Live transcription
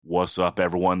What's up,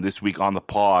 everyone? This week on the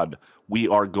pod, we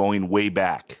are going way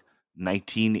back,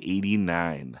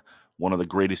 1989, one of the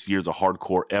greatest years of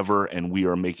hardcore ever, and we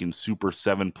are making Super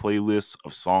 7 playlists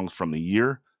of songs from the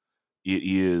year. It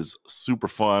is super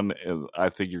fun, and I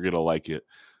think you're going to like it.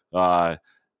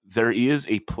 There is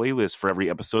a playlist for every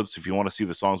episode, so if you want to see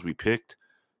the songs we picked,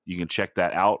 you can check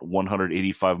that out,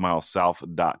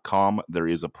 185milessouth.com. There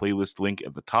is a playlist link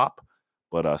at the top.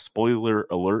 But spoiler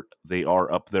alert, they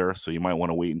are up there, so you might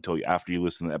want to wait until after you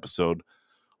listen to the episode.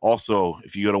 Also,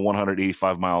 if you go to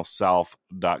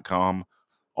 185milessouth.com,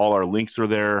 all our links are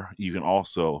there. You can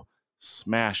also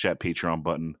smash that Patreon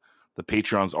button. The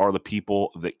Patrons are the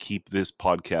people that keep this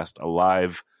podcast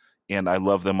alive, and I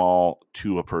love them all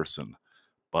to a person.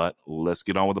 But let's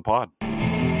get on with the pod.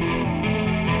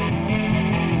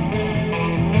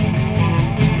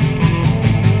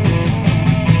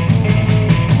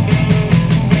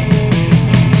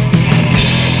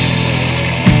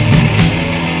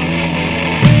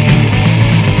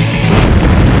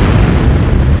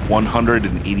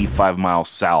 185 Miles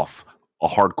South, a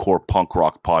hardcore punk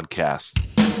rock podcast.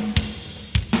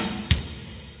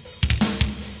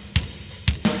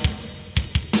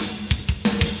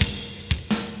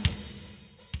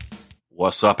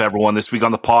 What's up, everyone? This week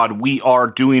on the pod, we are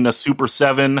doing a Super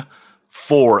 7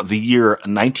 for the year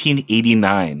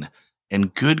 1989.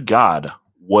 And good God,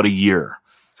 what a year.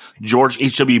 George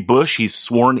H.W. Bush, he's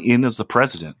sworn in as the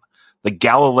president. The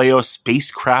Galileo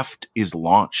spacecraft is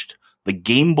launched. The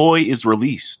Game Boy is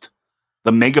released.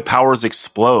 The mega powers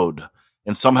explode.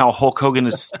 And somehow Hulk Hogan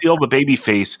is still the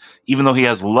babyface, even though he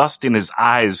has lust in his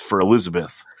eyes for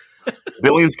Elizabeth.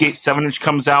 Billionsgate 7-inch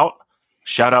comes out.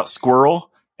 Shout out Squirrel.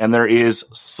 And there is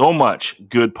so much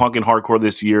good punk and hardcore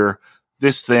this year.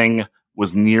 This thing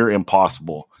was near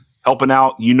impossible. Helping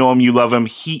out, you know him, you love him.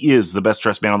 He is the best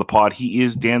dressed man on the pod. He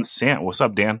is Dan Sant. What's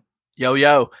up, Dan? Yo,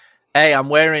 yo. Hey, I'm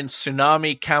wearing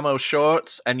Tsunami camo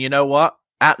shorts. And you know what?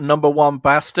 At Number One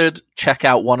Bastard, check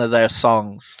out one of their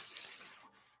songs.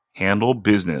 Handle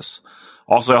business.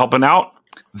 Also helping out,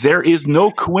 there is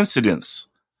no coincidence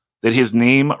that his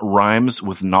name rhymes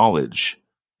with knowledge.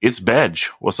 It's Bedge.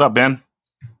 What's up, Ben?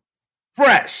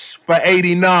 Fresh for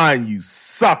 89, you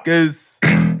suckers.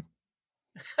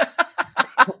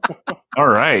 All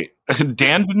right.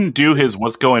 Dan didn't do his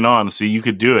what's going on, so you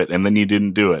could do it, and then you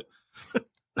didn't do it.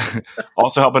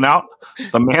 Also helping out,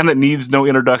 the man that needs no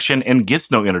introduction and gets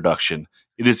no introduction.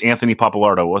 It is Anthony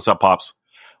Papalardo. What's up, Pops?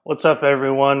 What's up,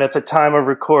 everyone? At the time of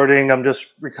recording, I'm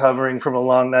just recovering from a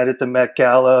long night at the Met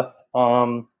Gala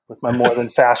with my more than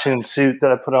fashion suit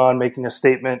that I put on, making a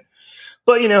statement.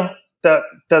 But, you know,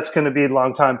 that's going to be a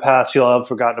long time past. You'll have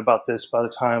forgotten about this by the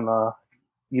time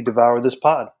you devour this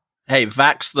pod. Hey,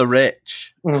 Vax the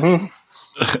Rich. Mm-hmm.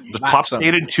 Pop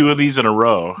stated two of these in a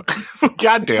row.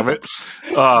 God damn it.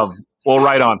 Well,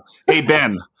 right on. Hey,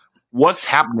 Ben, what's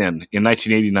happening in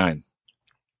 1989?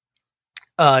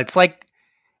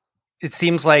 It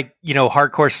seems like, you know,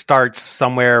 hardcore starts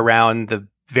somewhere around the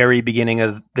very beginning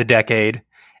of the decade,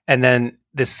 and then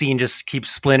the scene just keeps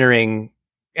splintering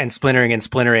and splintering and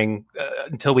splintering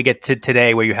until we get to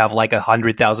today, where you have like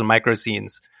 100,000 micro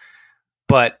scenes.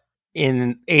 But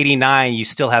in 89, you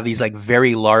still have these like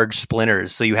very large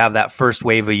splinters. So you have that first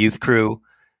wave of Youth Crew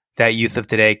that Youth of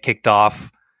Today kicked off.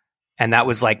 And that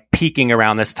was like peaking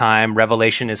around this time.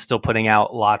 Revelation is still putting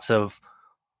out lots of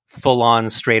full on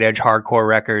straight edge hardcore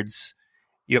records.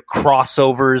 Your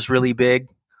crossovers really big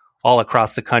all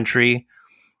across the country,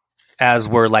 as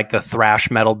were like the thrash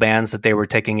metal bands that they were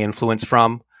taking influence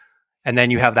from. And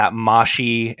then you have that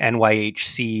moshy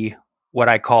NYHC, what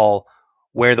I call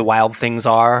Where the Wild Things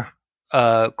Are,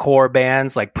 core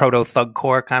bands, like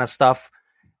proto-thugcore kind of stuff.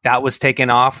 That was taken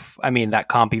off. I mean, that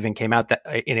comp even came out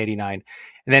in 89.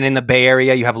 And then in the Bay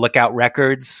Area, you have Lookout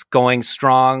Records going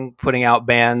strong, putting out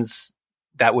bands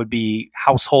that would be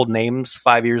household names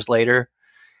 5 years later.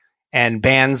 And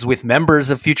bands with members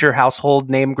of future household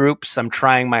name groups. I'm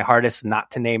trying my hardest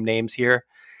not to name names here.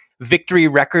 Victory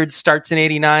Records starts in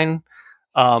 89.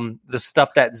 The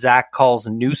stuff that Zach calls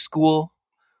new school,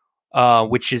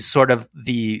 which is sort of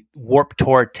the Warped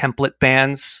Tour template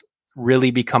bands,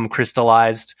 really become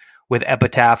crystallized with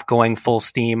Epitaph going full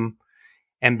steam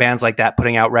and bands like that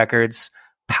putting out records.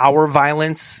 Power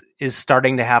Violence is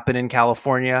starting to happen in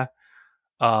California.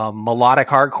 Melodic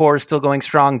hardcore is still going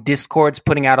strong. Discord's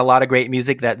putting out a lot of great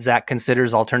music that Zach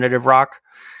considers alternative rock.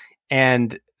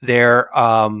 And there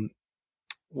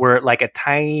were like a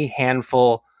tiny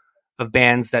handful of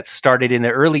bands that started in the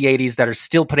early 80s that are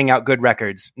still putting out good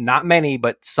records. Not many,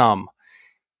 but some.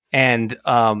 And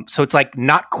so it's like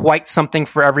not quite something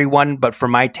for everyone, but for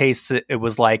my taste, it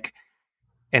was like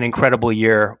an incredible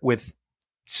year with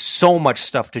so much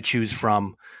stuff to choose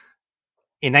from.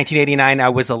 In 1989, I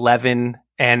was 11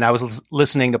 and I was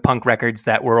listening to punk records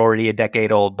that were already a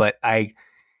decade old, but I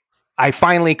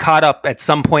finally caught up at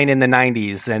some point in the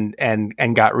 90s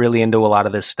and got really into a lot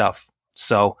of this stuff.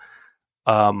 So,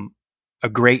 a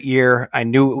great year. I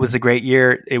knew it was a great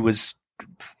year. It was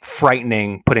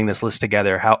frightening putting this list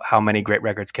together, how many great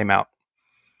records came out.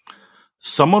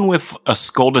 Someone with a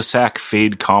Skuldesac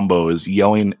fade combo is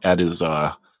yelling at his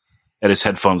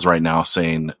headphones right now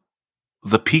saying,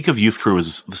 the peak of Youth Crew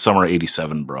is the summer of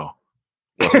 87, bro.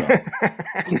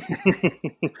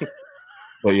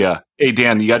 But yeah. Hey,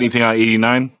 Dan, you got anything on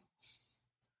 89?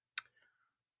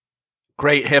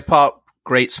 Great hip hop,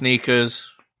 great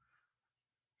sneakers,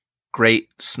 great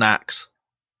snacks.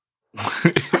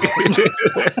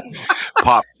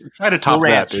 Pop, try to top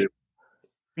that, dude.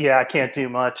 Yeah, I can't do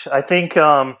much. I think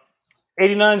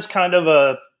 89 is kind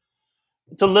of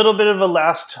it's a little bit of a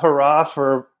last hurrah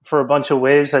for a bunch of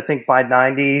waves. I think by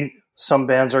 90, some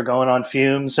bands are going on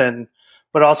fumes,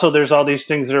 but also there's all these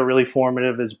things that are really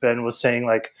formative, as Ben was saying,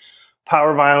 like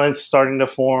Power Violence starting to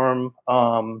form.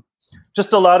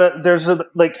 Just a lot of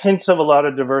like hints of a lot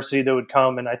of diversity that would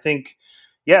come, and I think,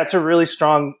 yeah, it's a really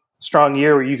strong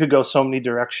year where you could go so many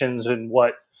directions and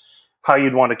how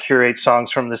you'd want to curate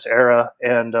songs from this era.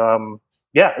 And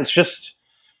yeah,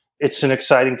 it's an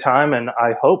exciting time, and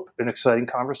I hope an exciting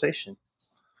conversation.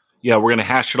 Yeah, we're going to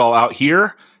hash it all out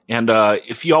here. And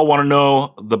if y'all want to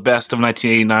know the best of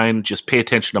 1989, just pay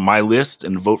attention to my list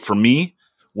and vote for me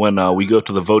when we go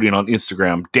to the voting on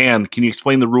Instagram. Dan, can you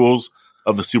explain the rules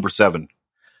of the Super 7?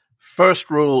 First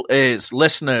rule is,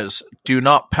 listeners, do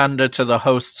not pander to the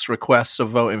host's requests of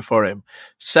voting for him.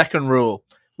 Second rule,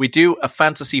 we do a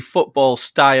fantasy football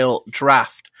style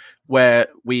draft where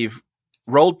we've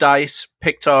rolled dice,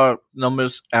 picked our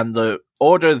numbers, and the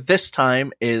order this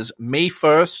time is me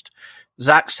first,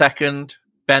 Zach second,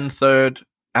 Ben third,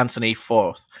 Anthony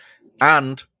fourth.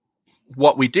 And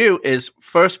what we do is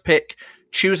first pick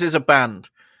chooses a band,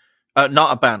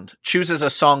 chooses a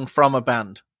song from a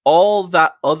band. All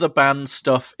that other band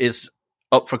stuff is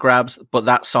up for grabs, but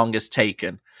that song is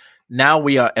taken. Now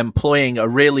we are employing a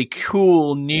really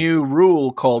cool new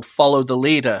rule called follow the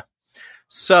leader.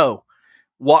 So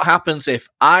what happens if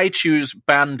I choose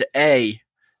band A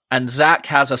and Zach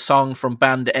has a song from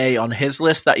band A on his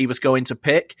list that he was going to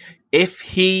pick? If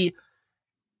he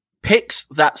picks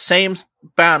that same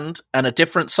band and a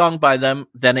different song by them,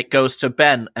 then it goes to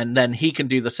Ben, and then he can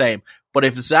do the same. But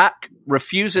if Zach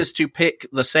refuses to pick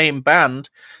the same band,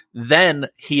 then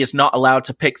he is not allowed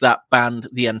to pick that band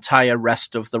the entire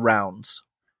rest of the rounds.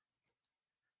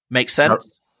 Make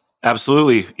sense?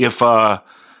 Absolutely.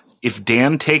 If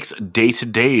Dan takes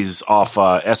day-to-days off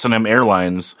S&M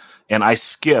Airlines and I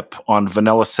skip on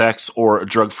Vanilla Sex or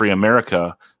Drug Free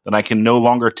America, then I can no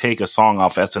longer take a song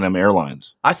off S&M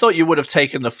Airlines. I thought you would have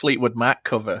taken the Fleetwood Mac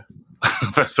cover.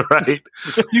 That's right.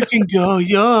 You can go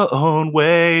your own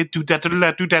way. Do that,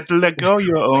 let go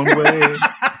your own way.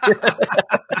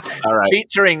 All right.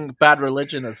 Featuring Bad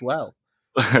Religion as well.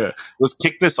 Let's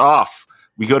kick this off.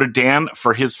 We go to Dan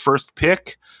for his first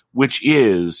pick, which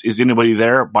is Anybody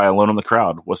There by Alone in the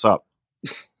Crowd. What's up?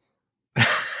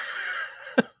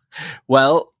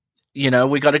 Well,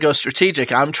 we got to go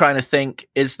strategic. I'm trying to think,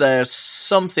 is there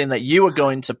something that you are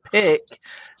going to pick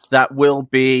that will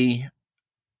be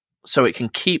so it can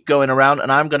keep going around?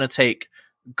 And I'm going to take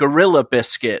Gorilla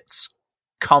Biscuits,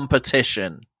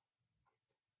 Competition.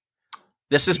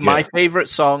 This is my favorite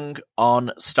song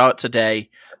on Start Today.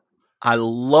 I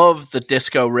love the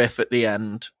disco riff at the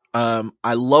end.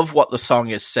 I love what the song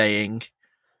is saying.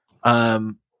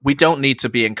 We don't need to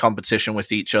be in competition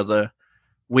with each other.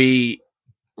 We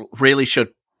really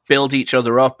should build each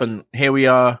other up. And here we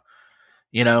are,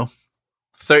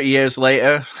 30 years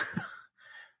later,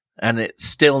 and it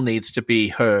still needs to be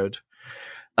heard.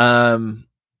 I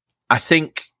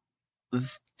think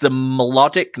the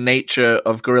melodic nature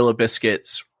of Gorilla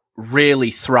Biscuits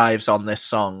really thrives on this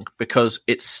song because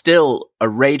it's still a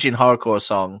raging hardcore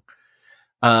song.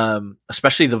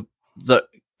 Especially the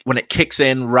when it kicks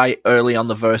in right early on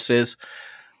the verses.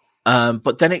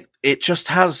 But then it just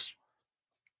has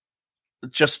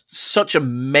just such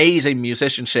amazing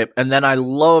musicianship. And then I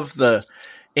love the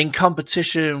in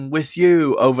competition with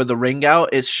you over the ring out.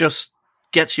 It's just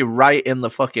gets you right in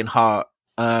the fucking heart.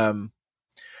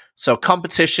 So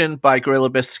Competition by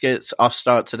Gorilla Biscuits off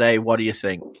Start Today. What do you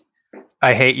think?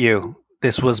 I hate you.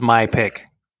 This was my pick.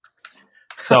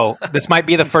 So this might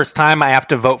be the first time I have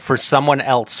to vote for someone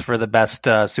else for the best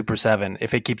Super 7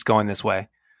 if it keeps going this way.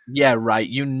 Yeah, right.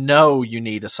 You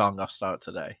need a song off Start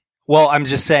Today. Well, I'm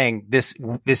just saying this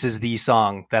is the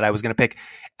song that I was going to pick.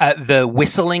 The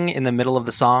whistling in the middle of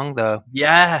the song,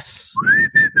 Yes.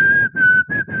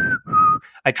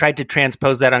 I tried to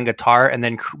transpose that on guitar and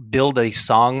then build a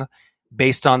song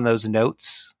based on those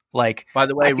notes. Like, By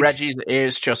the way, Reggie's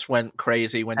ears just went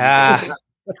crazy when you did that.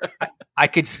 I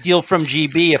could steal from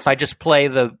GB if I just play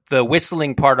the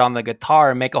whistling part on the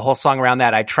guitar and make a whole song around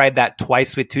that. I tried that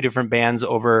twice with 2 different bands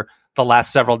over the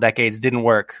last several decades. Didn't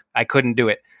work. I couldn't do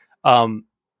it.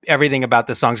 Everything about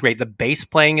the song's great. The bass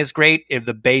playing is great. If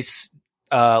the bass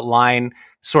line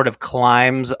sort of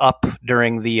climbs up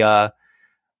during the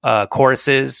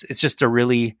choruses, it's just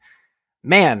it's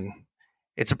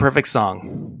a perfect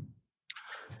song.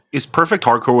 It's perfect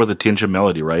hardcore with a tinge of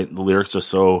melody, right? The lyrics are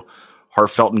so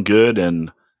heartfelt and good,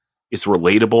 and it's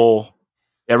relatable.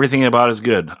 Everything about it is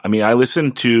good. I mean, I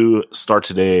listened to Start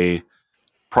Today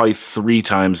probably 3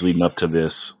 times leading up to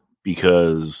this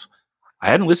because I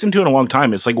hadn't listened to it in a long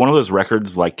time. It's like one of those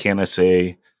records, like Can I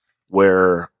Say,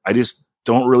 where I just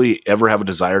don't really ever have a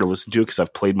desire to listen to it because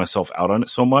I've played myself out on it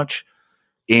so much.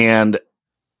 And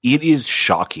it is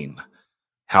shocking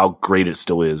how great it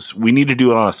still is. We need to do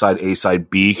it on a side A,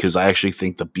 side B, because I actually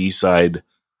think the B side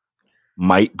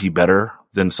might be better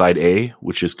than side A,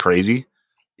 which is crazy.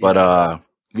 But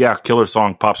yeah, killer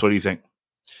song. Pops, what do you think?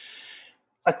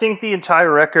 I think the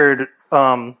entire record,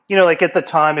 like at the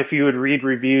time, if you would read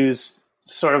reviews,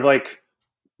 sort of like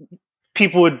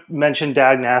people would mention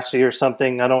Dag Nasty or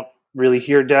something. I don't really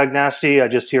hear Dag Nasty. I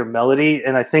just hear melody.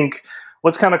 And I think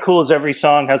what's kind of cool is every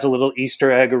song has a little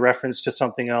Easter egg, a reference to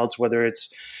something else, whether it's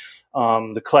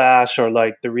the Clash or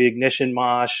like the Reignition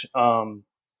Mosh.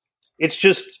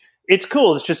 It's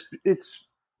cool.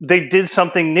 They did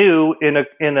something new in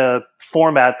a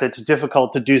format that's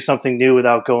difficult to do something new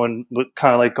without going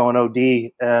OD.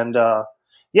 And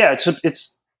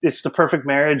it's the perfect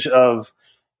marriage of,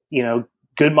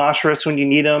 good mosh riffs when you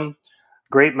need them,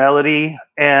 great melody,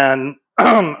 and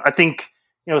I think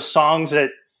songs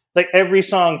that like every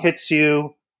song hits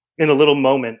you in a little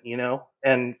moment,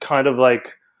 and kind of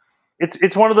like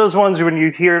it's one of those ones when you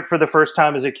hear it for the first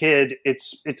time as a kid,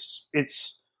 it's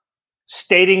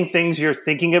stating things you're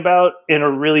thinking about in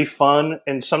a really fun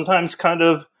and sometimes kind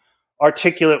of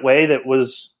articulate way that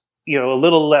was, a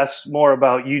little less more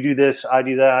about you do this, I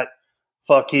do that,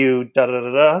 fuck you, da da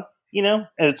da da, and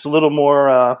it's a little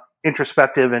more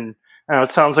introspective, and it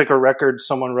sounds like a record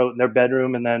someone wrote in their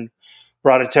bedroom and then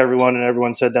brought it to everyone, and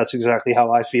everyone said that's exactly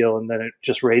how I feel, and then it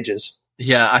just rages.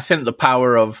 Yeah, I think the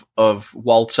power of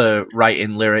Walter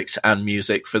writing lyrics and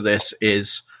music for this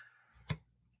is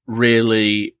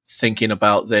really thinking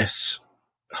about this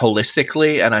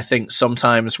holistically, and I think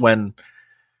sometimes when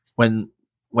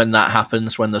that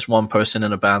happens, when there's one person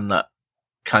in a band that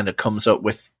kind of comes up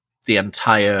with the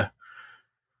entire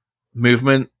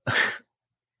movement,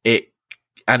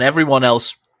 and everyone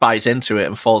else buys into it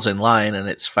and falls in line, and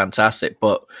it's fantastic.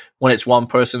 But when it's one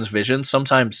person's vision,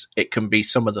 sometimes it can be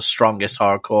some of the strongest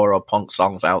hardcore or punk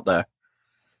songs out there.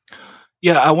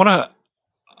 Yeah, I want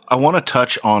to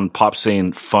touch on Pop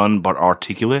saying fun but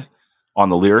articulate on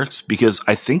the lyrics, because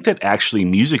I think that actually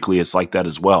musically it's like that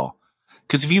as well.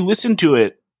 Because if you listen to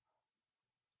it,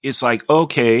 it's like,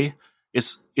 okay,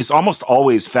 it's almost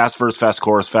always fast verse, fast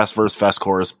chorus, fast verse, fast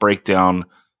chorus, breakdown,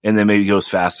 and then maybe goes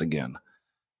fast again.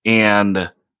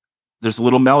 And there's a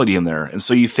little melody in there. And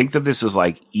so you think that this is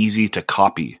like easy to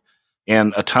copy.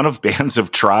 And a ton of bands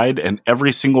have tried, and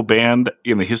every single band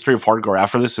in the history of hardcore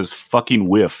after this has fucking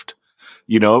whiffed.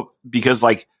 Because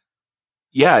like,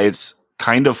 yeah, it's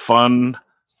kind of fun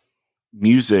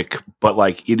music, but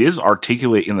like it is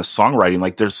articulate in the songwriting.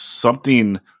 Like there's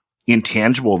something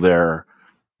intangible there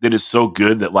that is so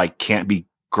good that like can't be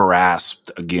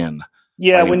grasped again.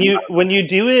 Yeah. When you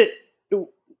do it,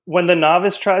 when the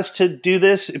novice tries to do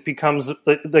this, it becomes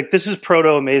like this is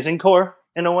proto Amazing Core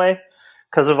in a way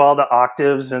because of all the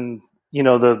octaves and,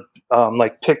 the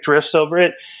like picked riffs over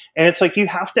it. And it's like, you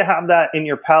have to have that in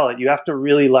your palette. You have to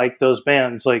really like those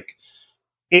bands. Like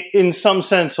in some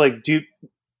sense, like,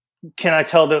 can I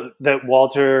tell that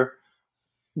Walter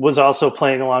was also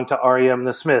playing along to REM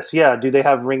The Smiths? Yeah. Do they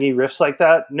have ringy riffs like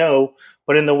that? No.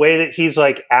 But in the way that he's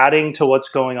like adding to what's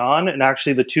going on, and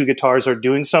actually the 2 guitars are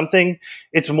doing something,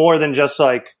 it's more than just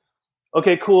like,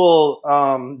 okay, cool.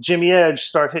 Jimmy Edge,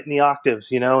 start hitting the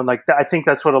octaves, and like, I think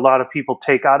that's what a lot of people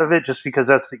take out of it, just because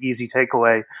that's the easy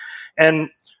takeaway.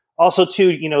 And also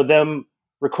too, them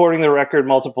recording the record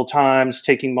multiple times,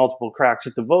 taking multiple cracks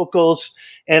at the vocals.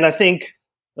 And I think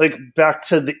like back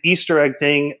to the Easter egg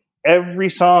thing, every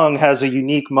song has a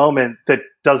unique moment that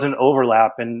doesn't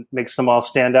overlap and makes them all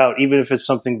stand out, even if it's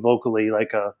something vocally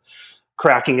like a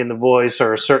cracking in the voice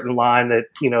or a certain line that,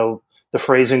 the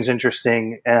phrasing's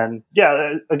interesting. And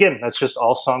yeah, again, that's just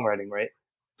all songwriting, right?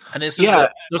 And doesn't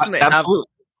it absolutely.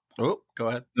 Oh, go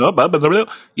ahead.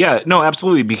 Yeah, no,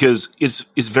 absolutely, because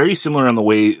it's very similar in the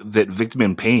way that Victim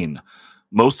in Pain.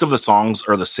 Most of the songs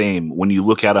are the same when you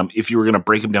look at them, if you were going to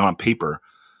break them down on paper.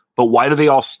 But why do they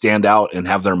all stand out and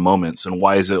have their moments? And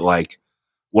why is it like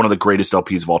one of the greatest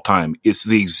LPs of all time? It's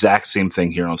the exact same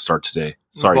thing here on Start Today.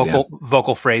 Sorry,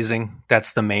 vocal phrasing.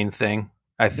 That's the main thing.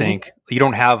 I think you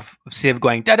don't have Civ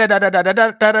going da da da da da da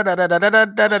da da da da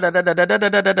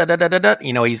da da da da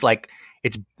da. He's like,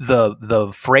 it's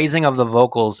the phrasing of the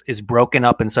vocals is broken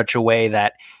up in such a way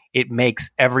that it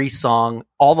makes every song,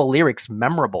 all the lyrics,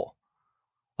 memorable.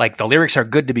 Like the lyrics are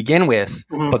good to begin with,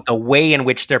 but the way in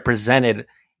which they're presented,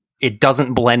 it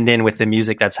doesn't blend in with the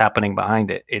music that's happening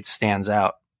behind it. It stands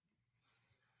out.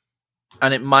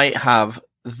 And it might have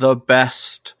the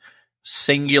best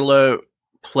singular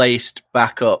placed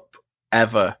backup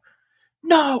ever.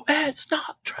 No, it's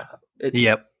not true.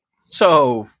 Yep.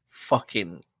 So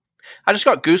fucking... I just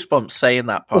got goosebumps saying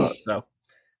that part, so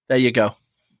there you go.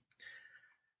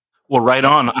 Well, right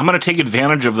on. I'm going to take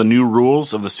advantage of the new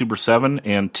rules of the Super 7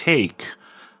 and take...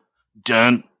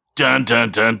 Dun, dun, dun,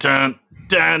 dun, dun,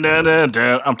 dun, dun, dun,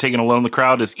 dun. I'm taking Alone in the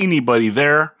Crowd. Is anybody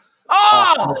there?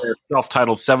 Oh!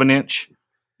 Self-titled 7-inch,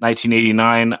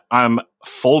 1989. I'm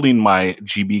folding my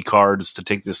GB cards to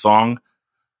take this song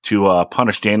to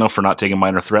punish Daniel for not taking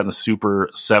Minor Threat in the Super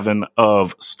 7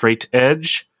 of Straight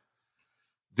Edge.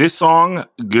 This song,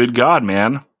 good God,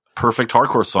 man. Perfect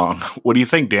hardcore song. What do you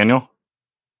think, Daniel?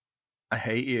 I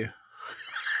hate you.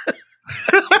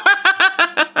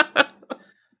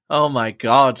 Oh my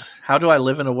God. How do I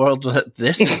live in a world that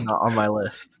this is not on my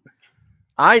list?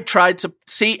 I tried to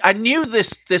see, I knew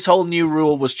this whole new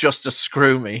rule was just to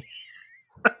screw me.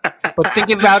 But think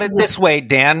about it this way,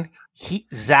 Dan.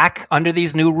 Zach, under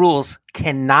these new rules,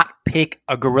 cannot pick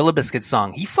a Gorilla Biscuit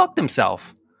song. He fucked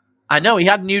himself. I know, he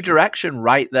had New Direction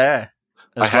right there.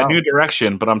 I had New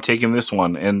Direction, but I'm taking this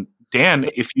one. And Dan,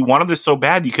 if you wanted this so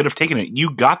bad, you could have taken it.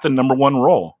 You got the number one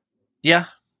role. Yeah,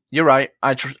 you're right.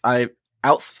 I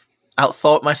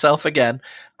outthought myself again.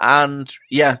 And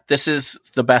yeah, this is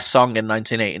the best song in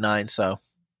 1989, so,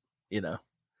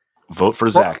 Vote for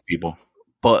Zach, people.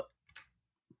 But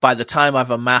by the time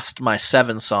I've amassed my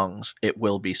 7 songs, it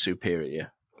will be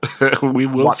superior. We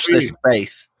will Watch see. this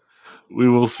space. We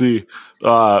will see.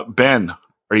 Ben,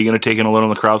 are you going to take an Alone in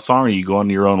the Crowd song, or are you going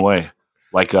your own way?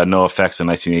 Like No Effects in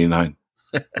 1989.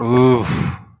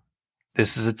 Oof.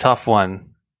 This is a tough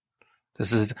one.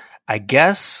 I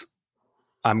guess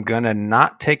I'm going to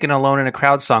not take an Alone in a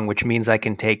Crowd song, which means I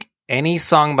can take any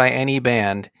song by any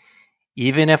band,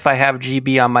 even if I have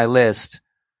GB on my list.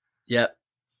 Yep.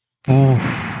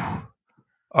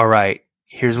 All right.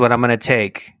 Here's what I'm going to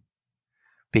take,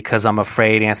 because I'm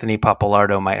afraid Anthony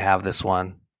Papalardo might have this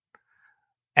one.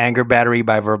 Anger Battery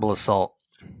by Verbal Assault.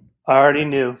 I already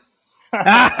knew.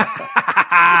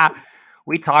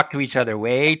 We talk to each other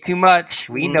way too much.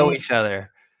 We know each other.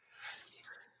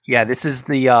 Yeah, this is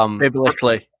the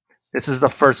Biblically. This is the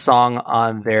first song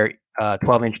on their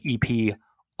 12-inch EP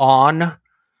On,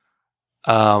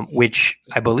 which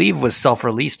I believe was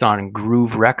self-released on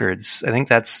Groove Records. I think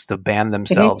that's the band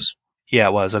themselves. Mm-hmm. Yeah,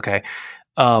 it was. Okay.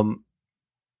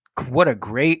 What a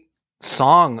great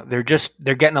song. They're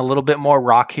getting a little bit more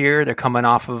rock here. They're coming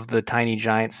off of the Tiny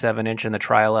Giant 7-inch and the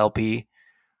Trial LP,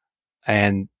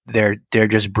 and they're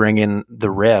just bringing the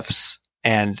riffs,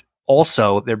 and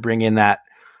also they're bringing that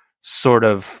sort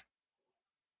of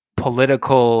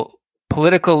political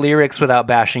lyrics without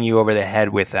bashing you over the head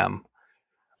with them,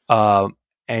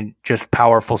 and just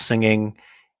powerful singing.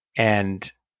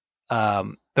 And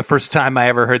the first time I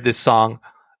ever heard this song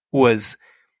was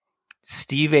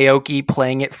Steve Aoki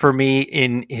playing it for me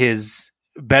in his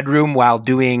bedroom while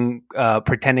doing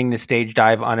pretending to stage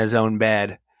dive on his own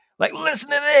bed. Like, listen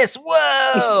to this,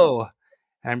 whoa!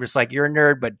 And I'm just like, you're a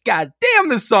nerd, but god damn,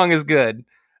 this song is good.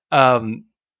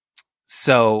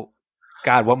 So,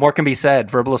 God, what more can be said?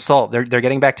 Verbal Assault, they're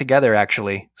getting back together,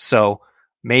 actually. So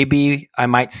maybe I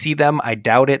might see them. I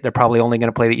doubt it. They're probably only going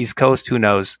to play the East Coast. Who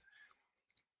knows?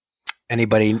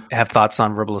 Anybody have thoughts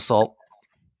on Verbal Assault?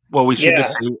 Well, we should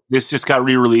just say this just got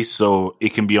re-released, so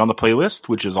it can be on the playlist,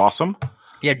 which is awesome.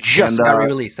 Yeah, got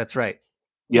re-released. That's right.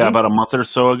 Yeah, about a month or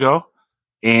so ago.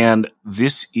 And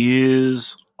this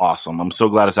is awesome. I'm so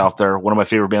glad it's out there. One of my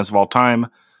favorite bands of all time.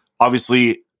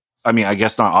 Obviously, I mean, I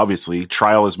guess not obviously.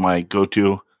 Trial is my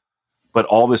go-to. But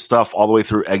all this stuff, all the way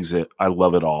through Exit, I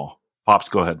love it all. Pops,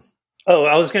 go ahead. Oh,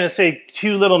 I was going to say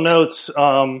 2 little notes.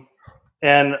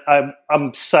 And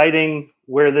I'm citing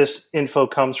where this info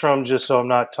comes from, just so I'm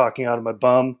not talking out of my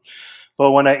bum.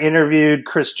 But when I interviewed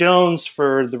Chris Jones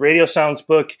for the Radio Sounds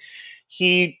book,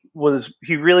 he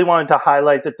really wanted to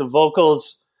highlight that the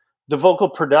vocal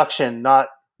production, not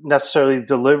necessarily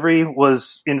delivery,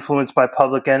 was influenced by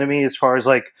Public Enemy as far as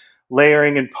like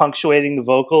layering and punctuating the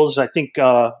vocals. I think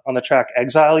on the track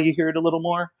Exile, you hear it a little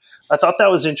more. I thought that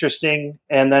was interesting.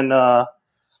 And then I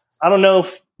don't know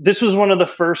if this was one of the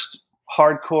first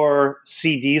hardcore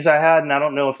CDs I had, and I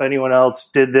don't know if anyone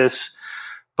else did this,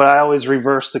 but I always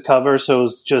reversed the cover. So it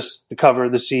was just the cover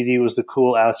of the CD was the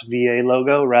cool ass VA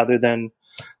logo rather than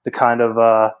the kind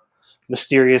of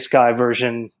mysterious guy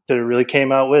version that it really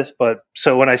came out with. But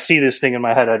so when I see this thing in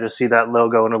my head, I just see that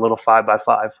logo in a little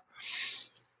 5x5.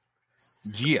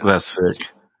 Yeah. That's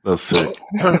sick.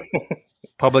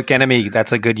 Public Enemy,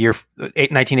 that's a good year.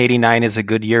 1989 is a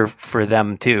good year for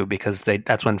them too, because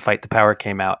that's when Fight the Power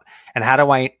came out. And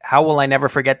how will I never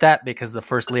forget that? Because the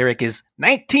first lyric is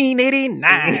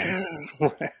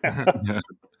 1989.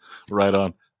 Right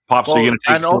on. Pops, are you going to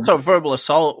take... And also Verbal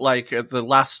Assault, like at the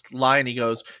last line, he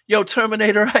goes, "Yo,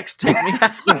 Terminator X, take me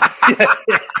out."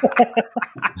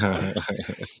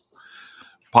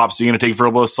 Pops, are you going to take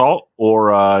Verbal Assault,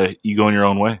 or you going your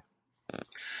own way?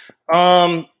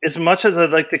 As much as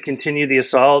I'd like to continue the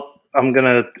assault, I'm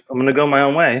gonna go my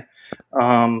own way.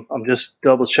 I'm just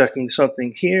double checking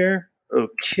something here.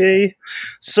 Okay,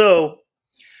 so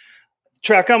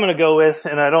track I'm gonna go with,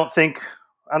 and I don't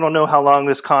know how long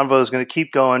this convo is gonna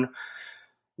keep going.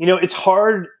 You know, it's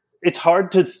hard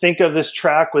to think of this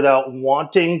track without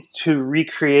wanting to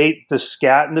recreate the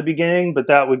scat in the beginning, but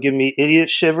that would give me idiot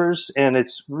shivers, and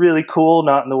it's really cool,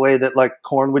 not in the way that like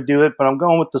Korn would do it, but I'm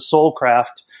going with the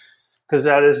Soulcraft. Because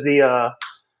that is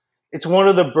it's one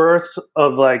of the births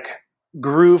of like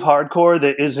groove hardcore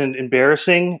that isn't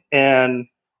embarrassing, and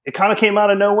it kind of came out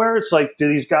of nowhere. It's like, do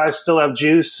these guys still have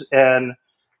juice? And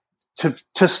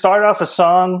to start off a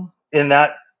song in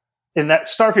that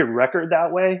start off your record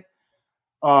that way,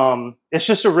 it's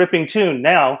just a ripping tune.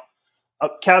 Now, a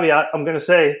caveat, I'm going to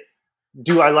say,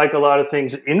 do I like a lot of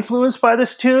things influenced by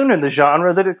this tune and the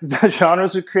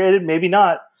genres it created? Maybe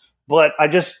not, but I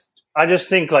just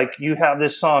think like you have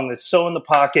this song that's so in the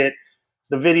pocket,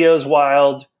 the video's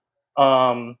wild,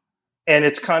 and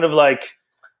it's kind of like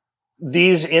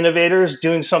these innovators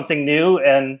doing something new.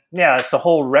 And yeah, if the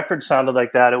whole record sounded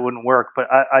like that, it wouldn't work. But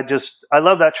I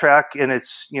love that track, and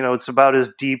it's about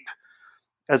as deep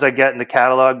as I get in the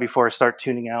catalog before I start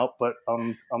tuning out. But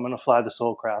I'm gonna fly the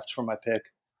Soulcraft for my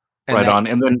pick. Right on.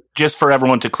 And then just for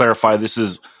everyone to clarify, this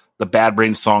is the Bad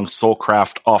Brains song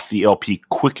Soulcraft off the LP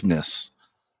Quickness.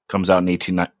 Comes out in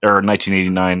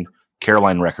 1989,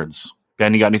 Caroline Records.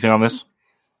 Ben, you got anything on this?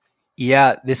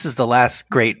 Yeah, this is the last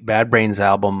great Bad Brains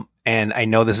album, and I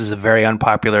know this is a very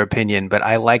unpopular opinion, but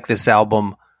I like this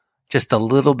album just a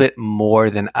little bit more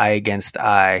than Eye Against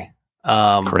Eye.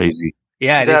 Crazy.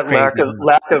 Yeah, is that lack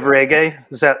of reggae?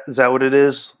 Is that what it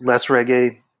is? Less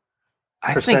reggae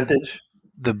percentage? I think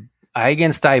the Eye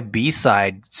Against Eye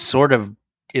B-side sort of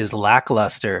is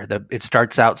lackluster. It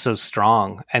starts out so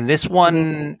strong, and this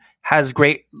one has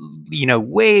great,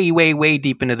 way, way, way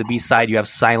deep into the B-side. You have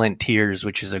Silent Tears,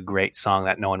 which is a great song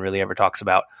that no one really ever talks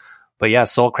about. But yeah,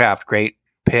 Soulcraft, great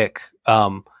pick.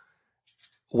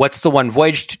 What's the one?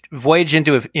 Voyage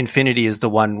into Infinity is the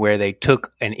one where they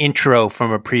took an intro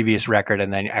from a previous record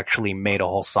and then actually made a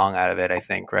whole song out of it, I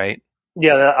think, right?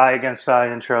 Yeah, the Eye Against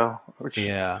Eye intro.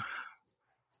 Yeah.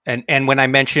 And when I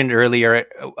mentioned earlier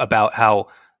about how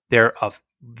there are a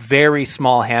very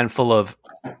small handful of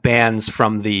bands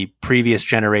from the previous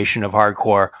generation of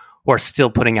hardcore who are still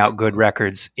putting out good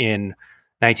records in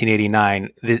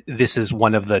 1989, this is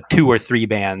one of the 2 or 3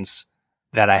 bands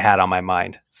that I had on my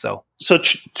mind. So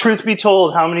truth be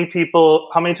told, how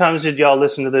many times did y'all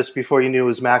listen to this before you knew it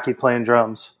was Mackie playing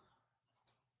drums?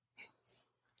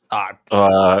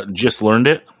 Just learned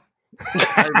it.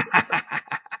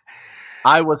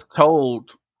 I was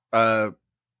told, I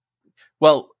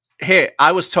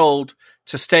was told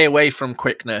to stay away from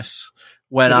Quickness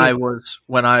when I was,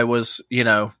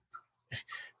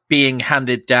 being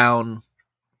handed down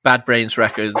Bad Brains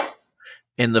record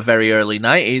in the very early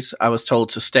 90s. I was told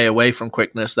to stay away from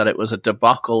Quickness, that it was a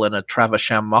debacle and a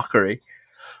Traversham mockery.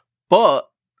 But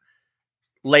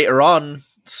later on,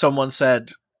 someone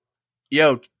said,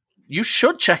 "Yo, you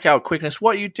should check out Quickness.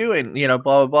 What are you doing?" Blah,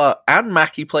 blah, blah. And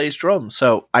Mackie plays drums.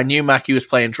 So I knew Mackie was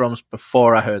playing drums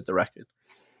before I heard the record.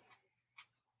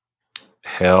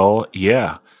 Hell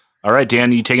yeah. All right,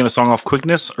 Dan, you taking a song off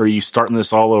Quickness, or are you starting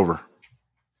this all over?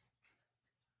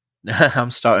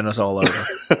 I'm starting us all over.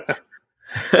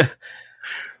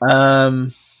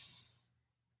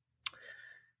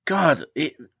 God,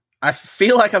 I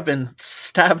feel like I've been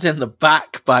stabbed in the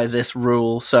back by this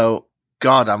rule. So,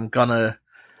 God, I'm gonna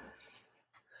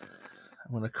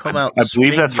come out. I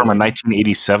believe that's from a swinging.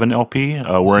 1987 LP.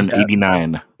 We're in Yeah.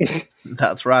 89.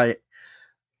 That's right.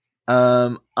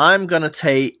 I'm gonna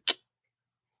take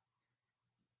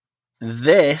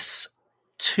this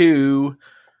to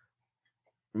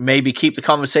maybe keep the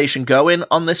conversation going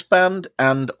on this band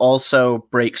and also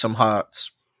break some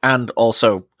hearts and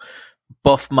also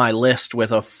buff my list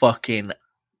with a fucking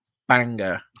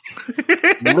banger.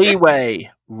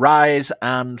 Leeway, Rise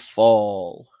and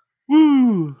Fall.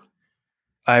 Woo!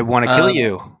 I Want to Kill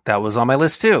You. That was on my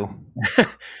list too.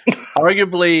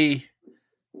 Arguably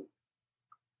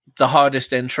the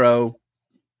hardest intro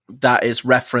that is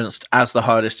referenced as the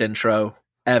hardest intro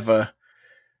ever.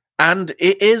 And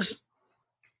it is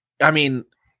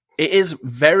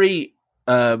very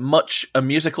much a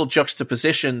musical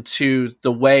juxtaposition to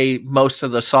the way most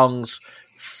of the songs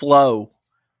flow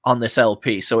on this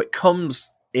LP. So it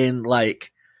comes in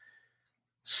like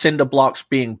cinder blocks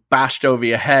being bashed over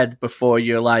your head before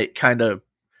you're like kind of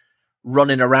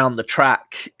running around the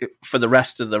track for the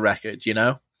rest of the record, you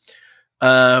know?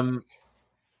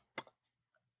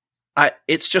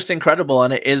 It's just incredible,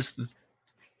 and it is,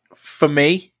 for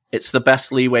me, it's the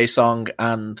best Leeway song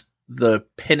and the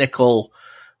pinnacle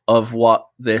of what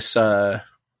this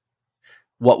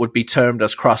what would be termed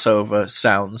as crossover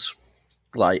sounds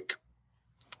like.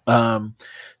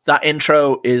 That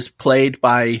intro is played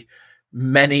by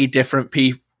many different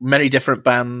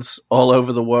bands all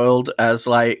over the world as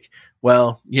like,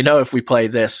 well, you know, if we play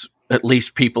this, at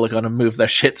least people are going to move their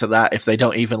shit to that if they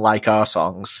don't even like our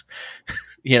songs.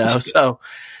 You know, so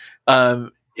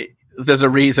there's a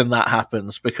reason that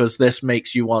happens, because this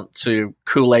makes you want to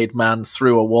Kool-Aid Man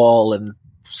through a wall and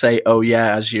say, oh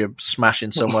yeah, as you're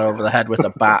smashing someone over the head with a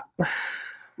bat.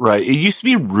 Right. It used to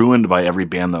be ruined by every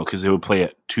band, though, because they would play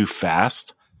it too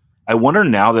fast. I wonder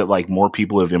now that like more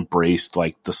people have embraced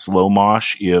like the slow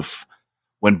mosh, if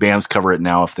when bands cover it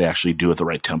now, if they actually do it the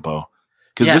right tempo.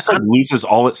 Because this like loses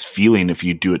all its feeling if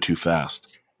you do it too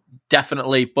fast.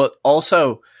 Definitely. But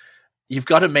also, you've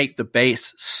got to make the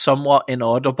bass somewhat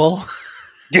inaudible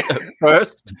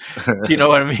first. Do you know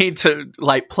what I mean? To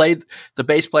like play, the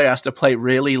bass player has to play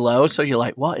really low, so you're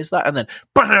like, "What is that?" And then,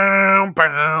 bow,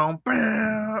 bow,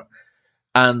 bow.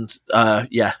 And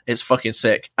yeah, it's fucking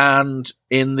sick. And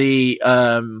in the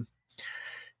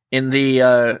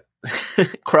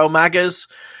Cro-Magas,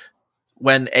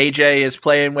 when AJ is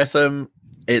playing with them,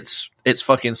 it's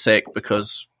fucking sick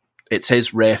because it's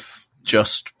his riff.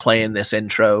 Just playing this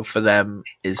intro for them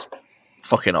is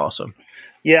fucking awesome.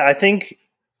 Yeah, I think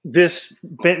this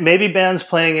maybe bands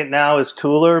playing it now is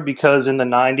cooler because in the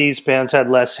 90s bands had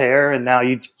less hair, and now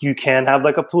you can have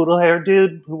like a poodle hair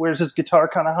dude who wears his guitar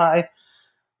kind of high,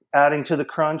 adding to the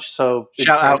crunch. So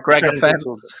shout out Greg Offense.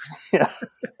 Yeah.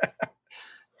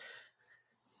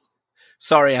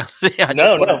 Sorry, Anthony.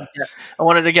 I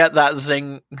wanted to get that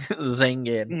zing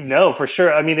in. No, for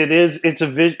sure. I mean, it's a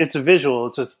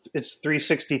visual. It's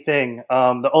 360 thing.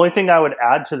 The only thing I would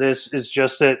add to this is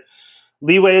just that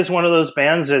Leeway is one of those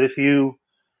bands that if you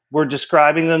were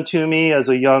describing them to me as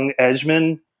a young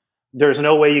edgeman, there's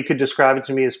no way you could describe it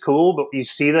to me as cool, but you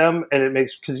see them and it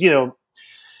makes, because, you know,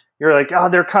 you're like, oh,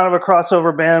 they're kind of a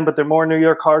crossover band, but they're more New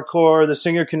York hardcore. The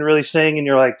singer can really sing. And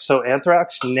you're like, so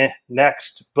Anthrax?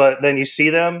 Next. But then you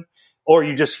see them or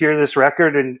you just hear this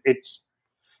record and it's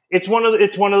one of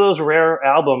those rare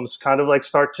albums, kind of like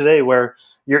Start Today, where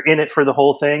you're in it for the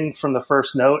whole thing from the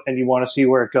first note and you want to see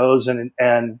where it goes. And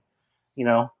you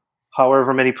know,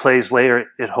 however many plays later,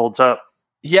 it holds up.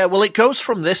 Yeah, well, it goes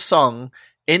from this song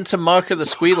into Mark of the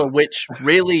Squealer, which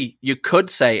really you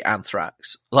could say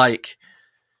Anthrax. Like,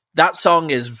 that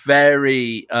song is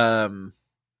very of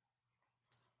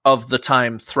the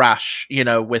time thrash, you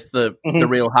know, with the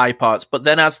real high parts. But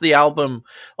then as the album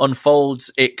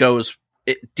unfolds, it goes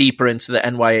deeper into the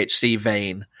NYHC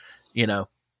vein, you know.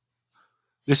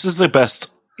 This is the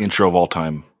best intro of all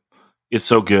time. It's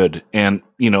so good. And,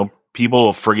 you know,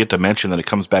 people forget to mention that it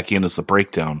comes back in as the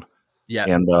breakdown. Yeah.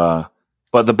 And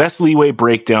but the best Leeway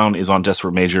breakdown is on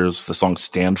Desperate Measures, the song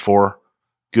Stand For.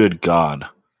 Good God.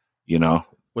 You know.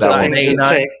 Was that in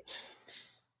 89?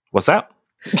 What's that?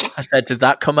 I said, did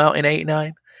that come out in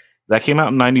 89? That came out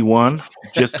in 91.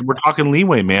 Just we're talking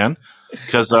Leeway, man.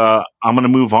 Because I'm going to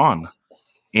move on.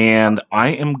 And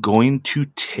I am going to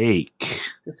take...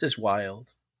 This is wild.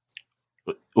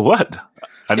 What?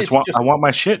 I want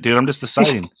my shit, dude. I'm just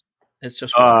deciding. It's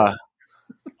just wild.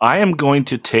 I am going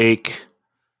to take...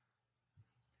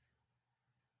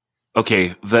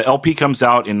 Okay, the LP comes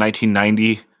out in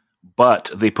 1990,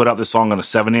 but they put out this song on a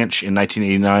 7-inch in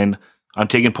 1989. I'm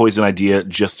taking Poison Idea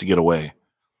just to get away.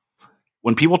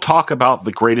 When people talk about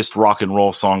the greatest rock and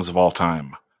roll songs of all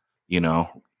time, you know,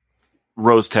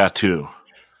 Rose Tattoo,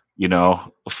 you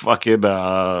know, fucking.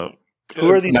 Who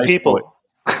are these Nice people? Boy.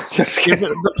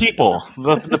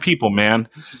 The people, man.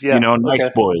 Yeah, you know, Nice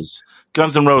okay. Boys,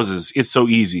 Guns N' Roses. It's So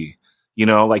Easy. You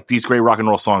know, like these great rock and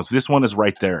roll songs. This one is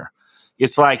right there.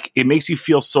 It's like it makes you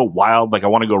feel so wild. Like I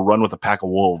want to go run with a pack of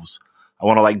wolves. I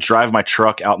want to like drive my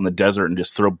truck out in the desert and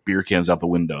just throw beer cans out the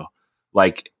window.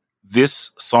 Like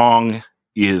this song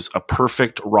is a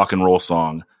perfect rock and roll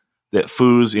song that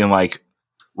foos in like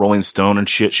Rolling Stone and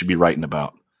shit should be writing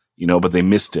about, you know, but they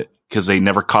missed it because they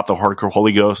never caught the hardcore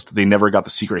Holy Ghost. They never got the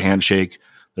secret handshake.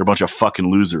 They're a bunch of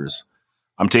fucking losers.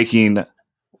 I'm taking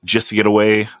Just to Get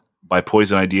Away by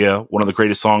Poison Idea, one of the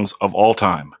greatest songs of all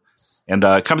time. And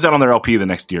it comes out on their LP the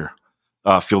next year,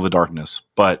 Feel the Darkness.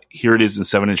 But here it is in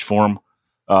 7-inch form.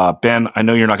 Ben, I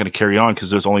know you're not going to carry on because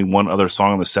there's only one other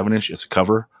song on the 7-inch. It's a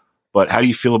cover. But how do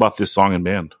you feel about this song and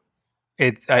band?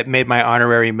 It made my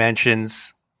honorable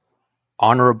mentions,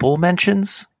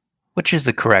 which is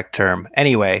the correct term.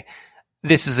 Anyway,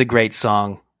 this is a great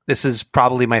song. This is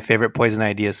probably my favorite Poison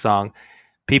Idea song.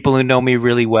 People who know me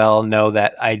really well know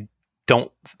that I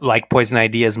don't like Poison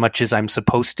Idea as much as I'm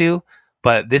supposed to,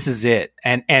 but this is it.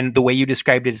 And the way you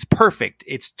described it is perfect.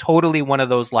 It's totally one of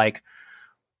those like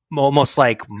almost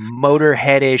like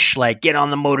Motorhead-ish, like get on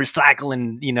the motorcycle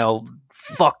and, you know,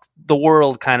 fuck the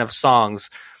world kind of songs.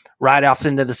 Ride off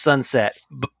into the sunset.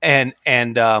 And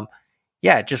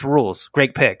yeah, it just rules.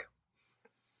 Great pick.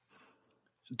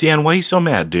 Dan, why are you so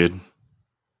mad, dude?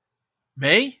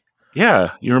 Me?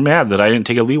 Yeah, you were mad that I didn't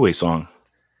take a Leeway song.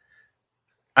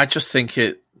 I just think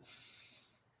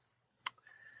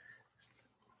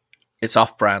it's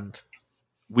off-brand.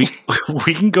 We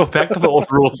can go back to the old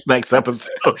rules next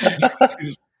episode.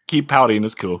 Just keep pouting.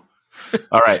 It's cool.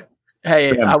 All right.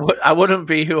 Hey, Yeah. I wouldn't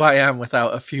be who I am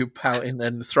without a few pouting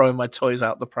and throwing my toys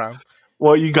out the pram.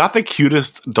 Well, you got the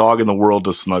cutest dog in the world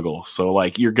to snuggle. So,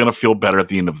 like, you're going to feel better at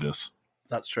the end of this.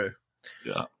 That's true.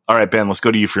 Yeah. All right, Ben, let's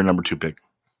go to you for your number 2 pick.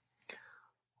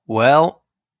 Well,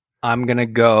 I'm going to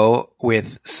go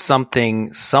with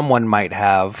something someone might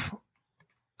have.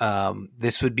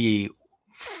 This would be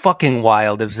fucking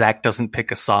wild if Zach doesn't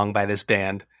pick a song by this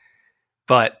band.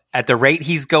 But at the rate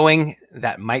he's going,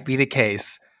 that might be the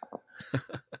case.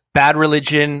 Bad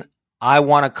Religion, I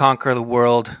Want to Conquer the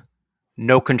World,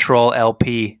 No Control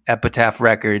LP, Epitaph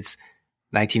Records,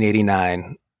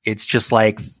 1989. It's just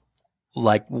like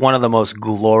one of the most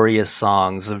glorious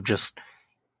songs of just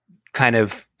kind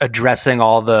of addressing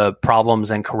all the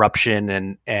problems and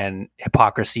corruption and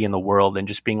hypocrisy in the world and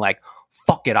just being like,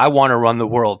 fuck it, I want to run the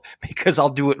world because I'll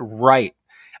do it right.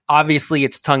 Obviously,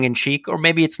 it's tongue in cheek, or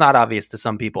maybe it's not obvious to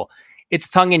some people. It's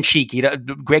tongue in cheek.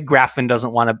 Greg Graffin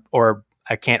doesn't want to, or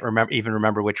I can't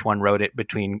remember which one wrote it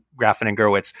between Graffin and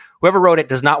Gurwitz. Whoever wrote it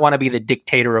does not want to be the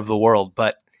dictator of the world,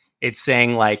 but it's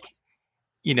saying like,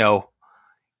 you know,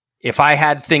 if I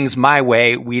had things my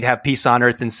way, we'd have peace on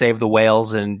earth and save the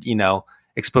whales and, you know,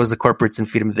 expose the corporates and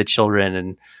feed them to the children.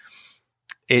 And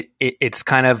it's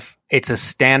a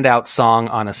standout song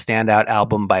on a standout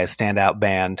album by a standout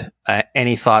band.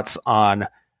 Any thoughts on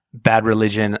Bad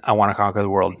Religion, I Want to Conquer the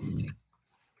World?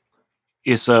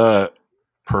 It's a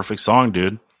perfect song,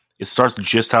 dude. It starts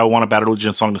just how I want a Bad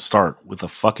Religion song to start, with a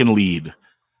fucking lead.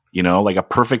 You know, like a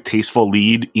perfect, tasteful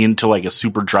lead into like a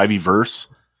super drivey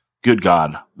verse. Good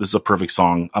God, this is a perfect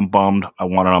song. I'm bummed. I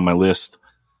want it on my list.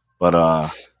 But,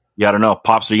 yeah, I don't know.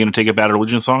 Pops, are you going to take a Bad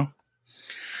Religion song?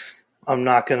 I'm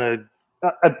not going to.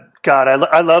 God,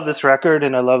 I love this record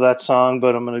and I love that song,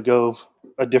 but I'm going to go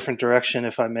a different direction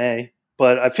if I may.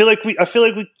 But I feel like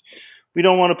we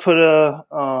don't want to put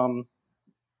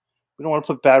we don't want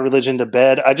to put Bad Religion to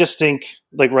bed. I just think,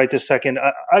 like right this second,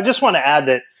 I just want to add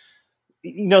that,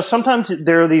 you know, sometimes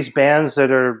there are these bands that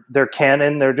they're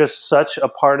canon. They're just such a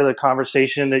part of the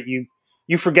conversation that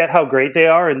you forget how great they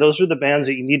are. And those are the bands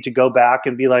that you need to go back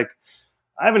and be like,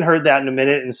 I haven't heard that in a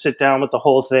minute, and sit down with the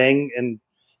whole thing. And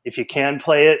if you can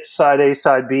play it, side A,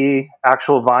 side B,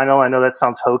 actual vinyl, I know that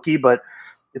sounds hokey, but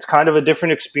it's kind of a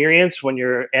different experience when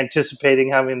you're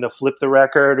anticipating having to flip the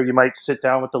record, or you might sit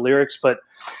down with the lyrics. But,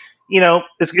 you know,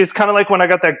 it's kind of like when I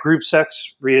got that Group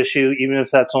Sex reissue, even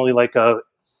if that's only like a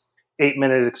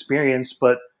 8-minute experience.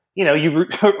 But, you know,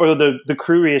 or the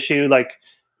Crew reissue, like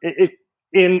it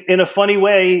in a funny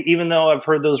way, even though I've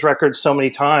heard those records so many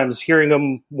times, hearing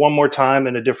them one more time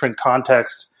in a different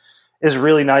context is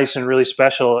really nice and really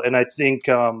special. And I think,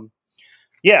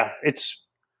 it's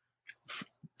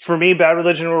for me, Bad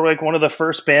Religion were like one of the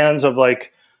first bands of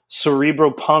like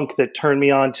cerebral punk that turned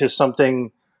me on to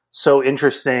something so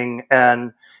interesting.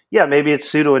 And yeah, maybe it's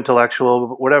pseudo intellectual,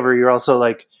 but whatever. You're also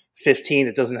like 15.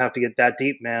 It doesn't have to get that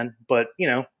deep, man. But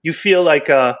you feel like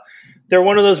they're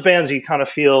one of those bands you kind of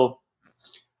feel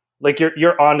like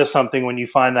you're onto something when you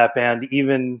find that band.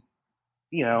 Even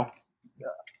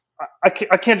I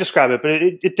can't describe it, but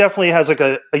it definitely has like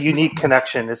a unique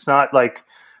connection. It's not like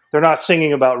they're not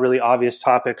singing about really obvious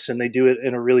topics, and they do it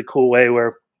in a really cool way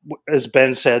where, as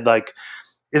Ben said, like,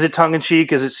 is it tongue in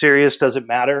cheek? Is it serious? Does it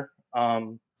matter?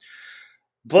 Go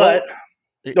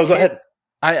ahead.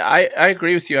 I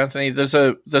agree with you, Anthony. There's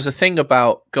a thing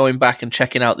about going back and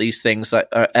checking out these things that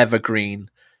are evergreen,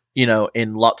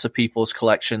 in lots of people's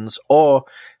collections, or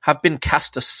have been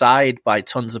cast aside by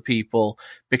tons of people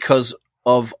because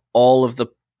of all of the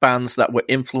bands that were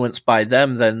influenced by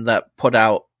them then that put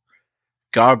out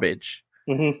garbage.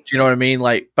 Mm-hmm. Do you know what I mean?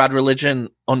 Like, Bad Religion,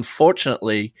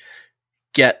 unfortunately,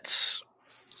 gets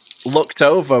looked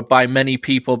over by many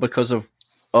people because of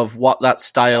what that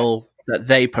style that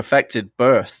they perfected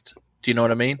birthed. Do you know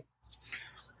what I mean?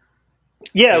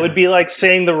 Yeah, it would be like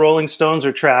saying the Rolling Stones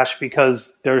are trash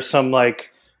because there's some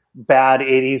like bad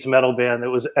 80s metal band that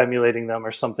was emulating them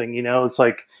or something. It's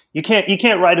like you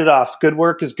can't write it off. Good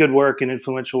work is good work, and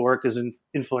influential work is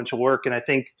influential work. And I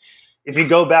think if you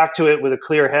go back to it with a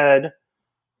clear head,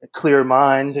 a clear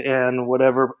mind, and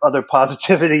whatever other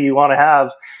positivity you want to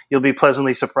have, you'll be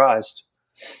pleasantly surprised.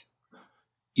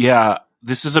 Yeah,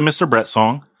 this is a Mr. Brett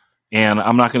song, and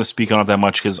I'm not going to speak on it that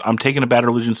much because I'm taking a Bad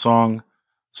Religion song.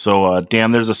 So,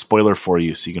 Dan, there's a spoiler for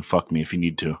you, so you can fuck me if you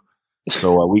need to.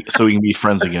 So we can be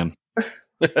friends again.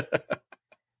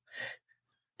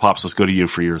 Pops, let's go to you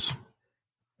for yours.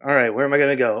 All right, where am I going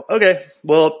to go? Okay,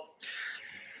 well,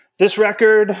 this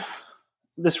record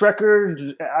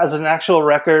as an actual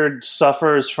record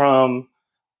suffers from,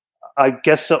 I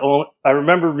guess, I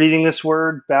remember reading this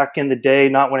word back in the day,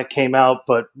 not when it came out,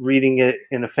 but reading it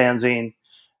in a fanzine,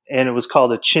 and it was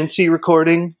called a chintzy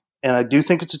recording, and I do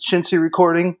think it's a chintzy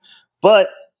recording, but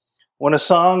when a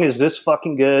song is this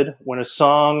fucking good, when a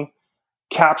song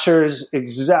captures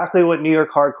exactly what New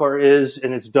York hardcore is,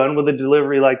 and it's done with a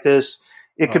delivery like this,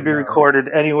 it could be recorded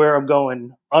anywhere. I'm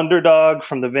going Underdog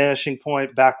from The Vanishing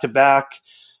Point back to back.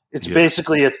 It's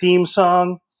basically a theme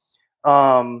song.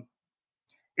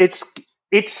 It's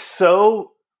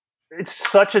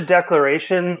such a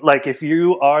declaration. Like, if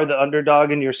you are the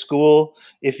underdog in your school,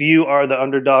 if you are the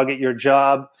underdog at your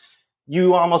job,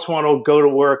 you almost want to go to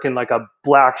work in like a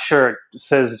black shirt that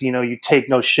says, you take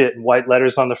no shit, in white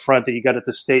letters on the front that you got at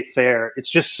the state fair. It's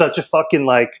just such a fucking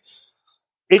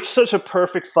it's such a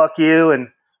perfect fuck you. And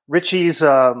Richie's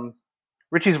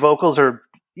vocals are,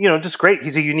 just great.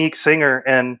 He's a unique singer,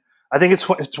 and I think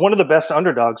it's one of the best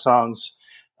Underdog songs.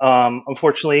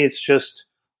 Unfortunately, it's just,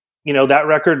 that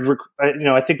record,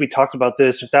 I think we talked about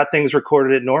this. If that thing's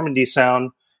recorded at Normandy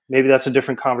Sound, maybe that's a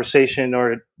different conversation,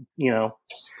 or,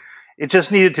 it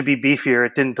just needed to be beefier.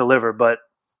 It didn't deliver, but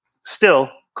still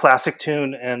classic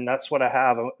tune. And that's what I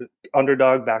have.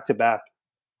 Underdog back to back.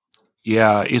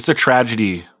 Yeah. It's a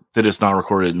tragedy that it's not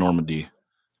recorded at Normandy.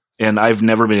 And I've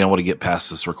never been able to get past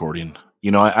this recording.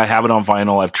 I have it on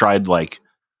vinyl. I've tried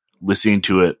listening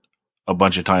to it a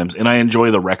bunch of times, and I enjoy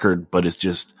the record, but it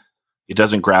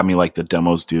doesn't grab me like the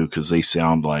demos do, because they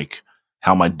sound like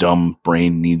how my dumb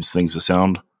brain needs things to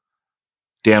sound.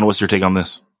 Dan, what's your take on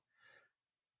this?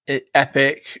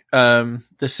 Epic.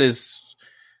 This is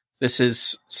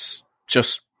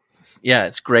just,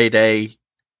 it's grade A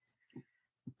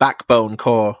backbone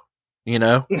core,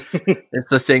 It's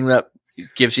the thing that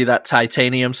gives you that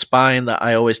titanium spine that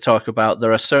I always talk about.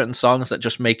 There are certain songs that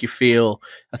just make you feel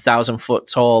 1,000 foot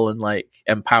tall and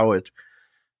empowered.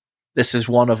 This is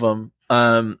one of them.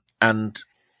 And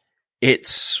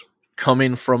it's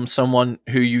coming from someone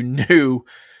who you knew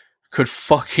could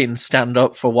fucking stand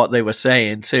up for what they were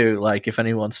saying too. Like, if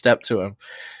anyone stepped to him,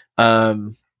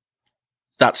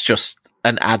 that's just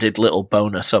an added little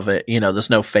bonus of it. There's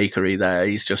no fakery there.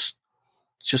 He's just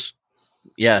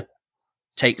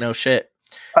take no shit.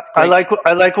 I like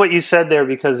what you said there,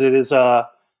 because it is,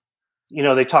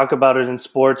 they talk about it in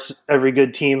sports. Every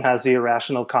good team has the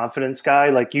irrational confidence guy.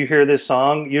 Like, you hear this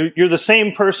song, you're the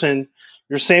same person.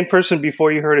 You're the same person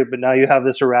before you heard it, but now you have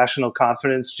this irrational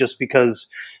confidence just because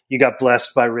you got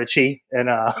blessed by Richie, and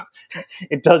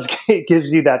it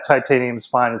gives you that titanium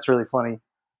spine. It's really funny.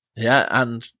 Yeah,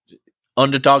 and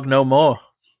Underdog no more.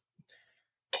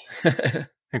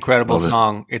 Incredible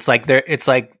song. It's like the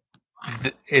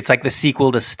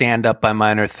sequel to Stand Up by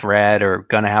Minor Threat, or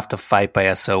Gonna Have to Fight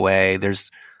by SOA. There's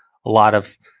a lot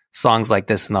of songs like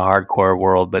this in the hardcore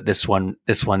world, but this one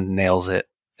nails it.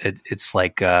 It's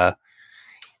like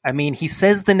I mean, he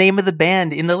says the name of the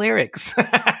band in the lyrics.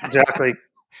 Exactly.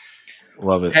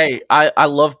 Love it. Hey, I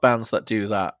love bands that do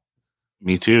that.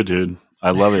 Me too, dude.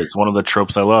 I love it. It's one of the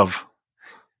tropes I love.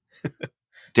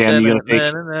 Dan, you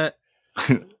gonna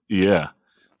take? Yeah,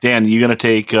 Dan, you gonna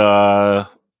take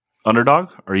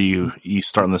Underdog? Or are you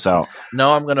starting this out?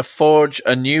 No, I'm gonna forge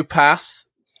a new path,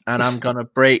 and I'm gonna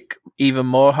break even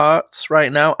more hearts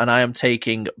right now. And I am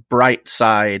taking Bright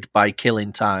Side by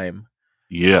Killing Time.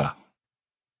 Yeah.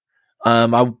 I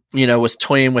was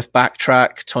toying with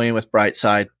Backtrack, toying with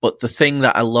Brightside, but the thing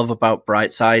that I love about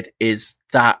Brightside is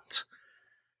that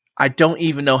I don't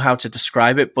even know how to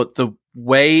describe it, but the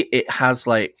way it has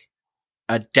like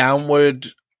a downward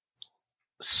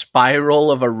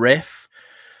spiral of a riff,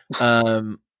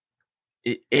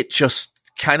 it just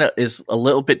kind of is a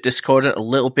little bit discordant, a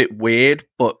little bit weird,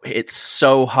 but it's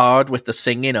so hard with the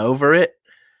singing over it.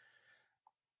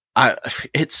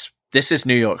 This is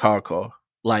New York hardcore,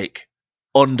 like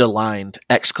underlined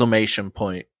exclamation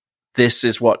point. This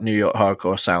is what New York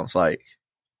hardcore sounds like,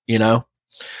 you know?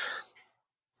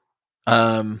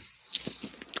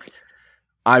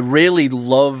 I really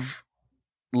love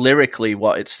lyrically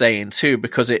what it's saying too,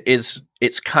 because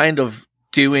it's kind of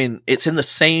it's in the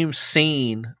same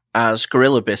scene as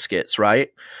Gorilla Biscuits, right?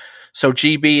 So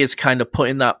GB is kind of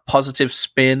putting that positive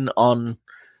spin on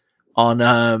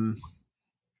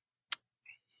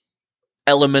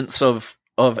elements of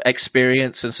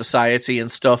experience and society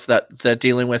and stuff that they're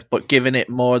dealing with, but giving it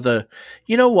more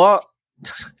you know what?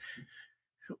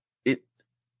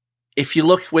 If you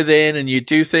look within and you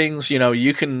do things,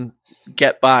 you can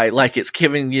get by. Like, it's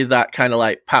giving you that kind of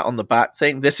like pat on the back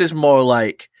thing. This is more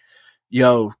like,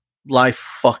 yo, life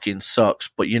fucking sucks,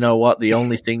 but you know what? The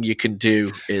only thing you can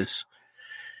do is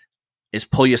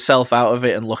pull yourself out of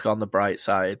it and look on the bright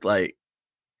side. Like,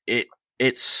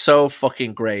 it's so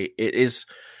fucking great. It's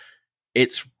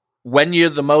when you're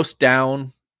the most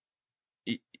down,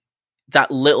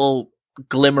 that little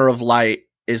glimmer of light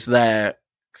is there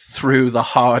through the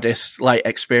hardest like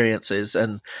experiences,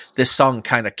 and this song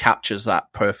kind of captures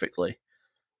that perfectly.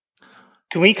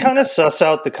 Can we kind of suss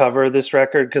out the cover of this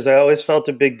record? Because I always felt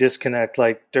a big disconnect.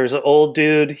 Like, there's an old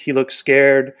dude, he looks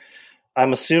scared.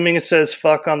 I'm assuming it says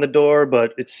fuck on the door,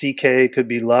 but it's CK. It could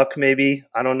be luck, maybe.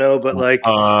 I don't know, but like,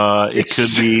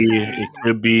 it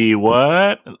could be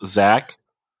what? Zach?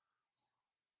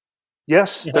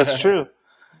 Yes, that's true.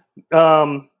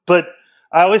 But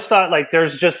I always thought like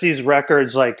there's just these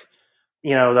records, like,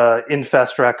 the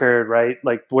Infest record, right?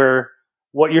 Like, where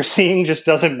what you're seeing just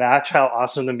doesn't match how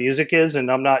awesome the music is. And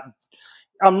I'm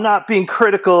not being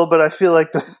critical, but I feel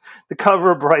like the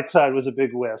cover of Brightside was a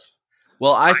big whiff.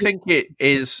 Well, I think it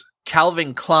is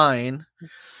Calvin Klein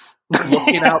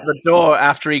looking out the door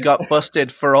after he got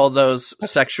busted for all those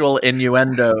sexual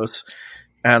innuendos.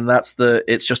 And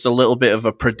it's just a little bit of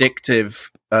a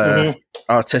predictive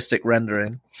artistic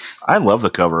rendering. I love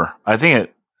the cover. I think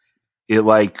it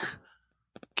like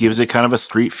gives it kind of a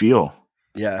street feel.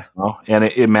 Yeah. And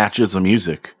it matches the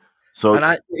music. So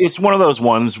it's one of those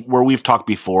ones where we've talked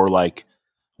before, like,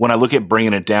 when I look at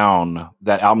Bringing It Down,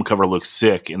 that album cover looks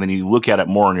sick, and then you look at it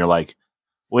more and you're like,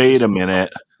 wait a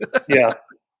minute. Yeah.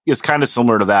 It's kind of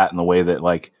similar to that in the way that,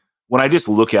 like, when I just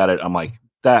look at it, I'm like,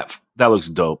 that looks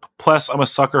dope. Plus, I'm a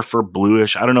sucker for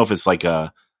bluish. I don't know if it's like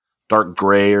a dark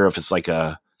gray or if it's like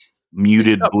a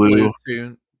muted blue.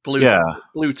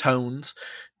 Blue tones.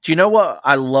 Do you know what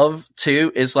I love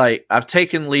too? Is like, I've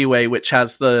taken Leeway, which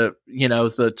has the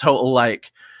total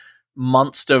like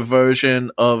monster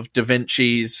version of Da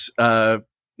Vinci's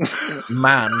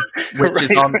Man, which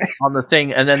is on the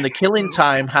thing, and then the Killing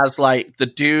Time has like the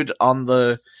dude on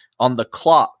the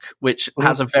clock, which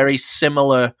has a very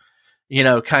similar,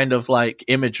 kind of like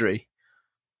imagery.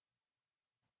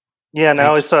 Yeah, and I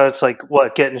always thought it's like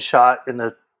getting shot in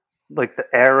the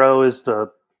arrow is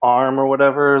the arm or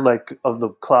whatever, like, of the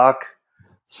clock.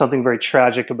 Something very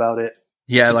tragic about it.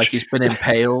 Yeah, like he's been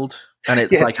impaled, and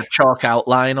it's like a chalk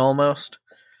outline almost.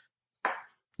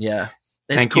 Yeah,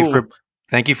 thank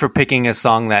you for picking a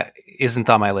song that isn't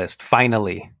on my list.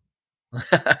 Finally.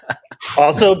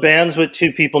 Also, bands with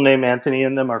two people named Anthony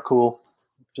in them are cool.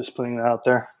 Just putting that out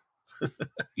there.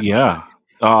 Yeah.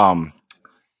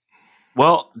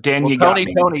 Well, Dan, you got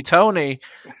me. Tony.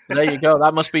 There you go.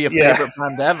 That must be your favorite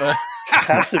band ever. It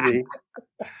has to be.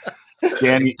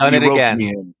 Dan, you roped me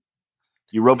in.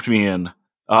 You roped me in.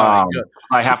 I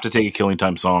have to take a Killing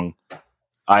Time song.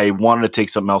 I wanted to take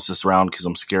something else this round because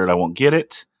I'm scared I won't get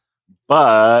it.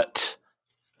 But,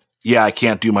 yeah, I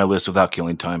can't do my list without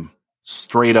Killing Time.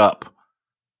 Straight up.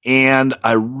 And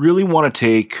I really want to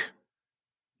take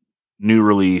New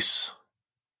Release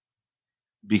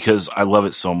because I love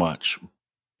it so much.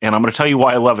 And I'm going to tell you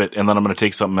why I love it, and then I'm going to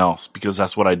take something else because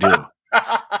that's what I do.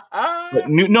 But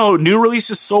new release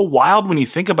is so wild when you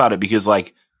think about it because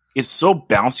like it's so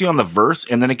bouncy on the verse,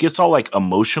 and then it gets all like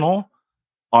emotional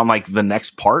on like the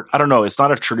next part. I don't know. It's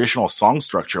not a traditional song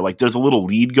structure. Like there's a little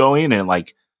lead going, and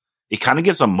like it kind of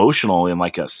gets emotional in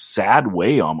like a sad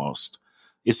way almost.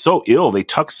 It's so ill. They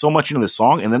tuck so much into the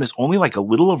song, and then it's only like a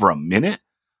little over a minute.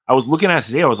 I was looking at it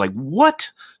today. I was like,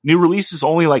 what? New release is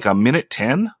only like a minute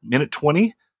 10, minute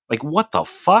 20. Like, what the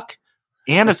fuck?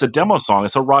 And it's a demo song.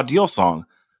 It's a Raw Deal song.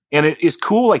 And it is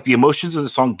cool. Like, the emotions of the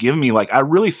song give me, like, I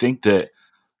really think that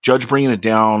Judge Bringing It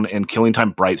Down and Killing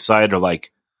Time Brightside are,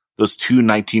 like, those two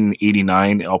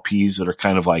 1989 LPs that are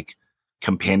kind of, like,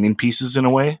 companion pieces in a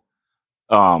way.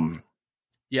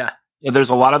 Yeah. There's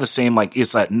a lot of the same, like,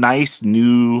 it's that nice,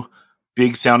 new,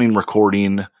 big-sounding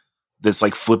recording that's,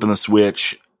 like, flipping the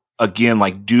switch. Again,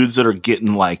 like, dudes that are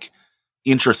getting, like,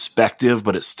 introspective,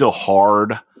 but it's still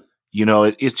hard. You know,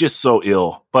 it's just so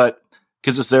ill, but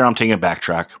because it's there, I'm taking a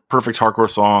backtrack. Perfect hardcore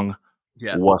song.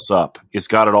 Yeah. What's up? It's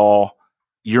got it all.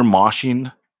 You're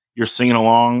moshing. You're singing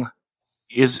along.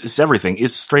 It's everything.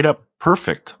 It's straight up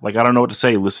perfect. Like, I don't know what to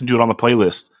say. Listen to it on the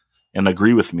playlist and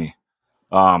agree with me.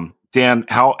 Dan,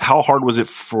 how hard was it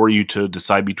for you to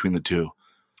decide between the two?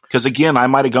 Because again, I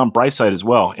might have gone Brightside as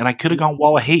well, and I could have gone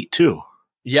Wall of Hate too.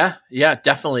 Yeah,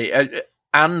 definitely.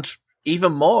 And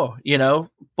even more, you know,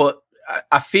 but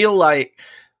I feel like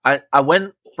I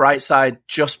went Brightside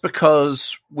just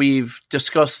because we've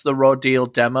discussed the Raw Deal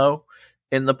demo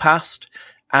in the past,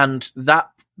 and that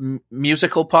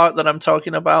musical part that I'm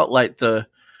talking about, like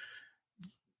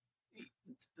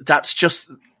that's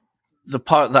just the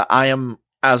part that I am,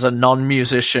 as a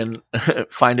non-musician,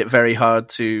 find it very hard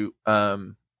to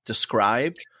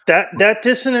describe. That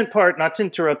dissonant part, not to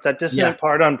interrupt, that dissonant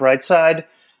part on Brightside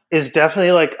is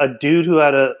definitely like a dude who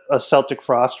had a Celtic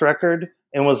Frost record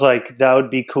and was like, that would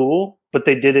be cool, but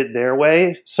they did it their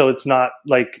way. So it's not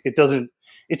like,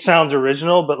 it sounds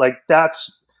original, but like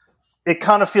it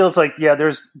kind of feels like, yeah,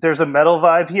 there's a metal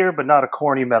vibe here, but not a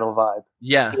corny metal vibe.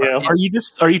 Yeah. You know?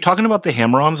 Are you talking about the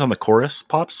hammer-ons on the chorus,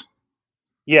 Pops?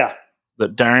 Yeah.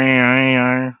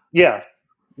 Yeah,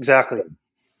 exactly.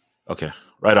 Okay,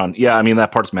 right on. Yeah, I mean,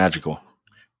 that part's magical.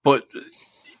 But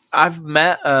I've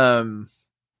met that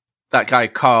guy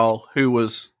Carl, who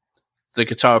was the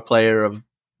guitar player of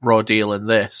Raw Deal in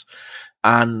this,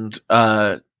 and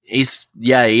he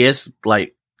is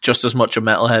like just as much a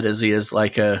metalhead as he is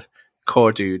like a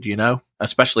core dude, you know,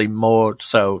 especially more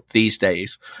so these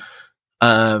days.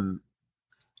 And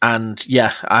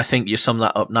yeah, I think you sum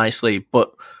that up nicely.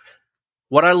 But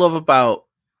what I love about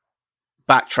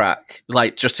Backtrack,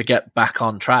 like just to get back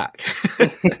on track,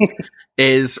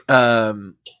 is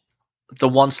the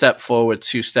one step forward,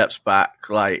 two steps back,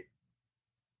 like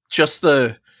just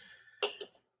the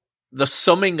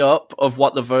summing up of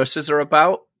what the verses are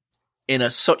about in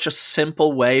such a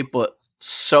simple way, but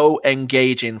so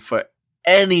engaging for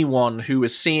anyone who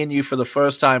is seeing you for the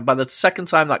first time. By the second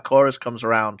time that chorus comes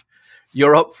around,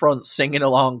 you're up front singing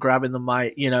along, grabbing the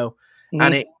mic, you know,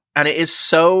 and it is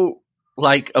so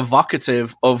like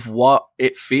evocative of what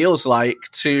it feels like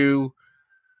to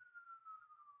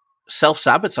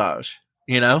self-sabotage,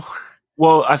 you know?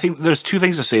 Well, I think there's two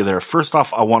things to say there. First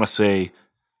off, I want to say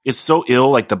it's so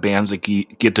ill, like the bands that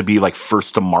get to be like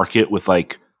first to market with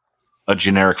like a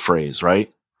generic phrase,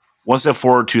 right? One step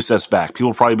forward, two steps back.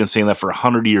 People have probably been saying that for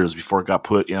 100 years before it got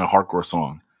put in a hardcore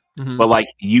song. Mm-hmm. But like,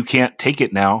 you can't take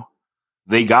it now.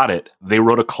 They got it. They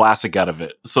wrote a classic out of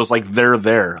it. So it's like, they're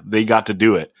there. They got to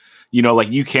do it. You know, like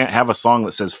you can't have a song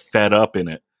that says fed up in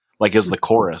it, like as the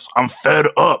chorus. I'm fed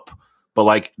up. But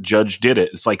like Judge did it.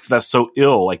 It's like, that's so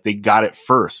ill. Like they got it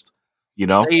first, you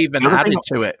know? They even added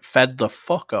to it, fed the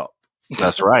fuck up.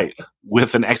 That's right.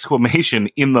 With an exclamation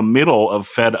in the middle of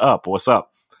fed up. What's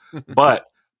up? But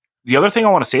the other thing I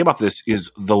want to say about this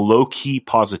is the low key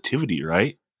positivity,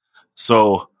 right?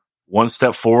 So one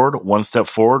step forward, one step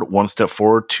forward, one step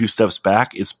forward, two steps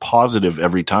back. It's positive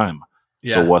every time.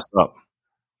 Yeah. So what's up?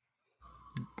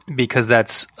 Because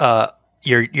that's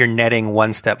you're netting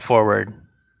one step forward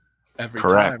every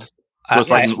Correct. time. So it's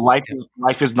like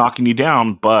life is knocking you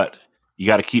down, but you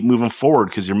got to keep moving forward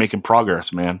because you're making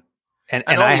progress, man. And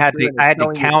I had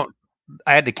to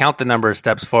count the number of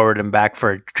steps forward and back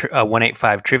for a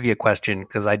 185 trivia question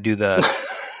because I do the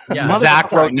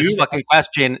Zach wrote this fucking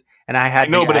question and I had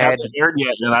but it hasn't aired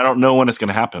yet, and I don't know when it's going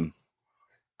to happen.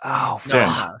 Oh,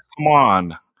 fuck. Come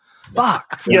on.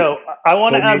 Fuck. Yo, I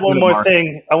want to add one more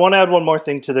thing. I want to add one more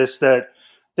thing to this, that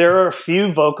there are a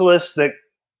few vocalists that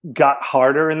got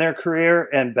harder in their career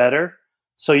and better.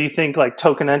 So you think like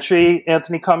Token Entry,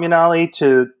 Anthony Comunale,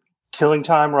 to Killing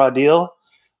Time, Raw Deal.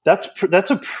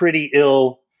 that's a pretty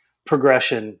ill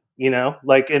progression, you know?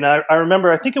 Like, and I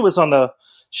remember, I think it was on the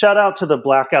shout out to the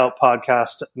Blackout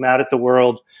podcast, Mad at the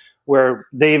World, where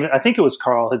I think it was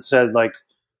Carl had said, like,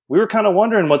 we were kind of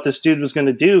wondering what this dude was going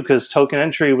to do because Token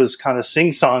Entry was kind of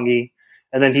sing-songy.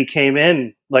 And then he came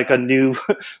in like a new,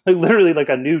 like literally like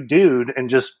a new dude. And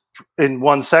just in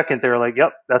 1 second, they were like,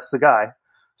 yep, that's the guy.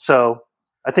 So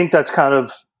I think that's kind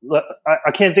of,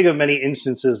 I can't think of many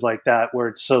instances like that where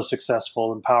it's so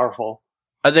successful and powerful.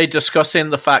 Are they discussing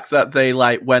the fact that they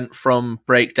like went from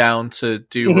Breakdown to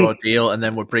do Raw Deal and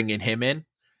then were bringing him in?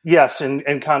 Yes.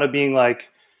 And kind of being like,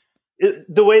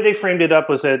 the way they framed it up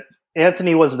was that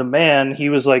Anthony was the man. He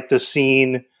was like the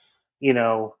scene, you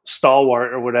know,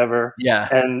 stalwart or whatever.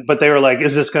 Yeah. But they were like,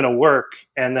 is this going to work?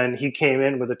 And then he came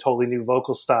in with a totally new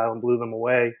vocal style and blew them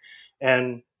away.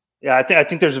 And yeah, I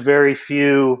think there's very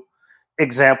few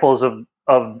examples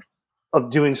of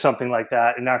doing something like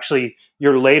that. And actually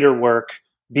your later work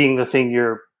being the thing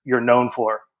you're known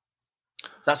for.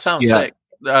 That sounds sick.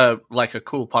 Like a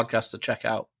cool podcast to check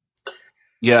out.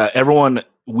 Yeah. Everyone,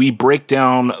 we break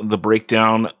down the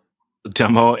Breakdown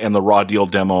demo and the Raw Deal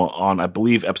demo on, I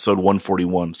believe, episode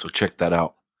 141. So check that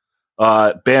out.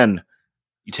 Ben,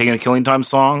 you taking a Killing Time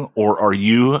song, or are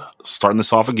you starting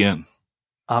this off again?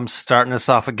 I'm starting us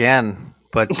off again,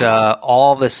 but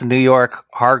all this New York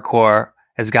hardcore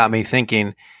has got me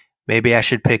thinking maybe I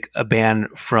should pick a band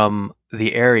from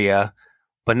the area,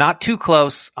 but not too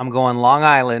close. I'm going Long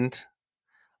Island.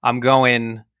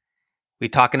 We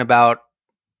talking about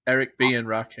Eric B. and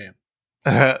Rakim.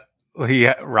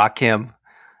 Yeah, Rakim.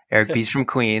 Eric B's from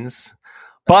Queens.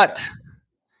 But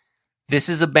this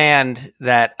is a band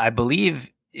that I believe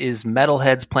is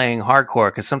metalheads playing hardcore,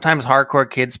 because sometimes hardcore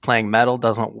kids playing metal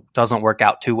doesn't work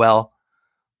out too well.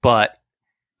 But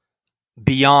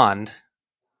Beyond.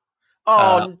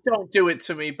 Don't do it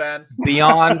to me, Ben.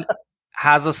 Beyond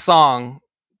has a song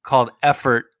called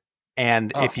Effort,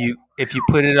 and if you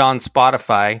put it on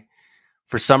Spotify,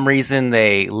 for some reason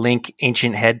they link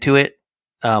Ancient Head to it.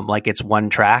 Like it's one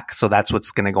track, so that's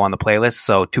what's going to go on the playlist.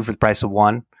 So 2 for the price of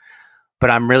 1. But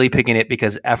I'm really picking it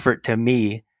because Effort to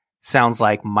me sounds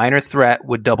like Minor Threat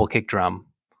with double kick drum.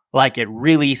 Like it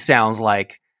really sounds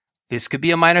like this could be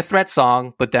a Minor Threat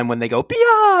song, but then when they go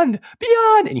beyond,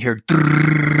 and you hear,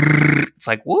 it's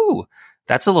like, woo,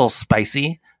 that's a little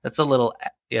spicy. That's a little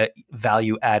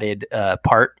value added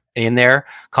part in there.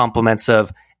 Compliments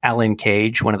of Alan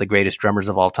Cage, one of the greatest drummers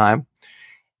of all time.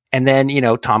 And then,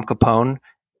 Tom Capone,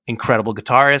 incredible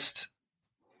guitarist,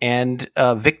 and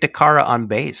Vic DeCara on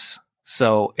bass.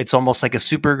 So it's almost like a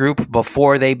super group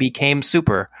before they became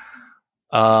super.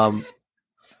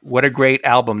 What a great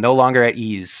album. No Longer at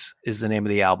Ease is the name of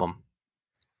the album.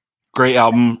 Great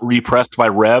album, repressed by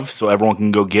Rev, so everyone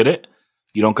can go get it.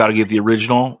 You don't got to get the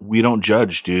original. We don't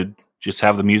judge, dude. Just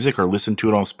have the music or listen to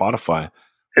it on Spotify.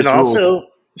 And also,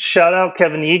 shout out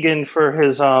Kevin Egan for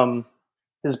his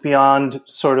Beyond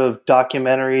sort of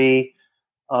documentary.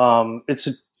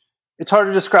 It's hard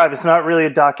to describe. It's not really a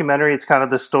documentary. It's kind of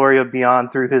the story of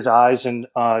Beyond through his eyes, and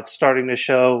it's starting to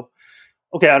show.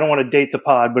 Okay, I don't want to date the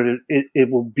pod, but it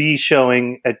will be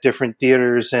showing at different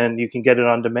theaters, and you can get it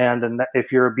on demand. And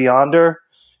if you're a Beyonder,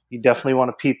 you definitely want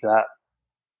to peep that.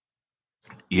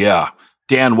 Yeah.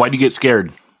 Dan, why'd you get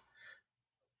scared?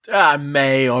 I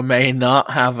may or may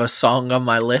not have a song on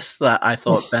my list that I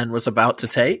thought Ben was about to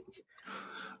take.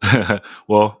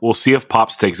 Well, we'll see if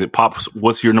Pops takes it. Pops,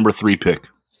 what's your number 3 pick?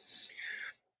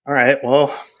 All right.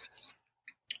 Well,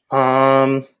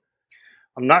 I'm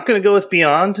not going to go with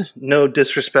Beyond. No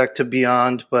disrespect to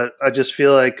Beyond, but I just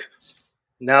feel like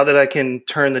now that I can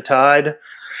turn the tide,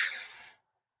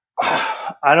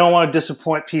 I don't want to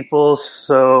disappoint people,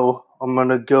 so I'm going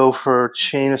to go for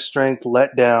Chain of Strength,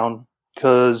 Letdown,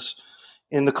 because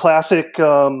in the classic,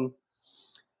 the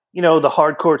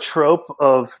hardcore trope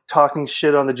of talking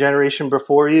shit on the generation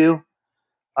before you,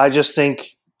 I just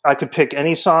think I could pick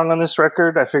any song on this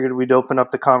record. I figured we'd open up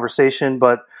the conversation,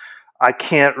 but I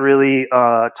can't really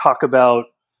talk about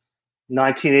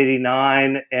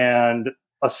 1989 and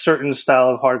a certain style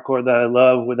of hardcore that I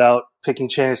love without picking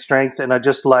Chain of Strength. And I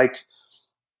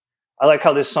like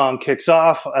how this song kicks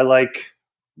off. I like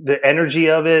the energy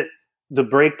of it, the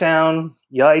breakdown.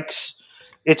 Yikes.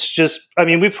 It's just,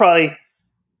 we probably,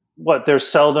 there's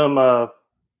seldom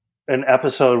an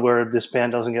episode where this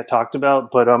band doesn't get talked about,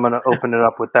 but I'm going to open it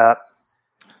up with that.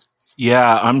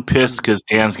 Yeah, I'm pissed because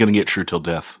Dan's going to get True Till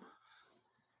Death.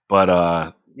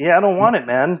 But yeah, I don't want it,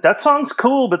 man. That song's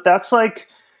cool, but that's like,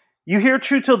 you hear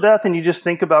True Till Death and you just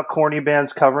think about corny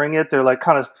bands covering it. They're like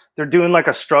they're doing like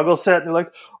a struggle set. And they're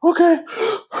like, okay,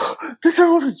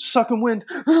 sucking wind,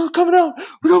 coming out.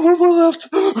 We got one more left.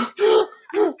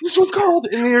 This one's called.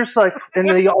 And you're just like, and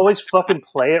they always fucking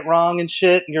play it wrong and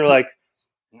shit. And you're like,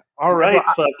 all right,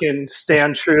 fucking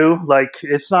stand true. Like,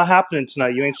 it's not happening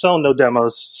tonight. You ain't selling no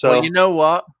demos. So, well, you know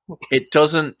what? It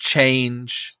doesn't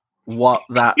change what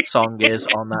that song is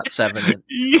on that 7-inch.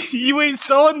 You ain't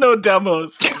selling no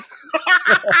demos.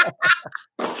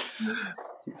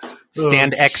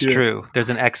 Stand X true.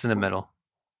 There's an X in the middle.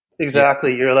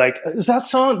 Exactly. You're like, is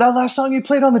that last song you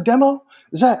played on the demo?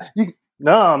 Is that you?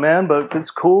 No, man, but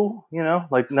it's cool, you know.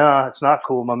 Like, nah, it's not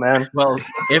cool, my man. Well,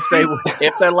 if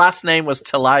their last name was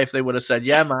To Life, they would have said,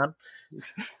 "Yeah, man."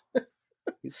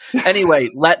 Anyway,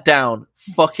 Let Down,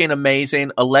 fucking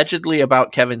amazing. Allegedly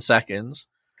about Kevin Seconds.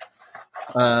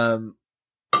 The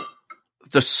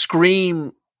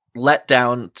scream Let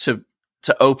Down to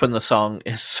open the song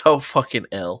is so fucking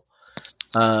ill.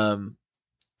 What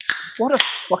a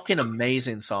fucking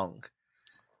amazing song.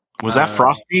 Was that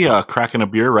Frosty cracking a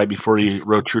beer right before he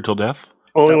wrote True Till Death?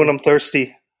 Only when I'm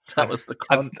thirsty. That was the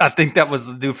I think that was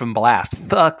the dude from Blast.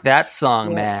 Fuck that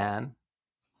song, man.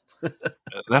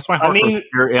 That's my hardcore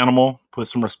spirit animal. Put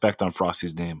some respect on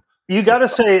Frosty's name. You got to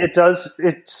say it does.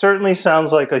 It certainly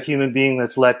sounds like a human being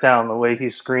that's let down. The way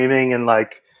he's screaming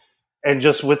and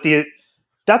just with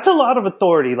that's a lot of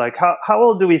authority. Like how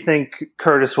old do we think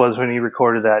Curtis was when he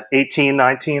recorded that? 18,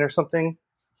 19 or something?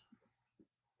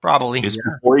 Probably. It's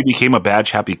before he became a badge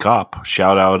happy cop.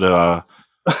 Shout out.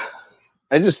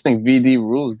 I just think VD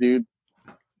rules, dude.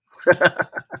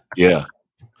 Yeah.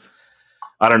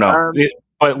 I don't know.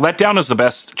 But Let Down is the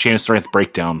best Chain of Strength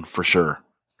breakdown for sure.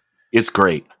 It's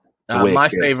great. My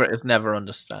favorite is Never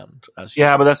Understand. But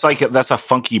that's a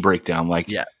funky breakdown.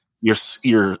 Like,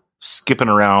 you're skipping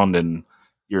around and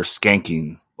you're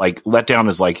skanking. Like, Let Down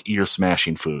is like you're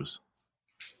smashing foos.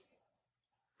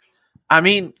 I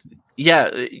mean,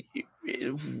 yeah,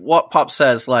 what Pop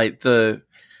says, like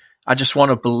I just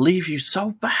want to believe you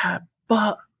so bad,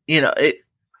 but you know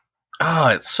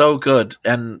it's so good,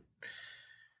 and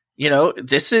you know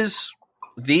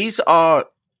these are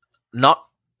not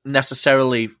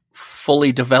necessarily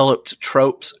fully developed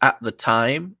tropes at the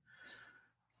time,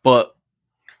 but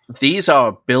these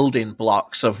are building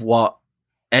blocks of what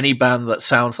any band that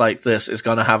sounds like this is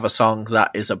going to have a song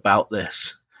that is about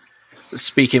this.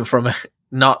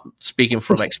 Not speaking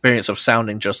from experience of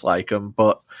sounding just like them,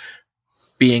 but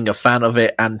being a fan of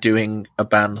it and doing a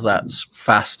band that's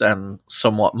fast and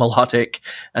somewhat melodic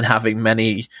and having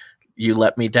many You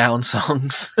Let Me Down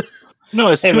songs. No,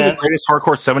 it's two of the greatest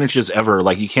hardcore 7-inches ever.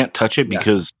 Like, you can't touch it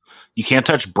because you can't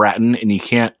touch Bratton and you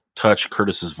can't touch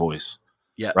Curtis's voice.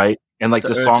 Yeah. Right? And like the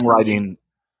songwriting,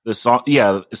 the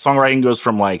songwriting goes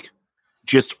from like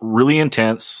just really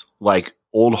intense, like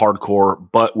old hardcore,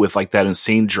 but with like that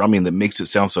insane drumming that makes it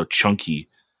sound so chunky,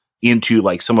 into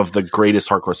like some of the greatest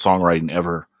hardcore songwriting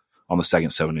ever on the second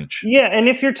 7-inch. Yeah, and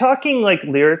if you're talking like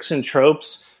lyrics and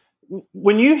tropes,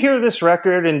 when you hear this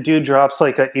record and dude drops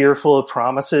like an earful of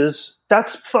promises,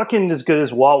 that's fucking as good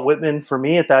as Walt Whitman for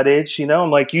me at that age. You know, I'm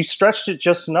like, you stretched it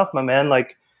just enough, my man.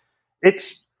 Like,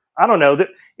 I don't know,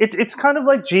 it's kind of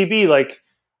like GB. Like,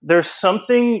 there's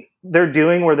something they're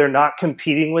doing where they're not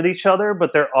competing with each other,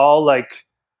 but they're all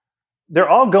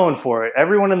going for it.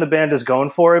 Everyone in the band is going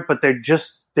for it, but they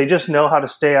just know how to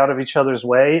stay out of each other's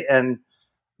way. And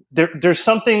there's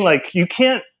something like you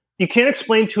can't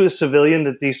explain to a civilian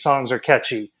that these songs are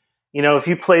catchy. You know, if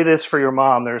you play this for your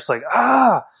mom, they're just like,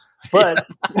 but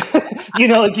you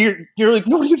know, like you're like,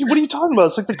 what are you talking about?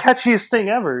 It's like the catchiest thing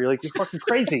ever. You're like, you're fucking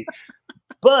crazy.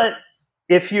 But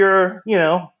if you're, you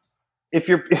know, if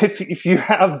you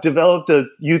have developed a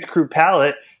Youth Crew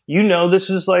palette, you know this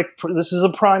is a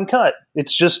prime cut.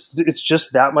 It's just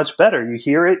that much better. You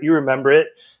hear it, you remember it,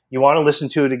 you want to listen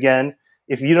to it again.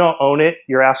 If you don't own it,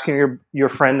 you're asking your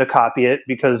friend to copy it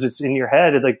because it's in your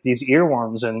head, like these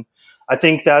earworms. And I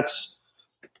think that's,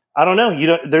 I don't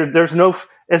know, there's no,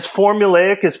 as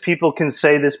formulaic as people can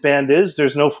say this band is,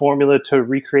 there's no formula to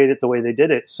recreate it the way they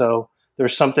did it. So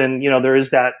there's something, you know, there is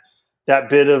that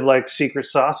bit of like secret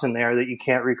sauce in there that you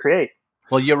can't recreate.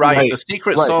 Well, you're right. The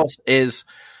secret sauce is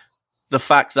the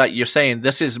fact that you're saying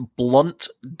this is blunt,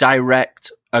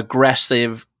 direct,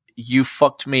 aggressive, you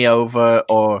fucked me over,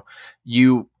 or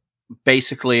you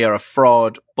basically are a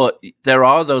fraud. But there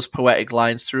are those poetic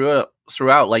lines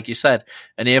throughout, like you said,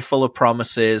 an earful of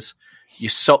promises. You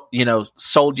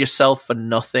sold yourself for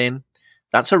nothing.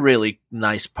 That's a really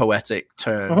nice poetic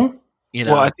turn. Mm-hmm. You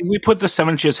know? Well, I think we put the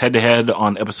 7-inches head to head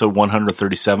on episode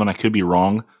 137. I could be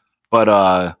wrong,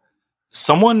 but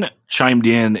Someone chimed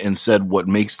in and said what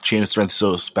makes Chain of Strength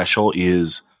so special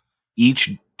is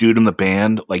each dude in the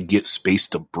band like gets space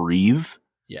to breathe.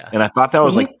 Yeah. And I thought that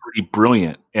was like pretty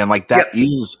brilliant. And like that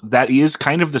is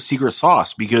kind of the secret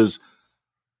sauce, because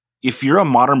if you're a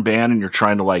modern band and you're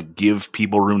trying to like give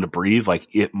people room to breathe, like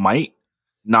it might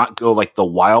not go like the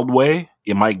wild way.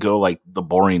 It might go like the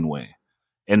boring way.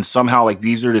 And somehow like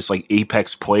these are just like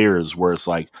apex players where it's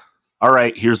like, all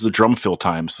right, here's the drum fill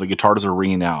time. So the guitars are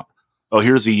ringing out. Oh,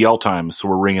 here's the yell time. So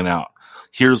we're ringing out.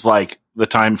 Here's like the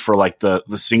time for like the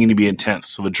singing to be intense.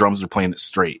 So the drums are playing it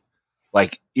straight.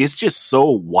 Like it's just so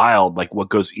wild. Like what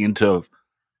goes into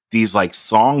these like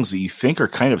songs that you think are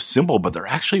kind of simple, but they're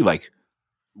actually like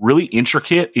really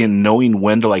intricate in knowing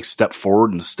when to like step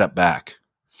forward and step back.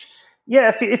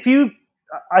 Yeah. If you,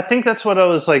 I think that's what I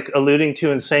was like alluding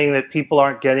to and saying that people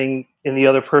aren't getting in the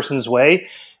other person's way.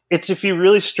 It's if you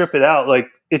really strip it out, like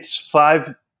it's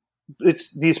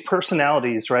these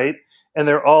personalities, right? And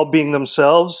they're all being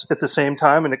themselves at the same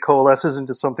time, and it coalesces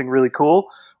into something really cool.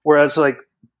 Whereas like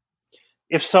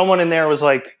if someone in there was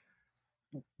like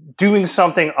doing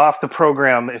something off the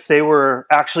program, if they were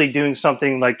actually doing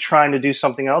something like trying to do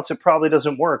something else, it probably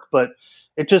doesn't work. But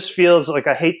it just feels like,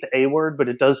 I hate the A word, but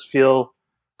it does feel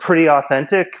pretty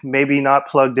authentic, maybe not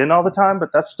plugged in all the time,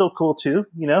 but that's still cool too,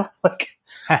 you know? Like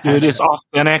it is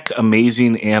authentic,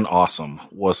 amazing, and awesome.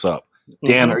 What's up?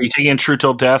 Dan, are you taking True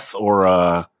Till Death,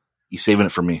 or you saving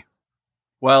it for me?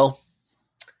 Well,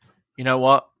 you know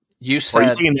what? You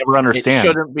said you never understand. It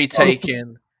shouldn't be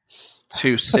taken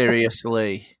too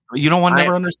seriously. You don't want to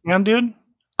never understand, dude?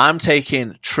 I'm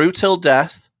taking True Till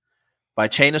Death by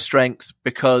Chain of Strength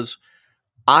because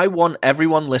I want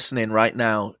everyone listening right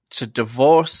now to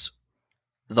divorce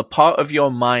the part of your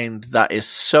mind that is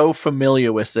so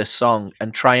familiar with this song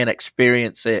and try and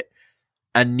experience it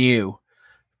anew,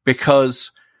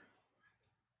 because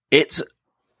it's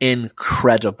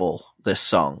incredible, this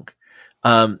song.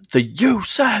 You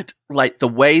said, like the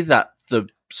way that the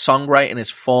songwriting is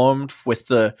formed with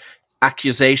the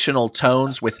accusational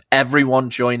tones, with everyone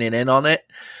joining in on it.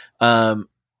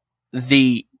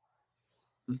 The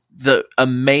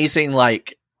amazing,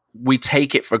 like, we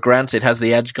take it for granted. Has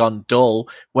the edge gone dull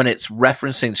when it's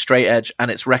referencing straight edge, and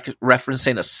it's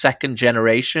referencing a second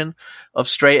generation of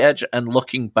straight edge and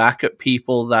looking back at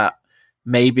people that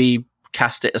maybe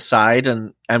cast it aside.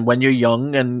 And when you're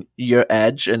young and you're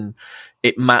edge and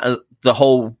it matters, the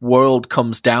whole world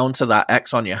comes down to that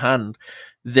X on your hand.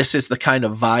 This is the kind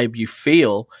of vibe you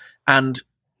feel. And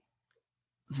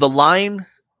the line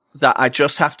that I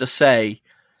just have to say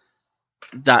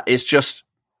that is just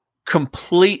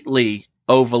completely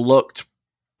overlooked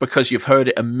because you've heard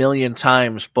it a million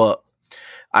times, but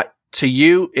to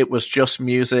you, it was just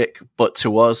music, but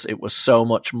to us, it was so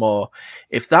much more.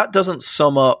 If that doesn't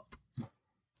sum up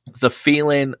the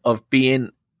feeling of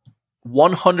being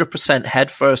 100%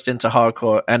 headfirst into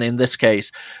hardcore, and in this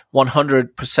case,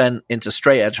 100% into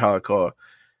straight edge hardcore,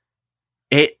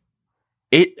 it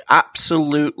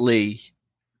absolutely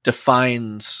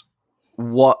defines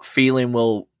what feeling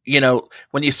will, you know,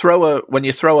 when you throw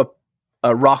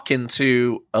a rock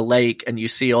into a lake and you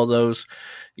see all those,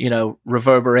 you know,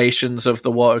 reverberations of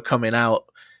the water coming out,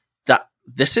 that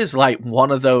this is like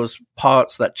one of those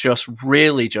parts that just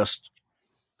really just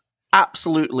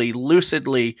absolutely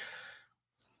lucidly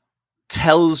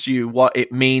tells you what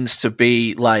it means to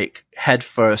be like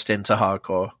headfirst into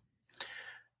hardcore.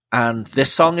 And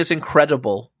this song is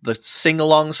incredible. The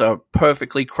sing-alongs are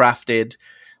perfectly crafted.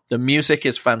 The music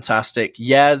is fantastic.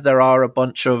 Yeah, there are a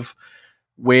bunch of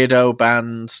weirdo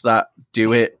bands that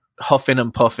do it huffing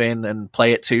and puffing and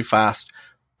play it too fast,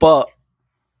 but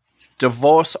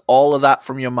divorce all of that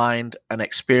from your mind and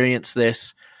experience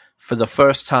this for the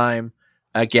first time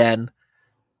again,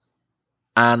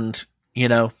 and you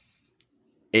know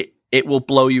it will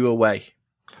blow you away.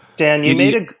 Dan, you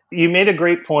made a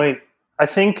great point. I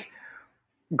think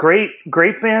great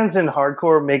bands in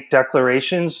hardcore make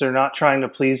declarations. They're not trying to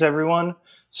please everyone,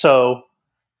 so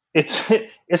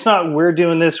it's not we're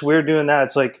doing this, we're doing that.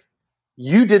 It's like,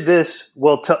 you did this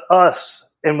well to us.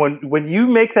 And when you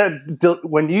make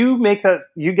that,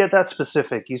 you get that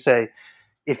specific. You say,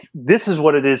 if this is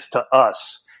what it is to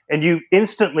us, and you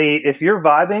instantly, if you're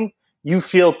vibing, you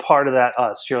feel part of that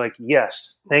us. You're like,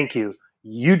 yes, thank you.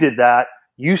 You did that.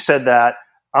 You said that.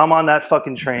 I'm on that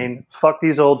fucking train. Fuck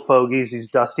these old fogies, these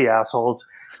dusty assholes.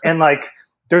 And like,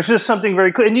 there's just something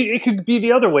very cool. And it could be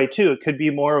the other way too. It could be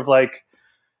more of like,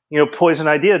 you know, Poison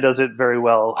Idea does it very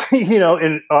well, you know,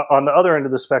 on the other end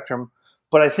of the spectrum.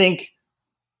 But I think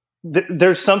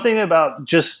there's something about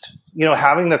just, you know,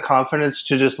 having the confidence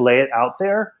to just lay it out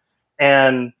there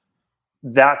and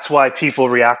that's why people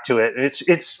react to it. And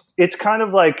it's kind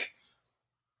of like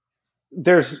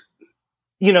there's,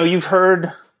 you've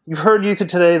heard Youth of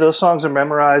Today, those songs are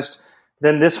memorized.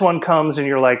 Then this one comes and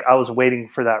you're like, I was waiting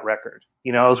for that record.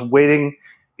 I was waiting.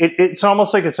 It's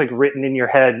almost like it's like written in your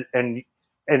head, and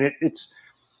it's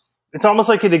almost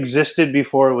like it existed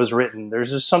before it was written.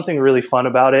 There's just something really fun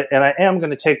about it. And I am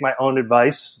going to take my own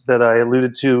advice that I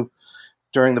alluded to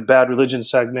during the Bad Religion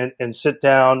segment and sit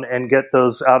down and get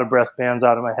those out of breath bands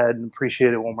out of my head and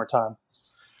appreciate it one more time.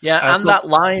 Yeah, and that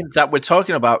line that we're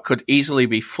talking about could easily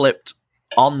be flipped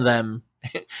on them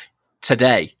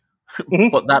today.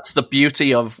 But that's the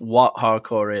beauty of what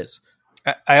hardcore is.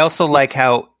 I also like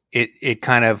how it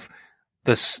kind of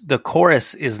the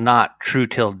chorus is not true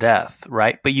till death,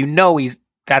 right? But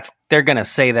they're gonna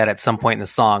say that at some point in the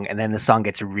song, and then the song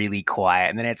gets really quiet,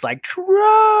 and then it's like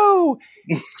true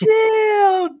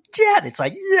till death. It's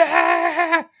like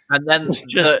yeah, and then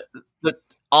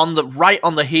on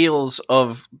the heels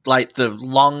of like the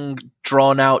long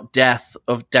drawn out death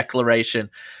of Declaration,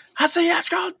 as the years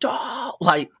go on,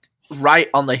 like right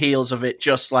on the heels of it,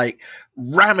 just like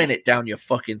ramming it down your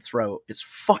fucking throat. It's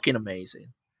fucking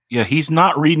amazing. Yeah, he's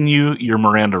not reading you your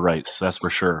Miranda rights, that's for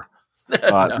sure.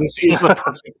 No.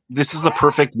 This is the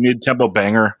perfect mid-tempo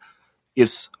banger.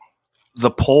 It's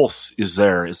the pulse is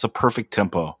there. It's a perfect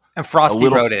tempo. And Frosty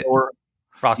wrote it.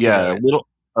 Frosty wrote it.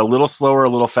 A little slower, a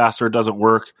little faster. It doesn't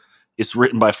work. It's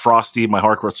written by Frosty, my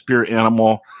hardcore spirit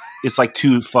animal. It's like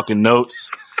 2 fucking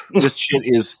notes. This shit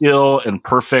is ill and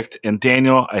perfect. And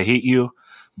Daniel, I hate you,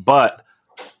 but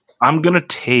I'm gonna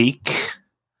take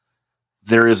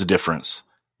There Is a Difference,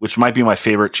 which might be my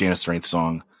favorite Chain of Strength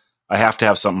song. I have to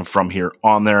have something from here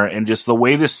on there. And just the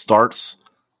way this starts,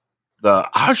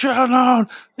 I should have known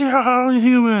you're only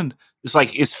human. It's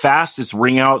like, it's fast, it's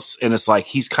ring outs, and it's like,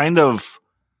 he's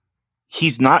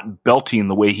not belting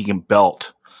the way he can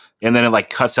belt. And then it like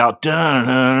cuts out,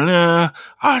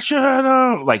 I should have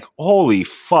known. Like, holy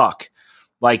fuck.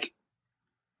 Like,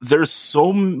 there's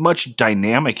so much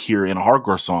dynamic here in a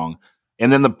hardcore song.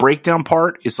 And then the breakdown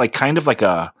part is like kind of like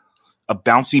a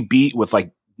bouncy beat with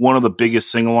like one of the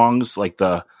biggest sing-alongs, like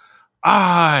the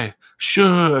I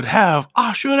should have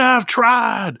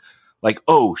tried. Like,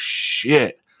 oh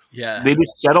shit. Yeah. They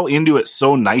just settle into it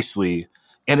so nicely.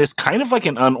 And it's kind of like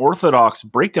an unorthodox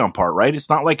breakdown part, right? It's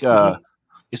not like a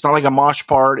mosh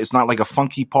part. It's not like a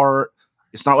funky part.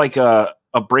 It's not like a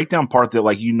breakdown part that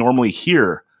like you normally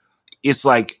hear. It's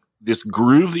like this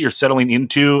groove that you're settling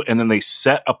into, and then they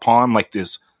set upon like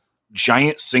this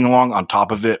giant sing-along on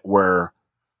top of it where,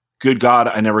 good God,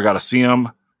 I never got to see him.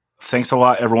 Thanks a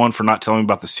lot, everyone, for not telling me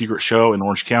about the secret show in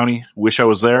Orange County. Wish I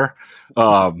was there.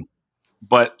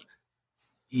 But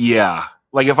yeah,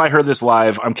 like if I heard this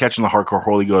live, I'm catching the hardcore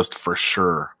Holy Ghost for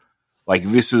sure. Like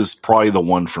this is probably the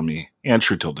one for me. And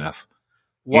True Till Death.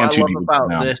 What I love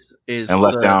about this is and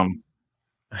Let Down.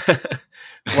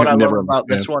 What I love about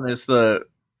this one is the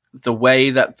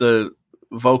way that the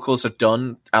vocals are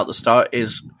done at the start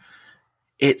is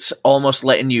it's almost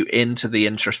letting you into the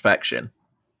introspection,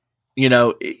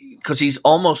 because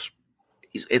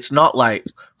it's not like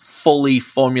fully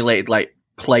formulated, like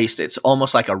placed. It's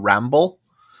almost like a ramble,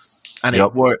 and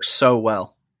it works so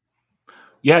well.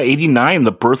 Yeah, 89,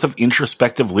 the birth of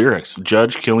introspective lyrics.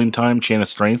 Judge, Killing Time, Chain of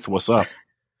Strength. What's up?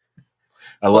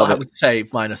 I love it. I would say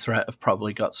Minor Threat have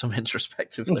probably got some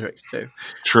introspective lyrics too.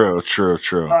 True.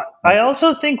 I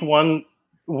also think one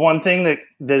thing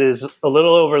that is a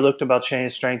little overlooked about Chain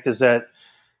of Strength is that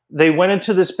they went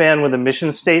into this band with a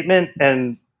mission statement,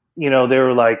 and they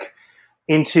were like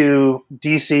into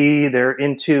DC, they're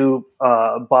into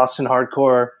Boston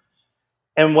hardcore,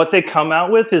 and what they come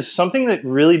out with is something that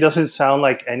really doesn't sound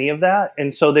like any of that.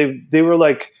 And so they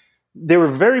were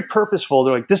very purposeful.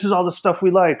 They're like, this is all the stuff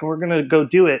we like, and we're going to go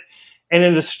do it. And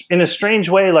in a strange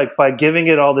way, like by giving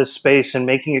it all this space and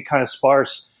making it kind of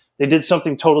sparse, they did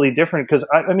something totally different. Because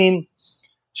I mean,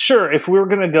 sure, if we were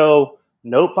going to go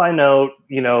note by note,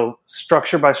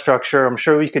 structure by structure, I'm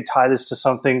sure we could tie this to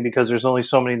something because there's only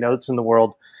so many notes in the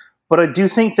world. But I do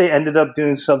think they ended up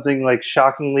doing something like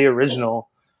shockingly original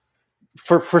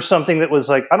for something that was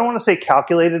like, I don't want to say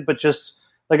calculated, but just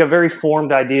like a very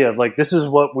formed idea of like, this is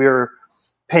what we're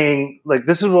paying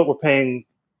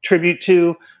tribute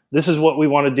to. This is what we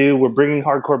want to do. We're bringing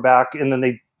hardcore back. And then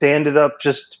they ended up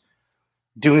just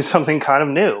doing something kind of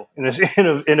new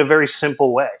in a very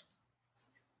simple way.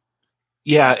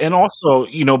 Yeah. And also,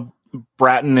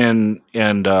 Bratton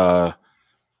and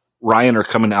Ryan are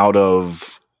coming out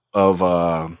of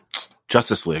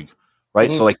Justice League, right?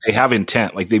 Mm-hmm. So like they have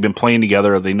intent, like they've been playing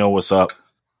together. They know what's up.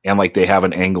 And like they have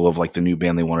an angle of like the new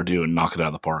band they want to do and knock it out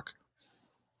of the park.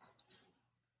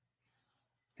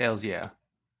 Hells yeah.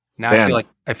 Now Ben.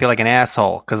 I feel like an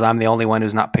asshole because I'm the only one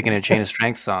who's not picking a Chain of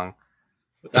Strength song.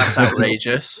 That's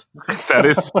outrageous. That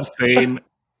is insane.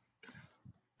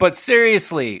 But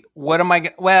seriously, what am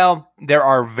I? Well, there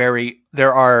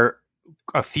are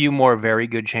a few more very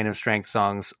good Chain of Strength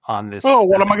songs on this. Oh,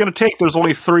 what am I going to take? There's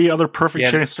only 3 other perfect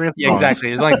Yeah, Chain of Strength Yeah, songs. exactly.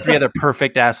 There's only 3 other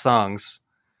perfect ass songs.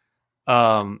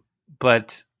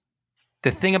 But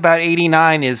the thing about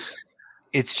 89 is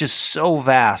it's just so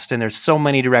vast and there's so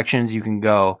many directions you can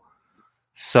go.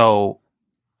 So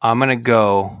I'm going to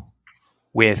go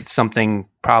with something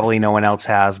probably no one else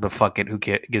has, but fuck it, who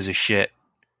gives a shit?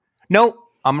 Nope,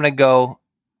 I'm going to go.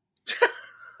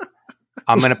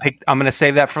 I'm going to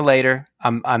save that for later.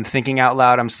 I'm thinking out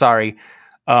loud. I'm sorry.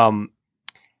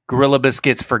 Gorilla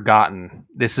Biscuits Forgotten.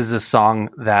 This is a song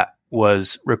that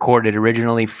was recorded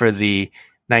originally for the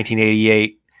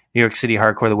 1988 New York City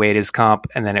Hardcore The Way It Is comp,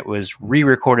 and then it was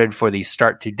re-recorded for the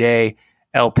Start Today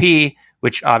LP,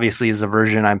 which obviously is the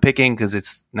version I'm picking because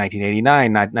it's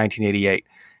 1989, not 1988.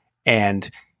 And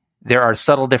there are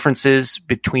subtle differences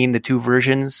between the 2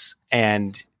 versions,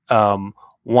 and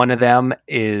one of them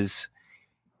is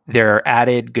there are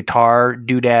added guitar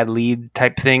doodad lead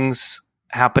type things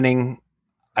happening.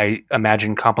 I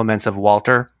imagine compliments of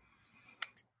Walter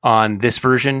on this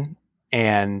version,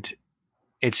 and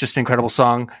it's just an incredible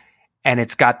song. And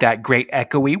it's got that great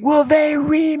echoey, will they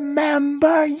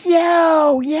remember?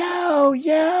 Yo, yo,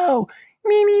 yo,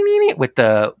 me, with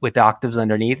the octaves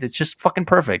underneath. It's just fucking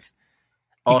perfect.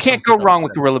 Awesome. You can't go wrong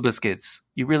with Gorilla Biscuits.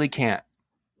 You really can't.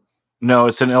 No,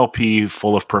 it's an LP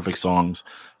full of perfect songs.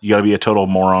 You got to be a total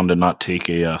moron to not take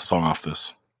a song off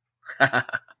this.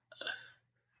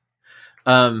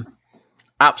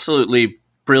 Absolutely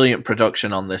brilliant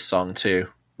production on this song too.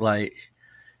 Like,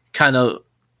 kind of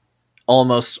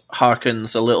almost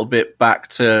harkens a little bit back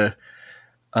to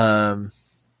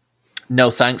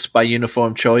No Thanks by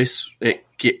Uniform Choice. It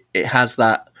has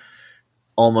that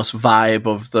almost vibe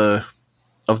of the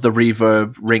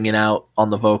reverb ringing out on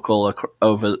the vocal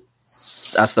over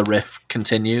as the riff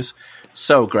continues.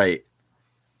 So great.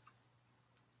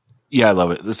 Yeah, I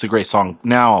love it. This is a great song.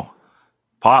 Now,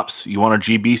 Pops, you want a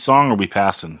GB song or are we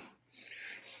passing?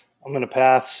 I'm going to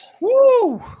pass.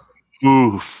 Woo!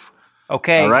 Oof.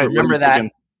 Okay, All right, remember what are you that.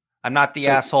 thinking? I'm not the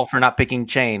asshole for not picking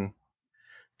Chain.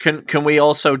 Can we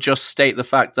also just state the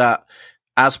fact that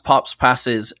as Pops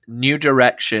passes, New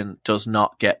Direction does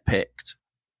not get picked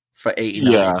for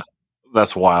 89? Yeah,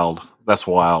 that's wild. That's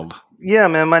wild. Yeah,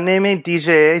 man, my name ain't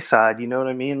DJ A-Side. You know what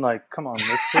I mean? Like, come on,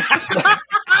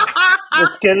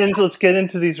 let's get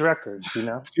into these records. You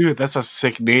know, Dude, that's a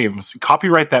sick name.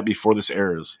 Copyright that before this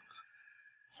airs.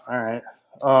 all right.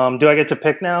 Do I get to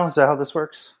pick now? Is that how this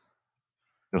works?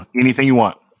 Anything you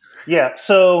want. Yeah.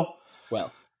 So,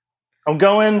 Well, I'm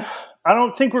going. I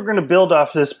don't think we're going to build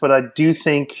off this, but I do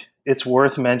think it's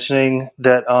worth mentioning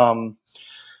that I'm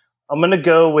going to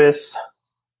go with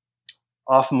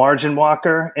Off Margin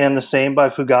Walker and The Same by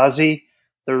Fugazi.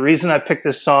 The reason I picked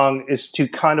this song is to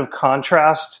kind of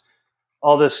contrast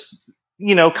all this,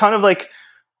 kind of like,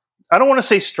 I don't want to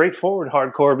say straightforward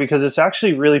hardcore because it's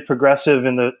actually really progressive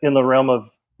in the realm of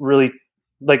really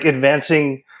like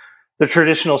advancing the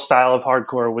traditional style of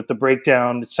hardcore with the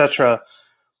breakdown, etc.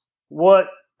 What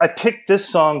I picked this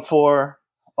song for,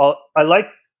 I like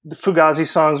the Fugazi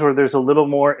songs where there's a little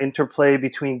more interplay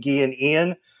between Guy and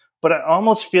Ian, but I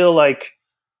almost feel like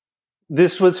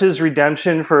this was his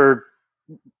redemption for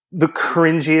the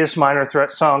cringiest Minor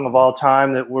Threat song of all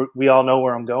time that we all know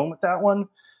where I'm going with that one.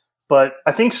 But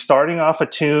I think starting off a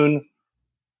tune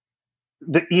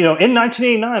that, in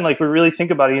 1989, like we really think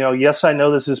about it, yes, I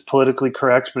know this is politically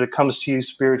correct, but it comes to you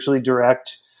spiritually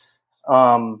direct.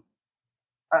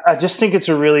 I just think it's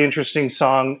a really interesting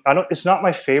song. It's not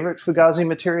my favorite Fugazi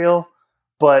material,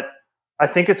 but I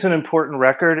think it's an important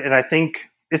record. And I think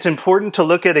it's important to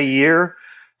look at a year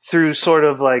through sort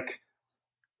of like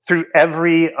through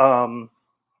everything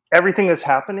that's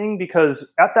happening,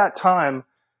 because at that time,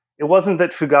 it wasn't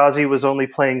that Fugazi was only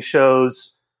playing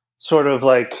shows sort of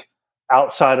like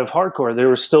outside of hardcore. They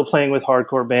were still playing with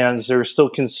hardcore bands. They were still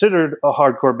considered a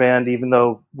hardcore band, even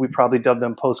though we probably dub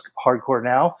them post-hardcore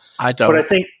now. I don't. But I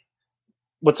think,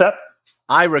 what's that?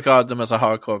 I regard them as a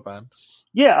hardcore band.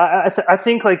 Yeah, I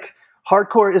think like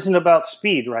hardcore isn't about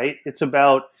speed, right? It's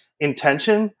about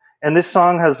intention. And this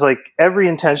song has like every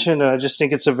intention. And I just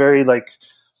think it's a very like,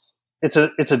 it's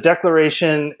a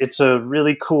declaration. It's a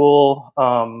really cool,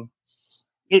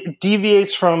 it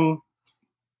deviates from,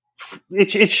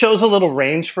 it shows a little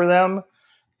range for them.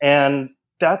 And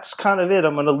that's kind of it.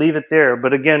 I'm going to leave it there.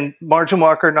 But again, Margin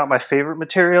Walker, not my favorite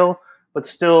material, but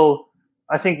still,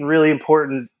 I think really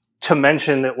important to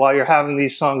mention that while you're having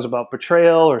these songs about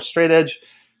betrayal or straight edge,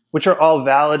 which are all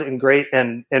valid and great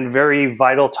and very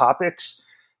vital topics,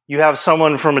 you have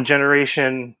someone from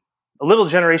a little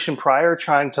generation prior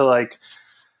trying to like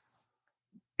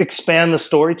expand the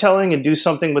storytelling and do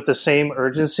something with the same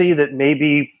urgency that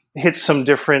maybe hits some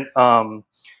different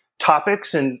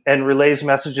topics and relays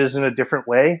messages in a different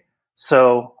way.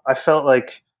 So I felt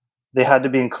like they had to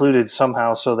be included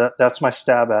somehow. So that's my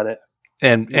stab at it.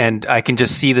 And I can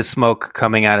just see the smoke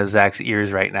coming out of Zach's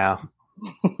ears right now.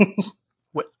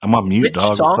 I'm on mute, Which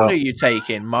dog. song are you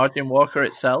taking? Margin Walker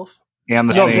itself? And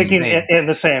the No, same. I'm taking in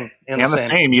the same. And the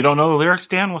same. You don't know the lyrics,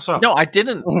 Dan? What's up? No, I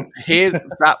didn't hear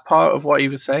that part of what he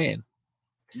was saying.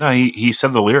 No, he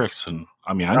said the lyrics, and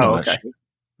I mean, I know that shit.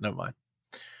 Never mind.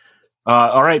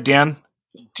 All right, Dan.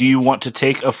 Do you want to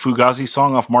take a Fugazi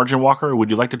song off Margin Walker, or would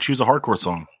you like to choose a hardcore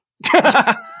song?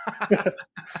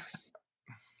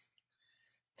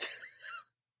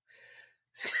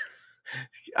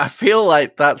 I feel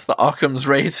like that's the Occam's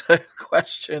razor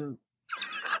question.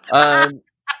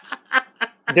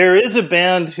 There is a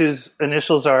band whose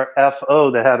initials are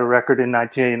FO that had a record in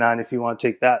 1989, if you want to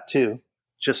take that too,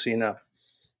 just so you know.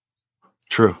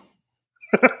 True.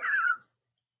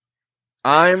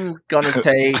 I'm going to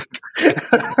take...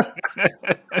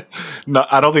 No,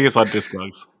 I don't think it's on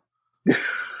Discogs.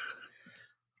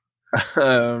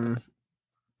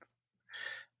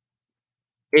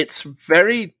 It's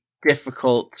very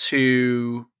difficult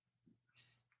to,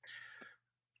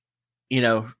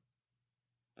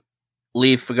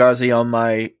 leave Fugazi on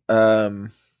my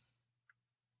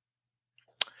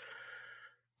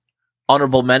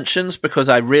honorable mentions, because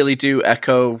I really do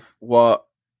echo what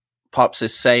Pops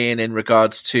is saying in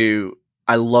regards to,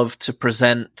 I love to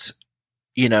present,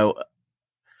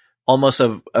 almost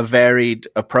a varied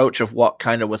approach of what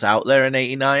kind of was out there in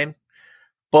 89.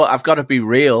 But I've got to be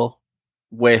real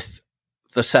with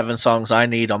the 7 songs I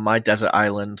need on my desert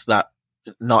island, that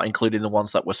not including the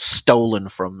ones that were stolen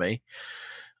from me.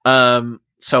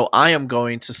 So I am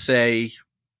going to say,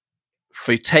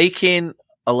 for taking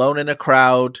Alone in a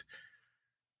Crowd,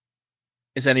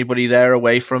 Is Anybody There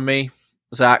Away From Me?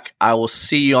 Zach, I will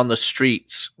see you on the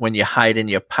streets when you hide in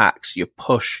your packs. You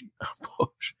push.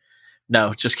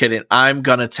 No, just kidding. I'm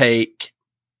going to take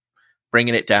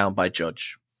Bringing It Down by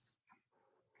Judge.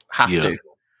 Have to.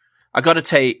 I got to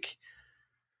take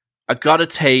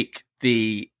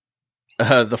the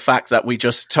fact that we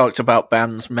just talked about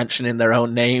bands mentioning their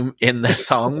own name in their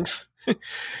songs,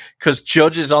 because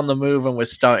Judge is on the move and we're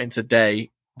starting today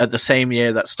at the same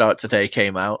year that Start Today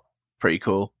came out. Pretty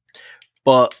cool.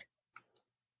 But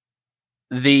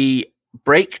the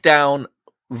breakdown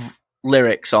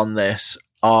lyrics on this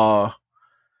are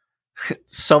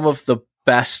some of the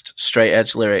best straight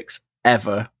edge lyrics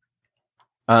ever.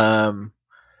 A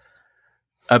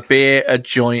beer, a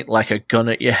joint, like a gun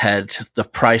at your head. The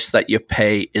price that you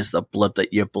pay is the blood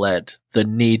that you bled. The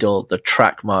needle, the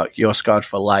track mark. You're scarred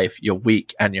for life. You're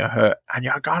weak and you're hurt and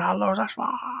you're gonna lose us.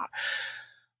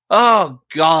 Oh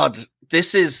God,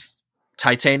 this is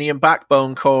Titanium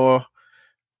Backbone Core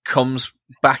comes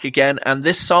back again, and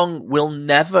this song will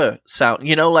never sound.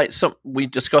 Like we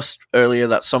discussed earlier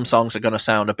that some songs are going to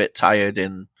sound a bit tired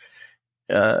in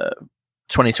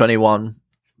 2021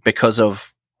 because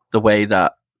of the way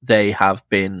that they have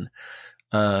been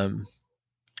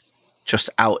just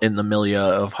out in the milieu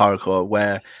of hardcore,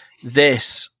 where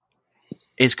this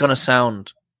is going to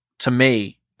sound to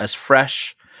me as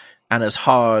fresh and as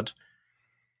hard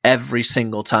every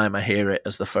single time I hear it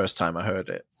as the first time I heard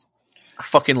it. I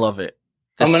fucking love it.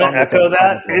 I'm going to echo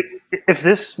that. If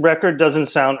this record doesn't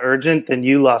sound urgent, then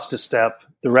you lost a step.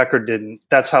 The record didn't.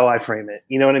 That's how I frame it.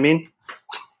 You know what I mean?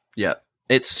 Yeah.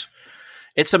 It's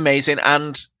amazing.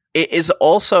 And it is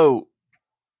also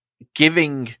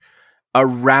giving a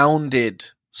rounded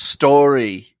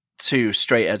story to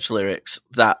straight edge lyrics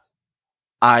that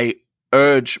I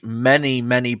urge many,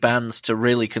 many bands to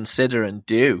really consider and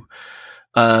do.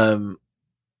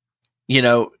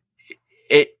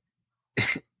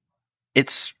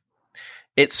 It's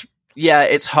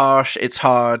harsh, it's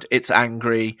hard, it's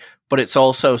angry, but it's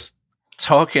also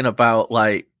talking about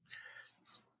like,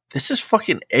 this is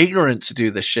fucking ignorant to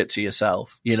do this shit to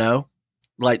yourself,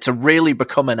 like to really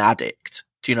become an addict.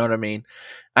 Do you know what I mean?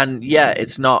 And yeah,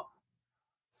 it's not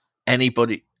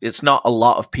a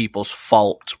lot of people's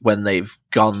fault when they've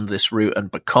gone this route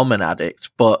and become an addict,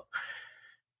 but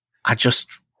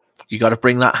you got to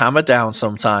bring that hammer down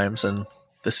sometimes, and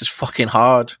this is fucking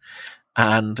hard.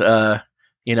 And, I'm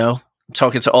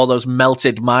talking to all those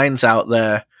melted minds out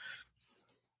there.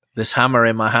 This hammer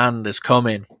in my hand is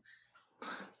coming.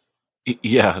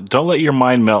 Yeah, don't let your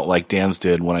mind melt like Dan's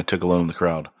did when I took Alone in the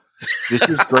Crowd. This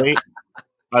is great.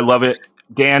 I love it.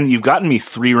 Dan, you've gotten me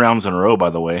 3 rounds in a row, by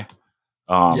the way.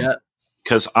 Yeah.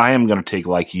 Because I am going to take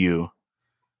Like You.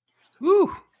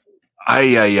 Woo.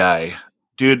 Ay.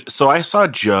 Dude, so I saw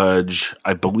Judge,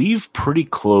 I believe, pretty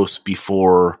close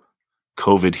before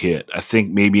COVID hit. I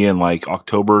think maybe in like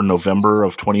October, November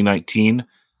of 2019.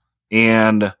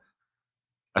 And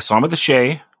I saw him at the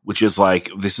Shea, which is like,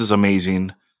 this is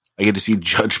amazing. I get to see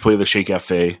Judge play the Shea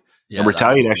Cafe. And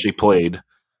Retaliate actually played.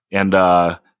 And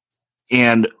I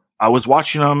was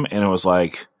watching them and it was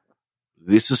like,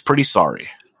 this is pretty sorry.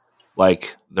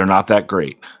 Like, they're not that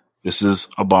great. This is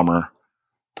a bummer.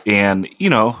 And, you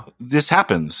know, this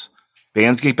happens.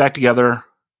 Bands get back together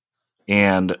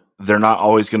and they're not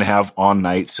always going to have on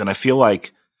nights. And I feel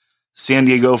like San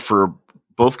Diego, for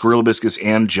both Gorilla Biscuits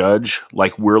and Judge,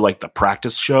 like, we're like the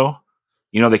practice show.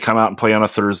 You know, they come out and play on a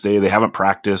Thursday. They haven't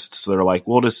practiced. So they're like,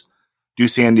 we'll just do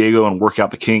San Diego and work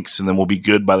out the kinks and then we'll be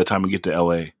good by the time we get to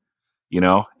LA, you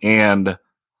know? And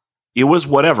it was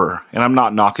whatever. And I'm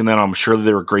not knocking them. I'm sure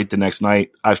they were great the next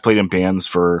night. I've played in bands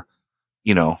for,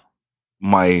 you know,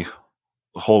 my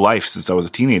whole life since I was a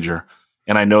teenager.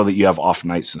 And I know that you have off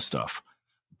nights and stuff.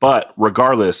 But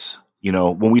regardless, you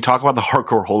know, when we talk about the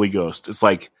hardcore Holy Ghost, it's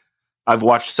like, I've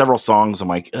watched several songs. I'm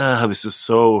like, this is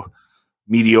so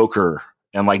mediocre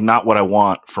and like not what I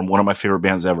want from one of my favorite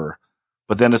bands ever.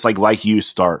 But then it's like You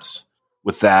starts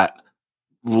with that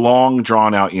long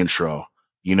drawn out intro,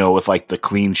 you know, with like the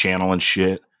clean channel and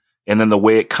shit. And then the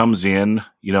way it comes in,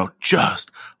 you know,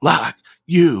 just like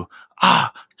you, I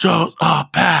chose a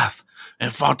path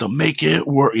and fought to make it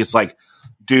work. It's like,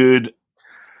 dude,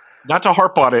 not to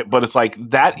harp on it, but it's like,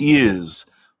 that is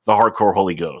the hardcore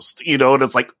Holy Ghost, you know? And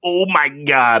it's like, oh my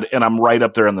God. And I'm right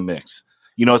up there in the mix.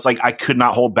 You know, it's like, I could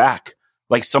not hold back.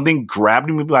 Like, something grabbed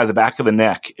me by the back of the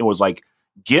neck and was like,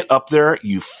 get up there,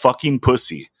 you fucking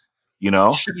pussy, you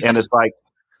know? And it's like,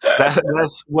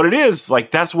 that's what it is. Like,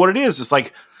 that's what it is. It's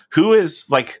like, who is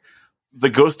like the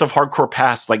ghost of hardcore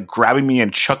past, like grabbing me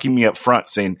and chucking me up front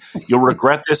saying, you'll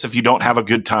regret this if you don't have a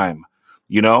good time,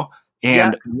 you know?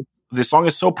 And this song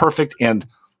is so perfect. And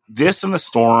this and The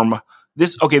Storm,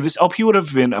 this LP would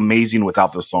have been amazing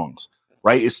without those songs,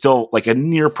 right? It's still like a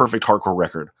near perfect hardcore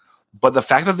record. But the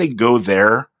fact that they go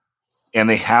there and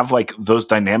they have like those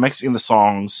dynamics in the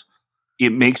songs,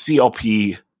 it makes the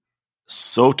LP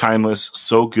so timeless,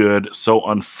 so good, so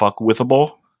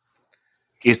unfuckwithable.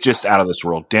 It's just out of this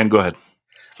world. Dan, go ahead.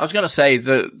 I was going to say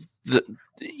that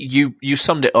you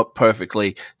summed it up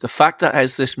perfectly. The fact that it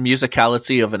has this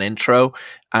musicality of an intro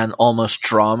and almost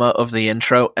drama of the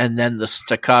intro, and then the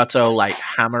staccato like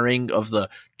hammering of the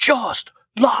just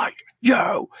like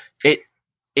you.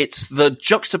 It's the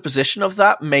juxtaposition of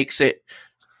that makes it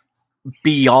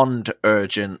beyond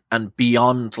urgent and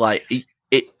beyond like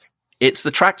it's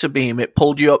the tractor beam. It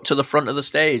pulled you up to the front of the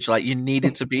stage. Like, you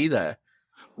needed to be there.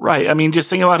 Right. I mean, just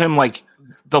think about him, like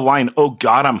the line, "Oh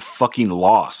God, I'm fucking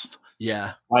lost."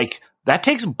 Yeah. Like, that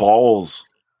takes balls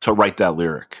to write that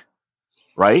lyric,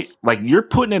 right? Like, you're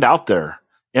putting it out there.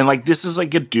 And like, this is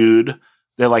like a dude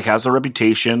that like has a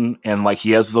reputation and like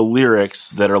he has the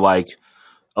lyrics that are like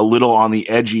a little on the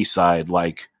edgy side.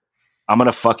 Like, I'm going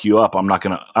to fuck you up. I'm not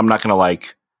going to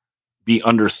like be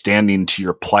understanding to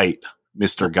your plight,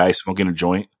 Mr. Guy smoking a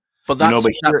joint. But that's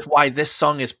why this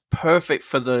song is perfect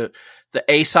for the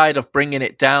A side of bringing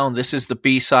it down. This is the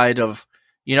B side of,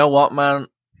 you know what, man?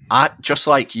 I just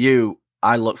like you.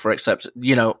 I look for acceptance.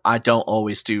 You know, I don't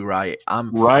always do right.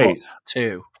 I'm right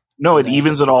too. No, it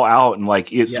evens it all out, and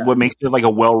like it's what makes it like a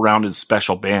well-rounded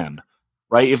special band,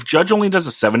 right? If Judge only does a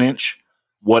 7-inch,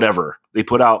 whatever, they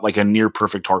put out like a near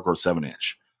perfect hardcore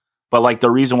 7-inch. But like the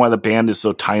reason why the band is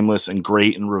so timeless and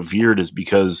great and revered is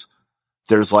because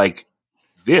there's like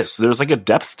there's like a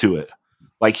depth to it.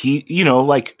 Like he, you know,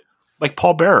 like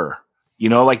Paul Bearer, you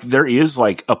know, like there is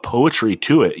like a poetry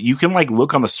to it. You can like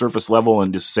look on the surface level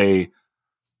and just say,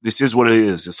 this is what it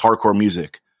is. It's hardcore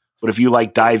music. But if you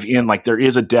like dive in, like there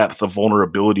is a depth of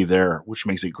vulnerability there, which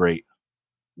makes it great.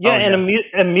 Yeah, and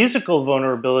a musical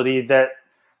vulnerability that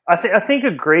I think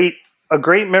a great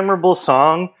memorable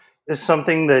song is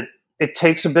something that it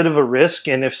takes a bit of a risk,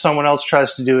 and if someone else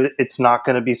tries to do it, it's not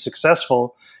going to be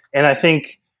successful. And I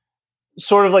think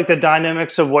sort of like the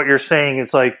dynamics of what you're saying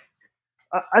is like,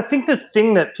 I think the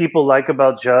thing that people like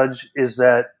about Judge is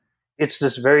that it's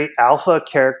this very alpha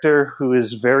character who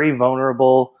is very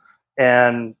vulnerable,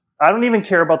 and I don't even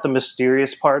care about the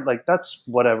mysterious part. Like, that's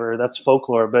whatever, that's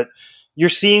folklore. But you're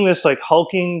seeing this like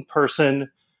hulking person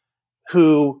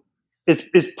who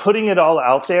is putting it all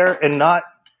out there and not.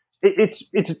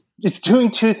 It's doing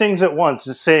two things at once.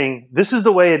 It's saying this is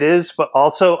the way it is, but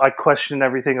also I question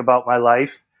everything about my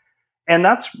life. And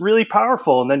that's really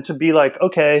powerful. And then to be like,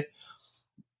 okay,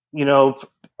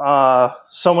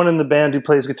 someone in the band who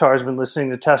plays guitar has been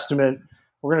listening to Testament.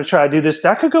 We're going to try to do this.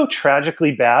 That could go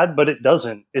tragically bad, but it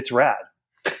doesn't. It's rad.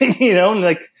 And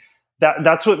like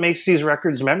that's what makes these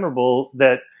records memorable,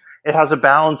 that it has a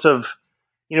balance of,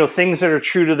 things that are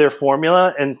true to their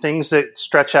formula and things that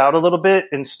stretch out a little bit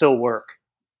and still work.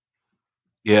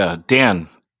 Yeah, Dan,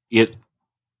 it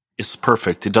is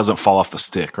perfect. It doesn't fall off the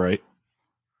stick, right?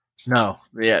 No,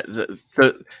 yeah,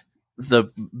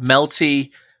 the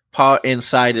melty part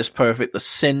inside is perfect. The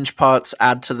singe parts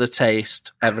add to the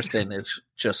taste. Everything is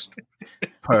just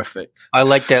perfect. I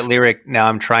like that lyric. Now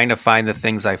I'm trying to find the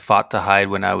things I fought to hide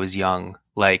when I was young.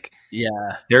 Like,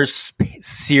 yeah, there's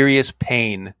serious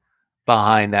pain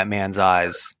behind that man's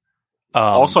eyes.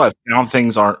 Also, I've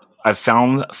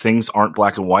found things aren't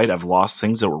black and white. I've lost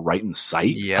things that were right in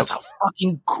sight. Yep. That's a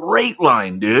fucking great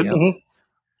line, dude. Yep. Mm-hmm.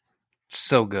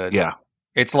 So good. Yeah.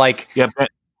 It's like,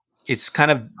 it's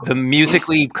kind of the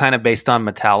musically kind of based on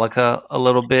Metallica a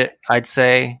little bit, I'd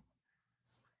say.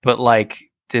 But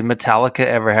like, did Metallica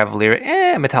ever have lyrics?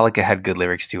 Metallica had good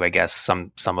lyrics too, I guess,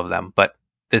 some of them. But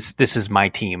this is my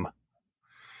team.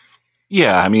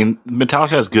 Yeah, I mean,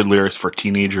 Metallica has good lyrics for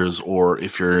teenagers, or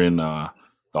if you're in the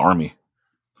army.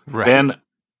 Right. Ben,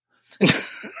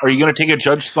 are you going to take a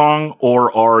Judge song,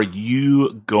 or are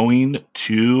you going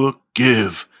to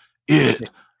give it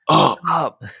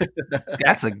up?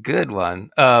 That's a good one.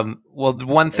 Well, the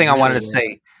one thing I wanted to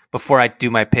say before I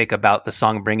do my pick about the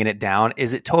song "Bringing It Down"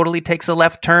 is it totally takes a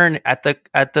left turn at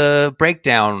the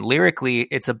breakdown. Lyrically,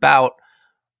 it's about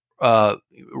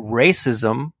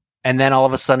racism, and then all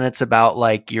of a sudden, it's about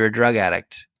like you're a drug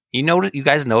addict. You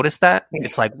guys notice that?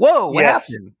 It's like, whoa, what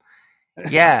happened?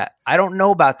 Yeah, I don't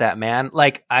know about that, man.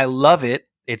 Like, I love it.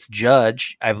 It's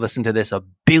Judge. I've listened to this a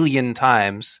billion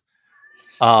times.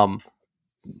 But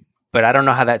I don't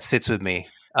know how that sits with me.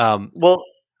 Well,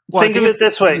 think of it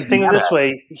this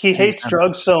way. He hates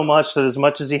drugs so much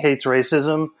as he hates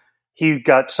racism, he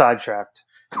got sidetracked.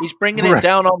 He's bringing it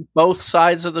down on both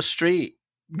sides of the street.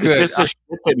 Is this the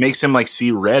shit that makes him like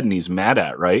see red and he's mad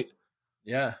at, right?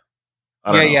 Yeah.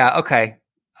 Yeah. Okay.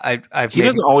 He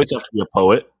doesn't always have to be a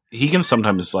poet. He can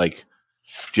sometimes like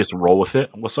just roll with it.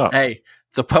 What's up? Hey,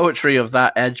 the poetry of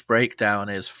that Edge breakdown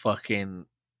is fucking.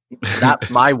 That's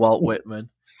my Walt Whitman.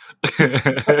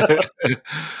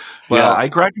 Well, I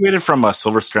graduated from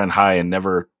Silver Strand High and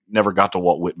never got to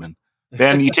Walt Whitman.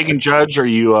 Ben, you taking Judge, or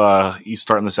you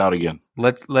starting this out again?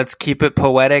 Let's keep it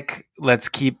poetic. Let's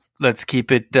keep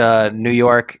it New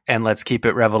York, and let's keep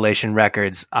it Revelation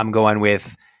Records. I'm going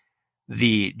with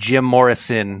the Jim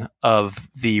Morrison of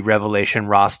the Revelation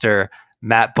roster,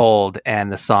 Matt Bold,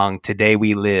 and the song "Today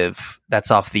We Live."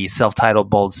 That's off the self-titled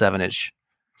Bold 7-inch,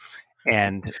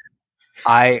 and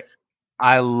I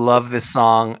love this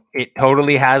song. It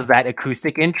totally has that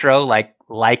acoustic intro,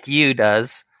 like you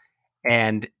does,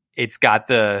 and it's got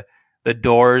the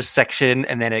Doors section,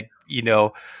 and then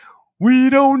we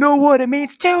don't know what it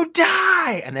means to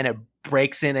die, and then it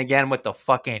breaks in again with the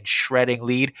fucking shredding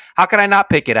lead. How could I not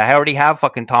pick it? I already have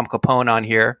fucking Tom Capone on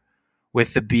here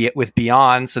with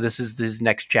Beyond, so this is his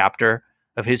next chapter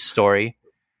of his story.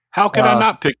 How could I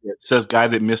not pick it? Says guy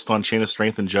that missed on Chain of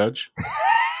Strength and Judge.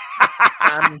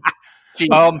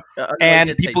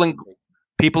 And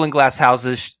people in glass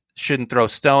houses shouldn't throw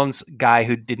stones. Guy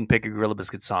who didn't pick a Gorilla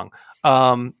Biscuit song.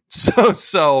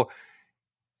 So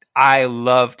I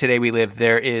love Today We Live.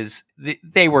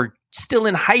 They were still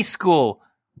in high school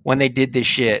when they did this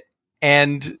shit,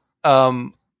 and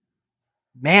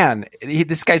man,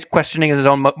 this guy's questioning his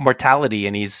own mortality,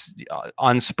 and he's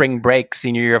on spring break,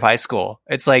 senior year of high school.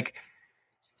 It's like,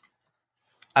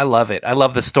 I love it. I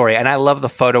love the story, and I love the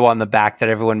photo on the back that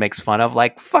everyone makes fun of.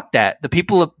 Like, fuck that. The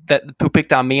people who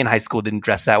picked on me in high school didn't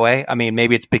dress that way. I mean,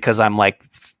 maybe it's because I'm like,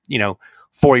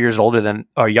 4 years older than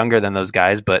or younger than those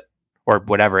guys, or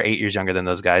whatever, 8 years younger than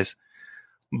those guys.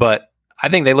 But I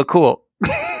think they look cool.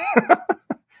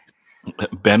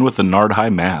 Ben with the Nard High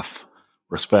math.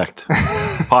 Respect.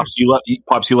 Pops, you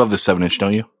love this 7-inch,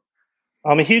 don't you?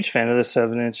 I'm a huge fan of this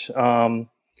 7-inch. I'm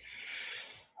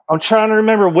trying to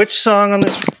remember which song on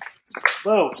this.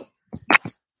 Whoa.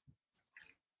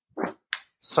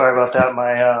 Sorry about that.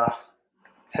 My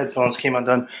headphones came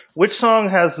undone. Which song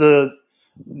has the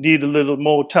 "Need a little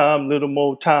more time, little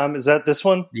more time"? Is that this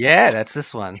one? Yeah, that's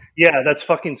this one. Yeah, that's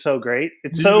fucking so great.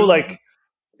 It's so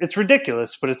it's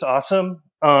ridiculous, but it's awesome.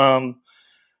 I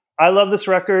love this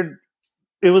record.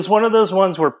 It was one of those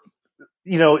ones where,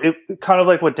 it kind of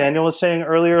like what Daniel was saying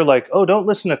earlier, like, oh, don't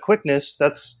listen to Quickness.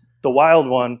 That's the wild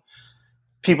one.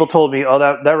 People told me, oh,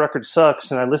 that record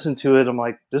sucks. And I listened to it. I'm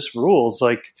like, this rules.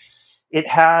 Like, it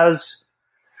has,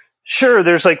 sure,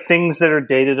 there's like things that are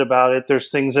dated about it. There's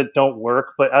things that don't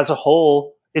work, but as a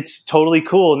whole, it's totally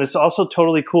cool. And it's also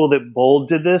totally cool that Bold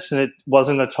did this and it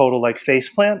wasn't a total like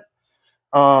faceplant.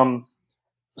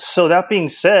 So that being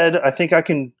said, I think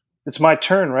it's my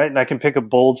turn, right? And I can pick a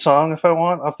Bold song if I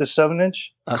want off the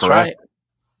 7-inch. That's right.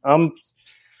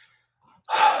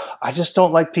 I just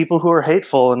don't like people who are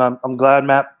hateful, and I'm glad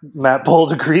Matt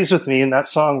Bold agrees with me. And that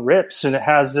song rips, and it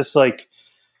has this like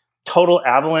total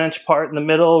avalanche part in the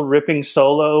middle, ripping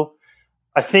solo.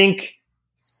 I think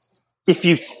if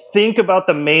you think about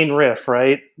the main riff,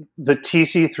 right, the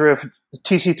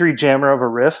TC3 jammer of a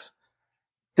riff,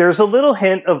 there's a little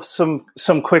hint of some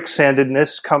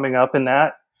quicksandedness coming up in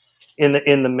that in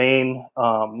the main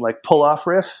like pull off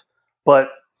riff, but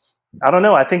I don't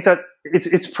know. I think that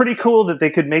it's pretty cool that they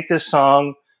could make this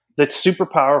song that's super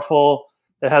powerful,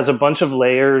 that has a bunch of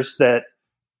layers that,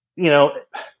 you know,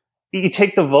 you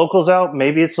take the vocals out,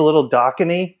 maybe it's a little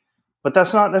Dokken-y, but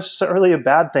that's not necessarily a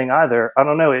bad thing either. I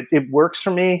don't know. It works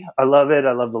for me. I love it.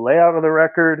 I love the layout of the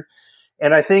record.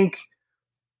 And I think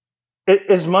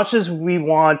as much as we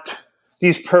want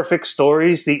these perfect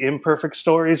stories, the imperfect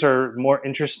stories are more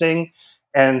interesting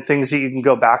and things that you can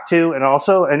go back to. And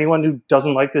also, anyone who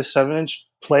doesn't like this 7-inch,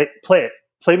 play it.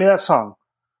 Play me that song.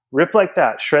 Rip like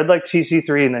that. Shred like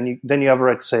TC3, and then you have a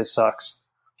right to say it sucks.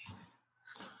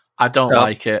 I don't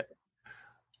like it.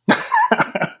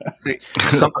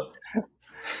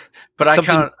 But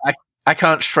I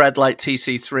can't shred like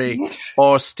TC3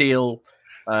 or steal.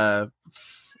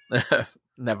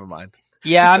 Never mind.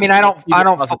 Yeah, I mean, I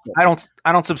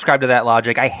don't subscribe to that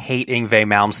logic. I hate Yngwie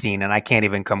Malmsteen, and I can't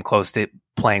even come close to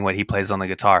playing what he plays on the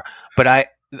guitar. But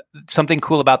something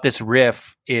cool about this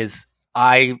riff is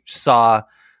I saw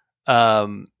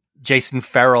Jason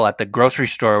Farrell at the grocery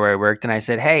store where I worked, and I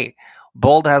said, "Hey,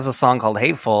 Bold has a song called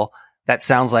Hateful that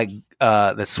sounds like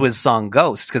the Swizz song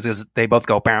Ghost," because they both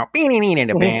go and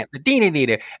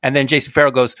then Jason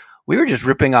Farrell goes, "We were just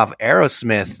ripping off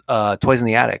Aerosmith, Toys in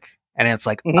the Attic." And it's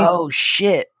like, oh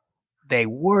shit, they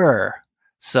were.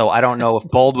 So I don't know if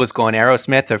Bold was going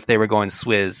Aerosmith or if they were going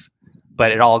Swizz,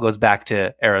 but it all goes back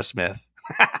to Aerosmith.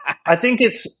 I think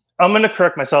I'm going to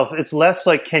correct myself. It's less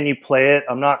like, can you play it?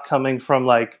 I'm not coming from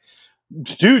like,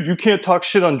 dude, you can't talk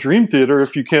shit on Dream Theater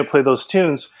if you can't play those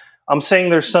tunes. I'm saying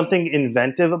there's something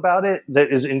inventive about it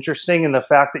that is interesting. And the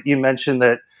fact that you mentioned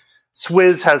that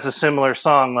Swizz has a similar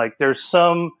song, like there's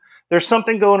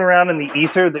something going around in the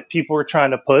ether that people were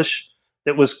trying to push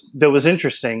that was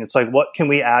interesting. It's like, what can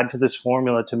we add to this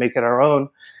formula to make it our own?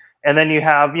 And then you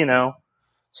have, you know,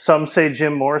 some say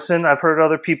Jim Morrison. I've heard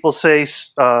other people say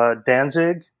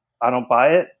Danzig. I don't buy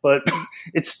it, but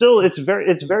it's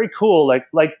very cool.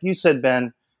 Like you said,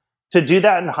 Ben, to do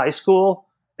that in high school,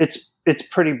 it's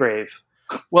pretty brave.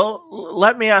 Well,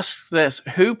 let me ask this: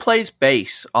 who plays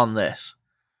bass on this?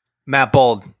 Matt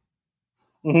Bold.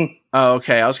 Mm-hmm. Oh,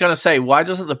 okay. I was going to say, why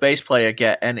doesn't the bass player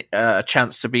get a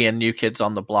chance to be in New Kids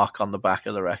on the Block on the back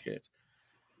of the record?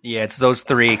 Yeah, it's those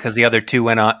three because the other two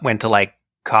went to like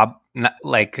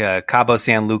Cabo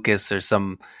San Lucas or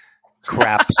some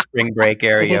crap spring break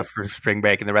area for spring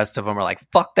break, and the rest of them are like,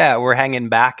 "Fuck that, we're hanging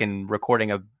back and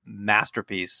recording a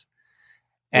masterpiece."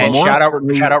 And shout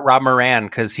out Rob Moran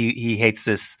because he hates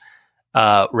this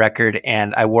record,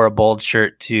 and I wore a Bold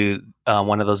shirt to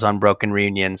one of those Unbroken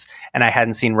reunions, and I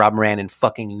hadn't seen Rob Moran in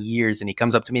fucking years, and he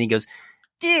comes up to me and he goes,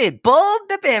 "Dude, Bold,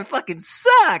 that band fucking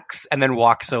sucks," and then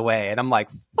walks away, and I'm like,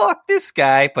 "Fuck this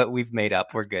guy," but we've made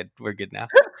up. We're good now.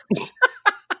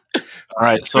 All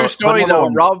right, so true story though.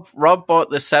 Rob bought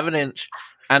the 7-inch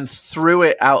and threw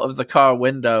it out of the car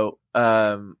window.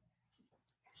 Or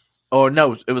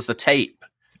no, it was the tape,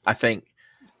 I think.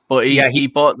 But he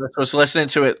bought this, was listening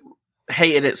to it,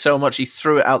 hated it so much he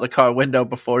threw it out the car window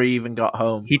before he even got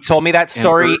home. He told me that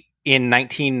story in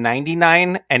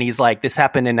 1999, and he's like, "This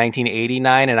happened in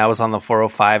 1989, and I was on the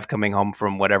 405 coming home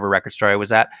from whatever record store I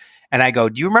was at." And I go,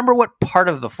 "Do you remember what part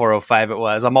of the 405 it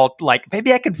was?" I'm all like,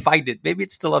 maybe I can find it. Maybe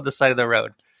it's still on the side of the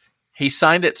road. He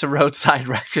signed it to Roadside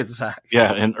Records, Zach.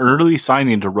 Yeah, an early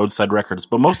signing to Roadside Records.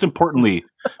 But most importantly,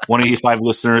 185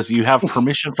 listeners, you have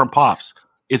permission from Pops.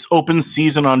 It's open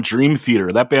season on Dream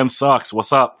Theater. That band sucks.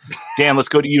 What's up? Dan, let's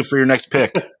go to you for your next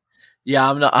pick. Yeah,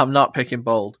 I'm not picking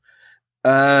Bold.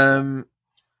 All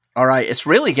right, it's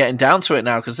really getting down to it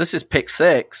now because this is pick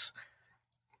 6.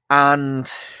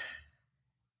 And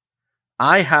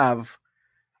I have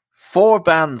 4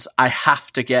 bands I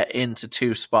have to get into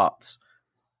 2 spots.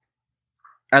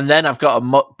 And then I've got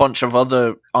a bunch of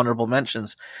other honorable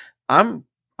mentions. I'm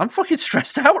fucking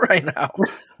stressed out right now.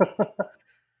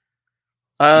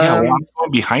 Yeah, well, I'm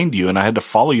going behind you, and I had to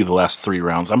follow you the last 3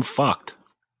 rounds. I'm fucked.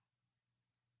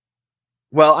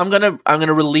 Well, I'm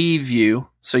gonna relieve you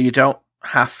so you don't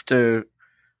have to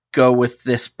go with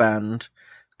this band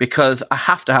because I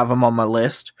have to have them on my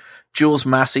list. Jules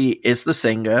Massey is the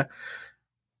singer.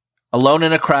 Alone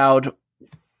in a Crowd,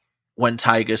 When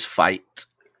Tigers Fight.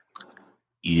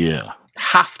 Yeah.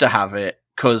 Have to have it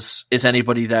because Is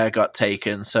Anybody There got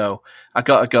taken. So I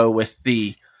got to go with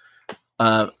the.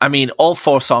 All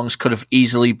 4 songs could have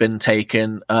easily been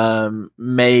taken.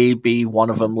 Maybe one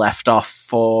of them left off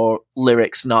for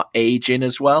lyrics not aging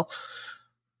as well.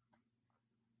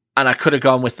 And I could have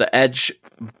gone with the Edge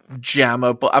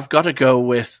Jammer, but I've got to go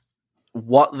with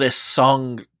what this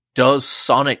song does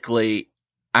sonically.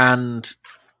 And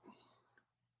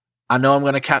I know I'm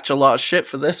going to catch a lot of shit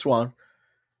for this one.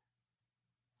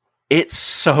 It's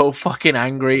so fucking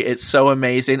angry. It's so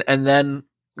amazing. And then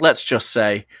let's just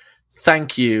say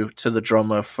thank you to the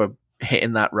drummer for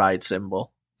hitting that ride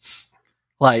cymbal.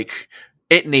 Like,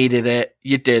 it needed it.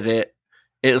 You did it.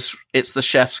 It's the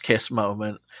chef's kiss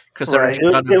moment. Because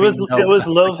it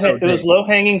was low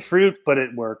hanging fruit, but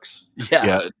it works.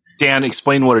 Yeah. Dan,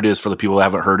 explain what it is for the people that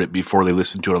haven't heard it before they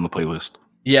listen to it on the playlist.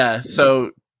 Yeah.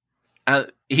 So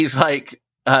he's like,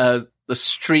 the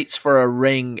streets for a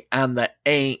ring, and there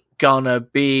ain't gonna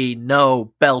be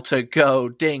no bell to go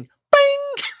ding,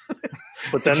 bing.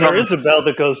 But then there is a bell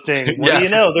that goes ding. What do you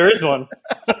know? There is one.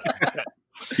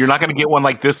 You're not going to get one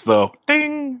like this, though.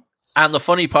 Ding. And the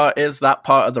funny part is that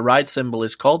part of the ride cymbal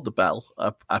is called the bell,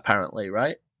 apparently,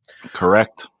 right?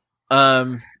 Correct.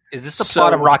 Is this the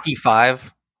plot of Rocky V?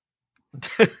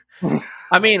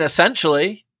 I mean,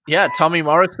 essentially, yeah. Tommy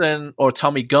Morrison or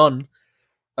Tommy Gunn,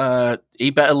 he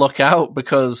better look out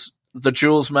because the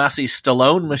Jules Massey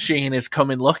Stallone machine is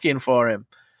coming looking for him.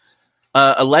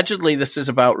 Allegedly, this is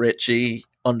about Richie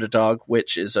Underdog,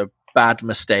 which is a bad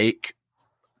mistake.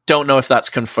 Don't know if that's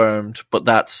confirmed, but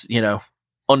that's,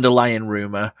 underlying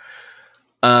rumor.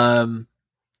 But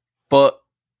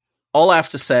all I have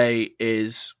to say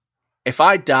is if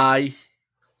I die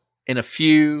in a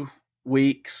few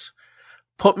weeks,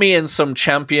 put me in some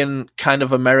Champion kind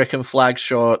of American flag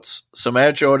shorts, some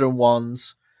Air Jordan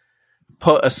 1s,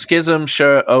 put a Schism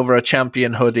shirt over a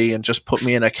Champion hoodie, and just put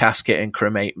me in a casket and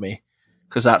cremate me.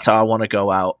 Because that's how I want to go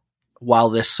out while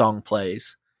this song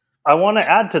plays. I want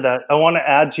to add to that. I want to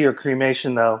add to your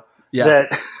cremation, though,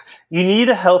 that you need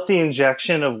a healthy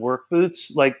injection of work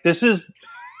boots. Like this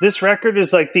record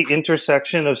is like the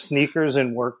intersection of sneakers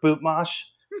and work boot mosh.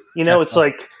 It's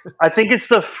like, I think it's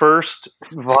the first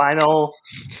vinyl.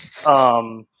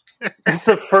 It's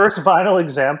the first vinyl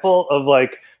example of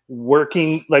like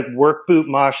working, like work boot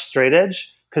mosh straight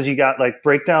edge. Cause you got like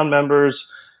breakdown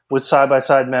members with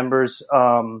side-by-side members.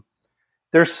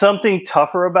 There's something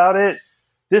tougher about it.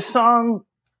 This song,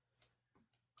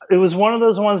 it was one of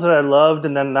those ones that I loved,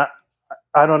 and then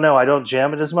I don't know, I don't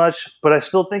jam it as much, but I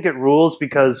still think it rules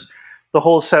because the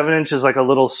whole 7-inch is like a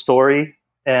little story.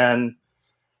 And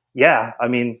yeah, I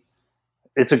mean,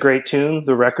 it's a great tune.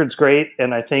 The record's great.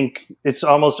 And I think it's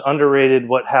almost underrated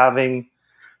what having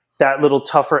that little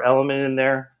tougher element in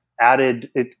there added.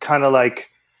 It kind of like,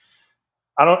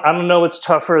 I don't know what's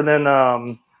tougher than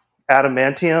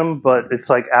adamantium, but it's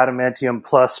like adamantium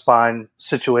plus spine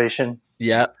situation.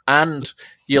 Yeah, and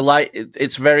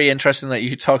it's very interesting that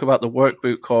you talk about the work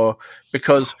boot core,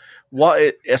 because what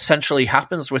it essentially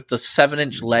happens with the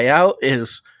 7-inch layout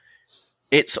is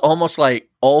it's almost like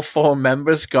all 4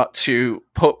 members got to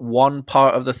put one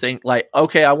part of the thing, like,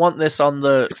 okay, I want this on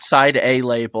the side A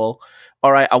label.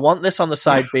 All right, I want this on the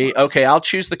side B. Okay, I'll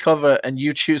choose the cover and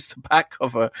you choose the back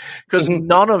cover, because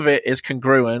none of it is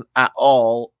congruent at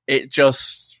all. It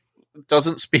just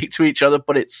doesn't speak to each other,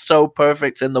 but it's so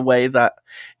perfect in the way that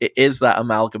it is that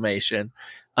amalgamation.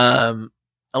 Alone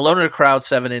in a Crowd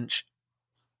 7-inch.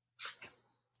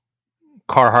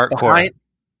 Carhartt core.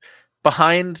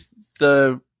 Behind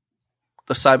the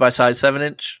side-by-side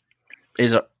 7-inch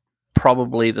is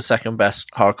probably the second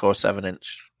best hardcore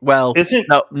 7-inch. Well,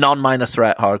 non-Minor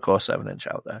Threat hardcore 7-inch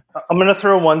out there. I'm going to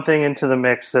throw one thing into the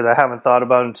mix that I haven't thought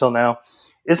about until now.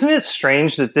 Isn't it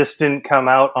strange that this didn't come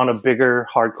out on a bigger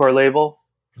hardcore label?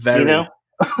 Very,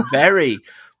 very.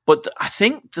 But I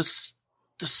think there's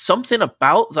something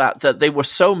about that they were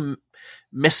so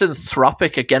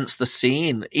misanthropic against the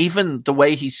scene. Even the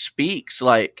way he speaks,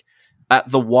 like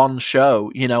at the one show,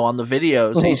 on the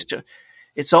videos, he's just.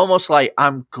 It's almost like,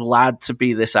 I'm glad to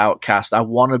be this outcast. I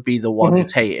want to be the one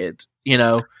who's hated.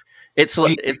 It's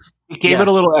like it gave it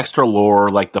a little extra lore,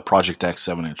 like the Project X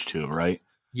 7-inch too, right?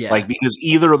 Yeah, like because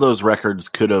either of those records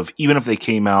could have, even if they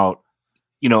came out,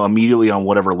 immediately on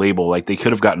whatever label, like they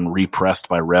could have gotten repressed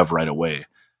by Rev right away,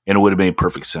 and it would have made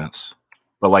perfect sense.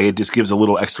 but like it just gives a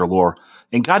little extra lore.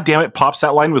 And God damn it, Pops,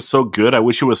 that line was so good. I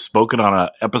wish it was spoken on an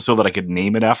episode that I could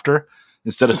name it after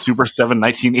instead of Super 7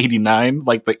 1989,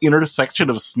 like the intersection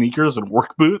of sneakers and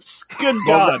work boots. Good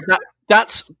God.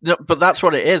 That's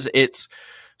what it is. It's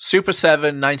Super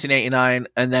 7 1989,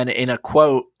 and then in a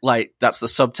quote, like that's the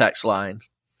subtext line.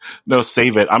 No,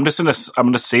 save it. I'm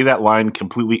gonna say that line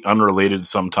completely unrelated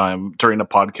sometime during a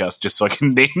podcast, just so I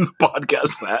can name the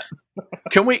podcast that.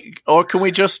 Can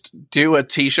we just do a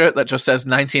T-shirt that just says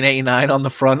 1989 on the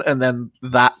front and then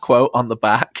that quote on the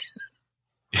back?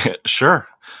 Yeah, sure.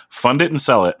 Fund it and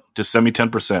sell it. Just send me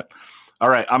 10%. All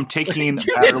right, I'm taking.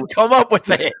 You didn't come up with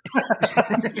it.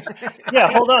 Yeah,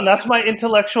 hold on. That's my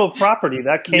intellectual property.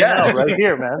 That came out right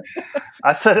here, man.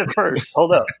 I said it first.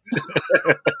 Hold up.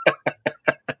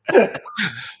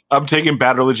 I'm taking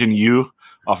Bad Religion U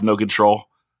off No Control.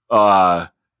 Yeah,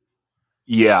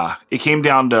 it came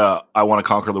down to I Want to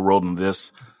Conquer the World and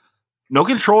this. No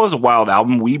Control is a wild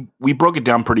album. We broke it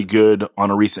down pretty good on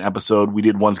a recent episode. We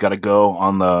did One's Gotta Go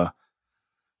on the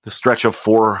stretch of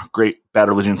 4 great Bad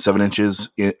Religion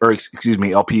 7-inches,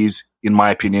 LPs, in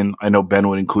my opinion. I know Ben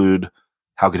would include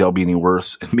How Could Hell Be Any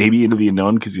Worse and maybe Into the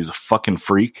Unknown because he's a fucking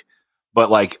freak.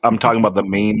 But like, I'm talking about the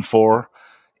main 4.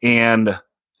 And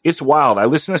it's wild. I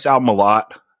listen to this album a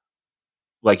lot,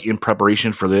 like in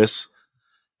preparation for this.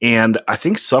 And I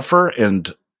think Suffer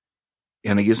and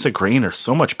Against the Grain are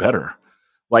so much better.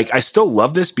 Like, I still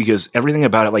love this because everything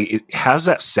about it, like, it has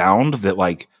that sound that,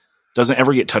 like, doesn't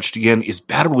ever get touched again. Is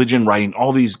Bad Religion writing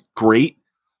all these great,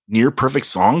 near perfect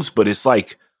songs, but it's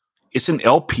like, it's an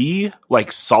LP,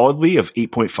 like, solidly of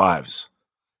 8.5s.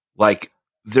 Like,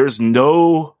 there's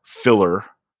no filler,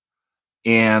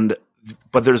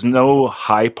 but there's no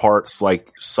high parts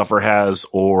like Suffer has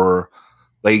or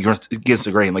like Against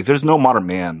the Grain. Like, there's no Modern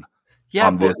Man.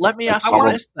 Yeah, but let me ask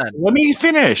you this then. Let me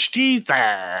finish. Jesus.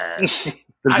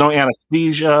 There's no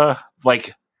Anesthesia.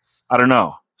 Like, I don't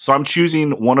know. So I'm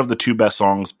choosing one of the 2 best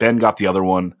songs. Ben got the other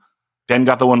one. Ben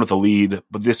got the one with the lead,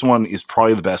 but this one is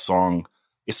probably the best song.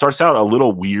 It starts out a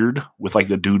little weird with like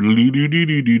the do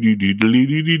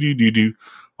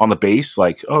on the bass,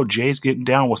 like, oh, Jay's getting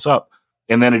down, what's up?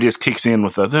 And then it just kicks in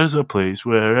with there's a place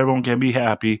where everyone can be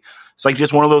happy. It's like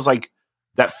just one of those like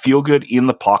that feel good in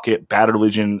the pocket Bad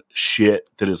Religion shit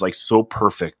that is like so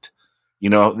perfect.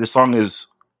 You know, this song is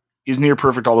near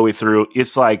perfect all the way through.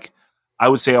 It's like, I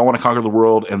would say I Want to Conquer the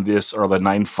World and this are the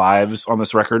 9.5s on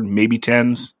this record, maybe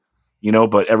 10s, you know,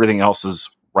 but everything else is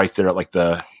right there at like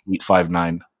the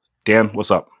 8.59. Dan,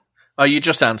 what's up? Oh, you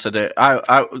just answered it.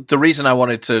 The reason I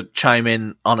wanted to chime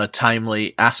in on a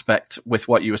timely aspect with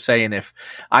what you were saying, if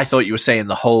I thought you were saying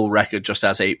the whole record just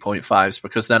has 8.5s,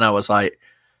 because then I was like,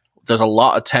 there's a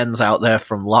lot of 10s out there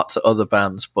from lots of other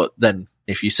bands, but then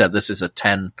if you said this is a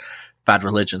 10 Bad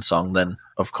Religion song, then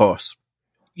of course.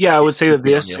 Yeah, I would say that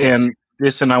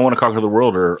this and I Want to Conquer the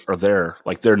World are there.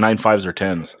 Like, they're 9.5s or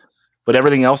 10s. But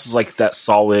everything else is like that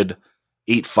solid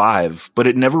 8.5, but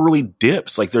it never really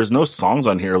dips. Like, there's no songs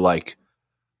on here like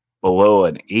below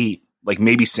an 8, like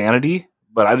maybe Sanity,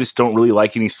 but I just don't really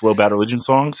like any slow Bad Religion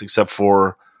songs except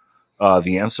for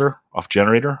The Answer off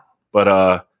Generator.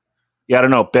 But yeah, I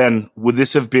don't know. Ben, would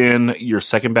this have been your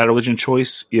second Bad Religion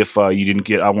choice if you didn't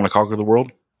get I Want to Conquer the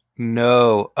World?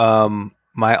 No.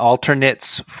 My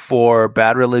alternates for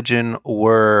Bad Religion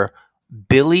were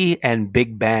Billy and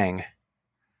Big Bang.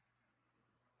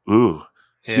 Ooh.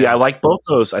 Yeah. See, I like both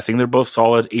those. I think they're both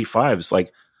solid 8.5s.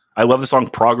 Like, I love the song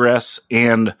Progress,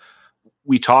 and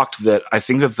we talked that I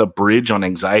think that the bridge on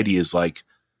Anxiety is like,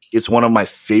 it's one of my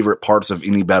favorite parts of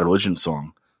any Bad Religion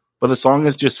song. But the song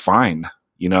is just fine,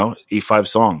 you know, 8.5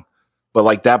 song. But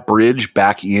like that bridge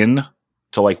back in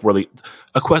to like where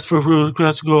a quest for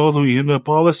gold, we end up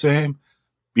all the same.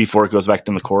 Before it goes back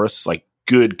to the chorus, like,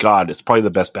 good God, it's probably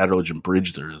the best Bad Religion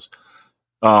bridge there is.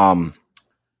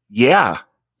 Yeah.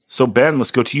 So Ben,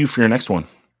 let's go to you for your next one.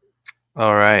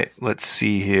 All right, let's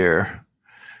see here.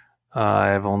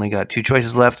 I've only got 2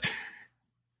 choices left.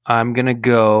 I'm gonna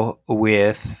go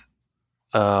with,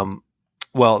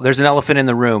 well, there's an elephant in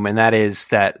the room, and that is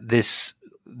that this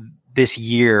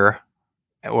year,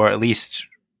 or at least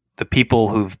the people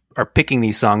who are picking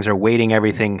these songs are weighting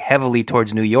everything heavily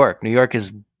towards New York. New York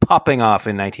is popping off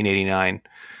in 1989.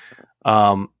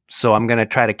 So I'm going to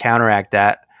try to counteract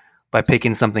that by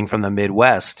picking something from the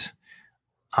Midwest.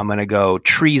 I'm going to go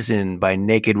Treason by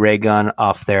Naked Ray Gun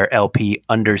off their LP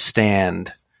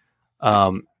Understand.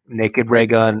 Naked Ray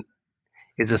Gun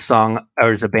is a song,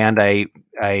 or is a band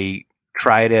I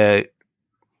try to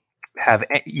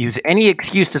use any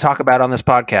excuse to talk about on this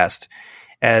podcast,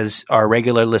 as our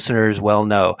regular listeners well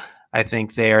know. I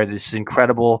think they are this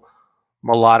incredible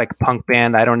melodic punk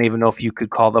band. I don't even know if you could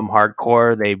call them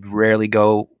hardcore. They rarely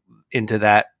go into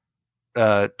that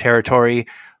territory,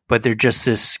 but they're just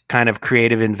this kind of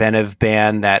creative, inventive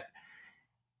band that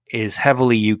is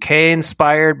heavily UK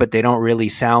inspired, but they don't really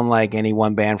sound like any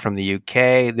one band from the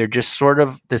UK. They're just sort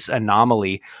of this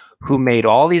anomaly who made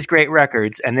all these great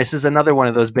records. And this is another one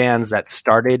of those bands that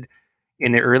started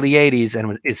in the early 80s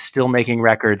and is still making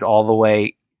records all the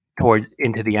way towards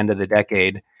into the end of the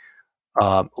decade.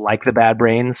 Like the Bad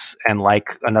Brains and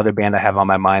like another band I have on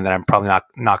my mind that I'm probably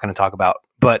not going to talk about.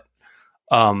 But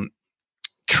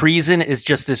Treason is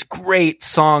just this great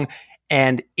song,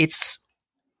 and it's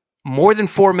more than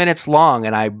 4 minutes long.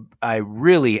 And I'm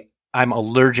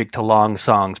allergic to long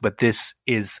songs, but this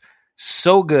is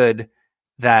so good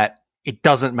that it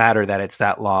doesn't matter that it's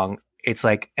that long. It's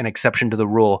like an exception to the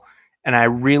rule. And I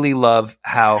really love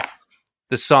how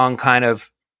the song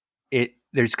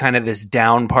there's kind of this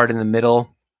down part in the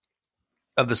middle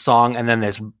of the song, and then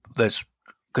this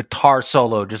guitar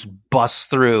solo just busts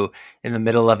through in the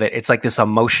middle of it. It's like this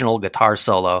emotional guitar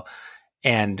solo,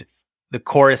 and the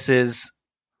choruses,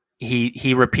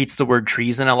 he repeats the word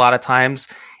treason a lot of times,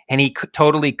 and he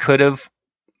totally could have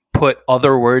put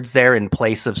other words there in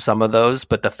place of some of those,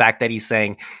 but the fact that he's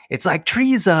saying it's like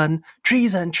treason,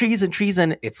 treason, treason,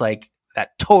 treason, it's like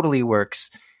that totally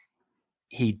works.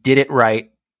 He did it right.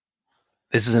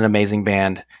 This is an amazing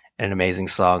band and an amazing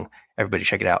song. Everybody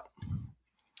check it out.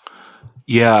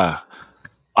 Yeah,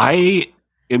 I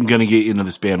am going to get into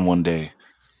this band one day.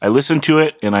 I listen to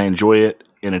it and I enjoy it,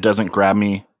 and it doesn't grab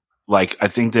me. Like, I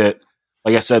think that,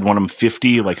 like I said, when I'm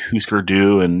 50, like Husker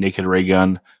Du and Naked Ray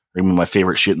Gun are going to be my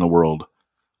favorite shit in the world.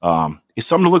 It's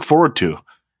something to look forward to.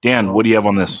 Dan, what do you have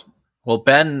on this? Well,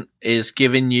 Ben is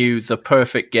giving you the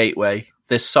perfect gateway.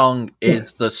 This song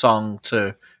is the song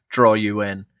to draw you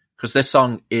in, because this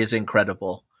song is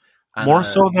incredible. And, More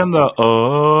so than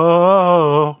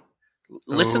the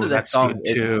listen to this that's song. good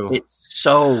too. It's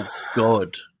so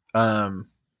good. I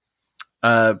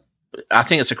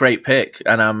think it's a great pick,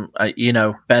 and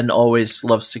Ben always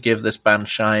loves to give this band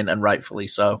shine, and rightfully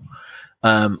so.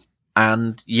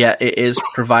 And yet it is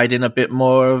providing a bit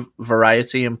more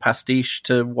variety and pastiche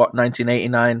to what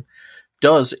 1989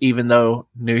 does, even though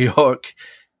New York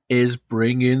is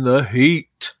bringing the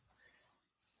heat.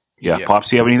 Yeah. Pops,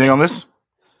 do you have anything on this?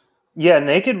 Yeah,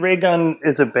 Naked Ray Gun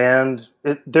is a band.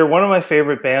 They're one of my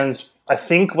favorite bands. I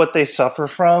think what they suffer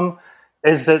from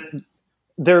is that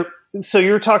so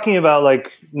you're talking about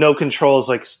like No Controls,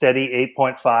 like steady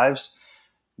 8.5s.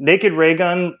 Naked Ray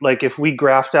Gun, like if we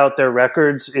graphed out their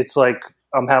records, it's like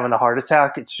I'm having a heart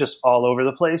attack. It's just all over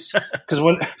the place. Because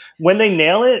when they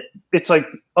nail it, it's like,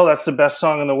 oh, that's the best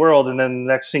song in the world. And then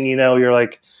the next thing you know, you're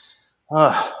like,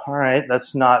 oh, all right,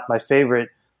 that's not my favorite.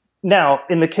 Now,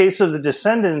 in the case of the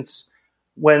Descendants,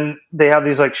 when they have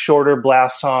these like shorter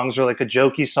blast songs or like a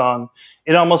jokey song,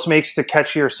 it almost makes the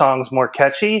catchier songs more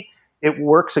catchy. It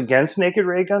works against Naked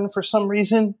Ray Gun for some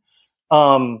reason.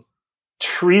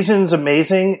 Treason's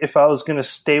amazing. If I was going to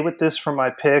stay with this for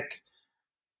my pick,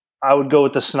 I would go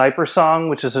with the Sniper song,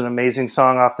 which is an amazing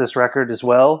song off this record as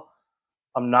well.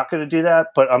 I'm not going to do that,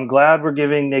 but I'm glad we're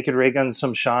giving Naked Ray Gun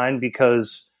some shine,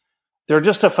 because they're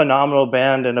just a phenomenal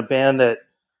band, and a band that,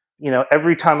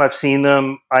 every time I've seen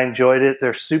them, I enjoyed it.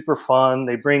 They're super fun.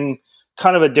 They bring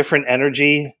kind of a different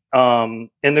energy.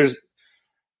 And there's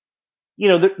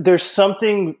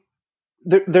something,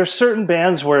 there's certain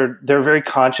bands where they're very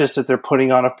conscious that they're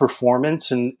putting on a performance.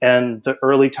 And the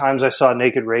early times I saw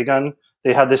Naked Ray Gun,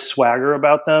 they had this swagger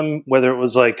about them, whether it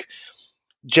was like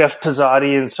Jeff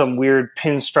Pizzati in some weird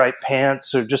pinstripe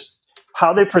pants, or just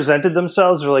how they presented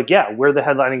themselves. They're like, yeah, we're the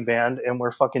headlining band and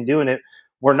we're fucking doing it.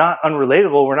 We're not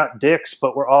unrelatable. We're not dicks,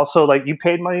 but we're also like, you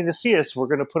paid money to see us. We're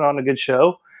going to put on a good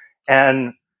show.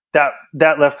 And that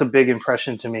left a big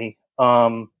impression to me.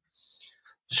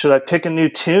 Should I pick a new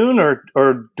tune,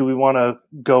 or do we want to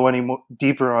go any more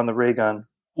deeper on the Ray Gun?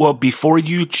 Well, before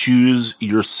you choose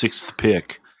your sixth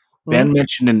pick, Ben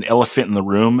mentioned an elephant in the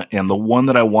room, and the one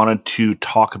that I wanted to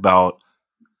talk about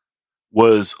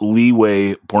was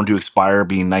Leeway, Born to Expire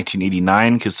being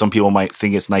 1989, because some people might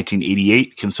think it's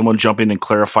 1988. Can someone jump in and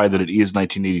clarify that it is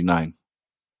 1989?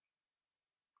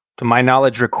 To my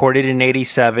knowledge, recorded in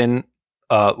 87,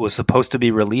 was supposed to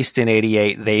be released in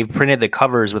 88. They've printed the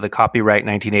covers with a copyright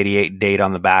 1988 date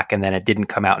on the back, and then it didn't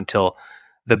come out until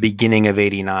the beginning of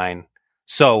 89.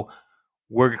 So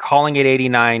we're calling it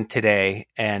 89 today,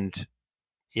 and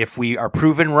if we are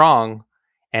proven wrong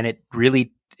and it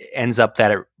really ends up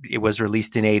that it was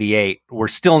released in 88, we're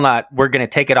going to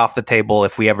take it off the table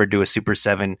if we ever do a Super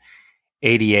 7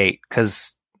 88,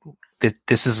 because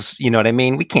this is, you know what I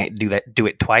mean? We can't do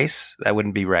it twice. That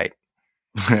wouldn't be right.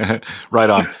 Right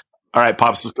on. All right,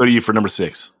 Pops, let's go to you for number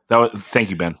 6. Thank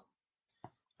you, Ben.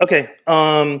 Okay.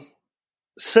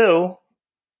 So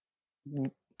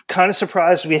kind of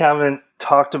surprised we haven't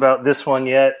talked about this one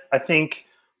yet. I think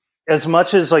as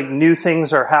much as like new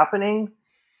things are happening,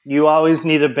 you always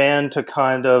need a band to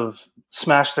kind of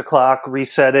smash the clock,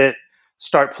 reset it,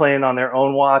 start playing on their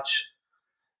own watch.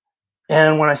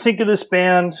 And when I think of this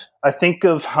band, I think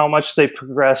of how much they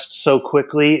progressed so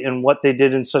quickly and what they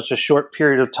did in such a short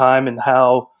period of time and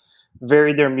how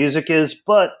varied their music is.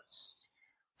 But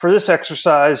for this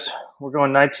exercise, we're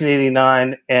going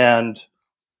 1989, and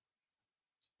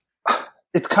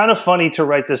it's kind of funny to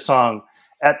write this song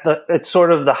it's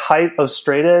sort of the height of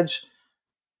straight edge.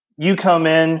 You come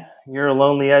in, you're a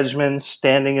lonely edgeman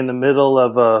standing in the middle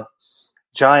of a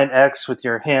giant X with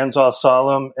your hands all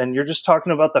solemn, and you're just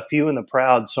talking about the few and the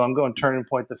proud. So I'm going Turning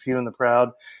Point, the few and the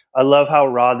proud. I love how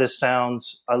raw this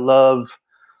sounds. I love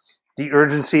the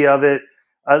urgency of it.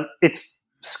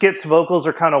 Skip's vocals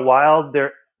are kind of wild.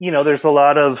 There's a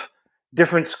lot of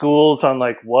different schools on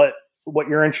like what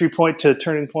your entry point to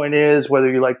Turning Point is,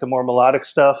 whether you like the more melodic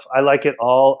stuff. I like it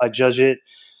all. I judge it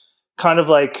kind of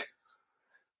like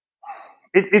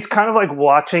it's kind of like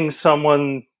watching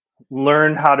someone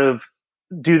learn how to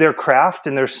do their craft,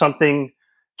 and there's something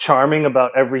charming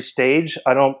about every stage.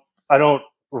 I don't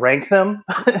rank them.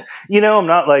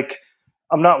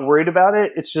 I'm not worried about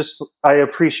it. It's just I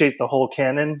appreciate the whole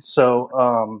canon. So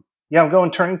I'm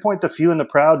going Turning Point, the few and the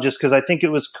proud, just because I think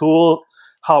it was cool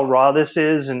how raw this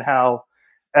is, and how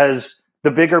as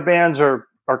the bigger bands are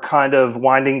kind of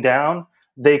winding down,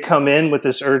 they come in with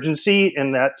this urgency,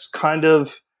 and it's kind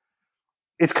of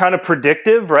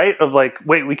predictive, right? Of like,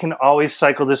 wait, we can always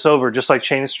cycle this over, just like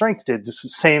Chain of Strength did. Just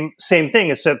same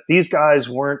thing, except these guys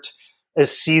weren't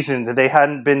as seasoned. They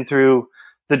hadn't been through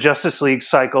the Justice League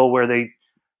cycle where they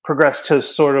progressed to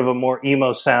sort of a more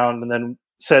emo sound, and then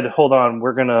said, "Hold on,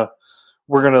 we're gonna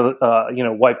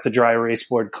wipe the dry erase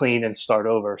board clean and start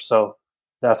over." So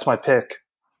that's my pick.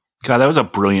 God, that was a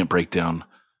brilliant breakdown.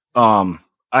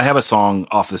 I have a song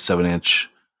off the 7-inch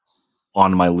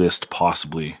on my list,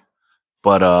 possibly.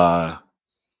 But I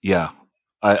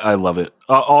love it.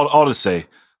 I'll just say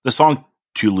the song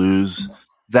 "To Lose,"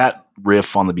 that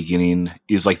riff on the beginning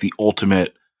is like the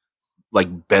ultimate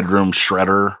like bedroom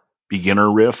shredder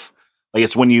beginner riff. Like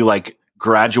it's when you like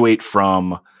graduate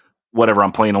from whatever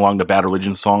I'm playing along to Bad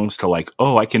Religion songs to like,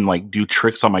 oh, I can like do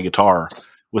tricks on my guitar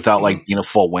without like being a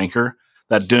full wanker.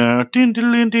 That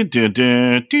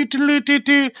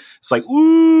it's like,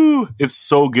 ooh, it's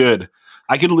so good.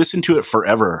 I could listen to it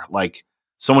forever. Like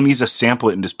someone needs to sample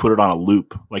it and just put it on a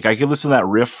loop. Like I could listen to that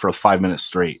riff for 5 minutes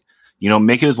straight.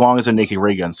 Make it as long as a Naked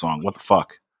Ray Gun song. What the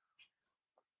fuck?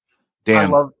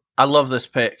 Damn. I love this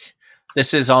pick.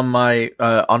 This is on my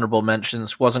honorable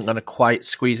mentions. Wasn't going to quite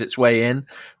squeeze its way in,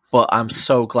 but I'm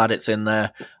so glad it's in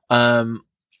there. I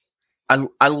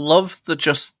love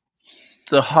the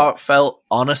heartfelt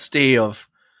honesty of,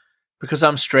 because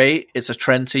I'm straight, it's a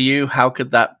trend to you. How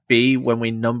could that be when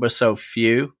we number so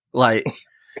few? Like,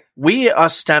 we are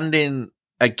standing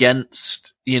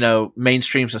against,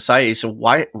 mainstream society. So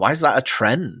why is that a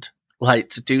trend? Like,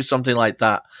 to do something like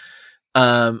that.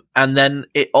 And then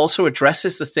it also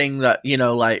addresses the thing that,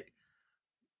 that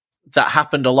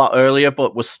happened a lot earlier,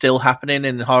 but was still happening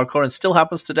in hardcore and still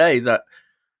happens today, that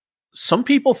some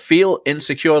people feel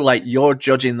insecure, like you're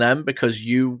judging them because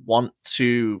you want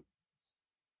to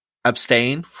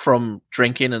abstain from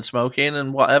drinking and smoking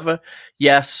and whatever.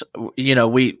 Yes,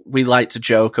 we like to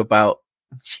joke about,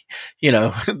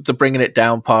 the bringing it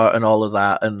down part and all of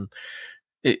that. And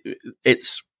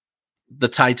it's the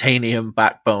titanium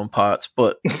backbone parts,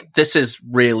 but this is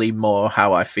really more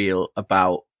how I feel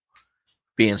about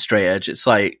being straight edge. It's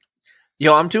like,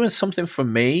 I'm doing something for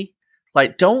me.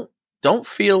 Like, don't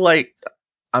feel like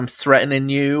I'm threatening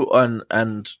you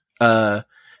and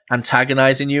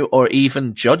antagonizing you or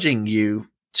even judging you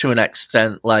to an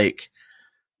extent. Like,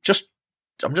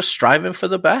 I'm just striving for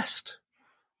the best.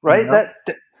 Right.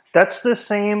 That's the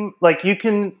same. Like you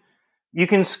can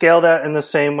scale that in the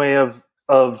same way of,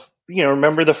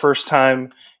 remember the first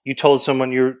time you told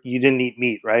someone you didn't eat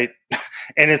meat, right?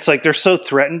 And it's like, they're so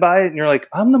threatened by it. And you're like,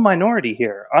 I'm the minority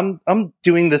here. I'm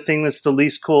doing the thing that's the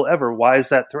least cool ever. Why is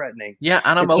that threatening? Yeah.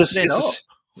 And I'm opening up.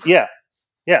 Yeah.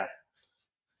 Yeah.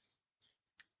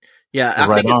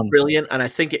 I think it's brilliant. And I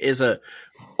think it is a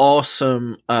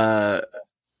awesome,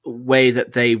 way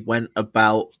that they went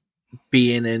about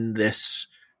being in this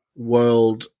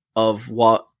world of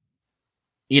what,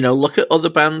 look at other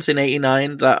bands in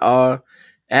 89 that are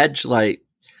edge. Like,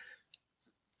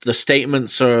 the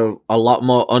statements are a lot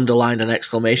more underlined and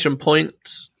exclamation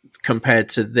points compared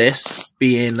to this.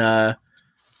 being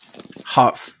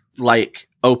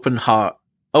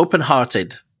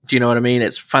open-hearted. Do you know what I mean?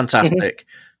 It's fantastic.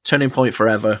 Turning Point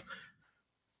forever.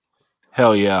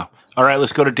 Hell yeah. All right,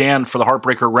 let's go to Dan for the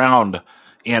Heartbreaker round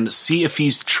and see if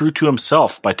he's true to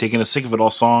himself by taking a Sick of It All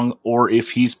song or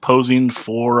if he's posing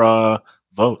for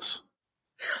votes.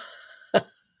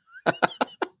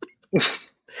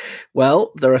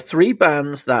 Well, there are 3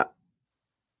 bands that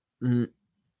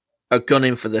are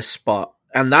gunning for this spot,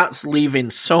 and that's leaving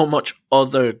so much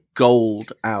other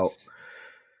gold out.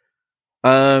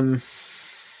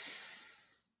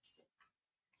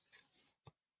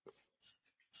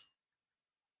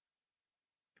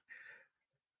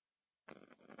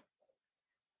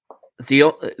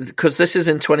 Because this is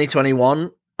in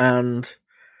 2021, and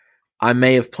I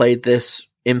may have played this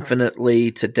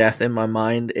infinitely to death in my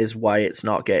mind, is why it's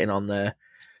not getting on there.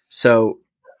 So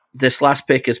this last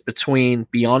pick is between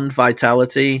Beyond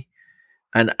Vitality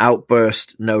and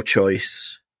Outburst No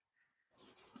Choice.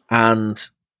 And,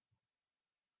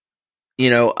 you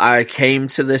know, I came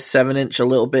to this 7-inch a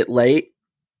little bit late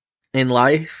in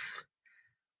life,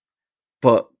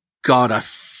 but God, I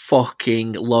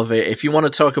fucking love it. If you want to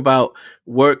talk about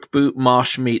work boot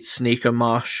mosh meets sneaker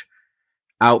mosh,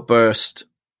 Outburst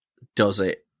does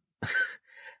it.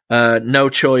 No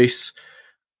Choice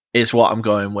is what I'm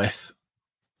going with.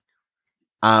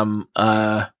 And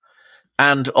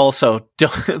also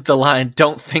the line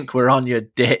 "Don't think we're on your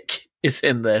dick" is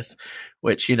in this,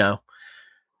 which, you know,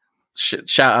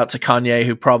 shout out to Kanye,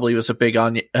 who probably was a big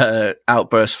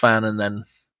Outburst fan, and then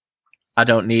 "I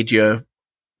don't need your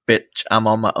bitch, I'm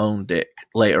on my own dick"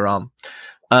 later on.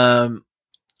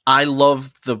 I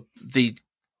love the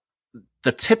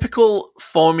typical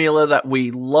formula that we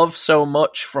love so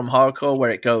much from hardcore, where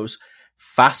it goes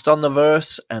fast on the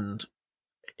verse and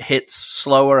hits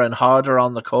slower and harder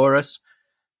on the chorus.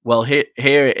 Well, here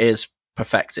it is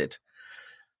perfected.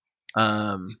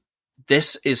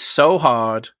 This is so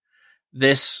hard.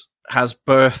 This has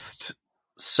birthed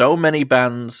so many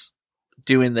bands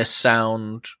doing this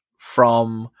sound,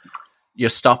 from your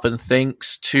Stop and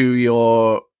Thinks to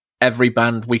your every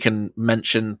band we can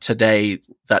mention today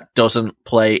that doesn't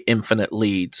play infinite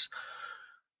leads.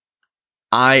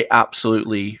 I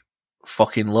absolutely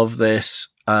fucking love this.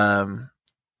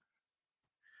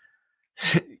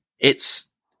 It's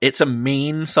a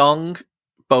mean song,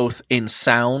 both in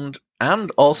sound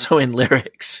and also in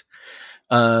lyrics.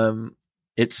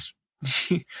 It's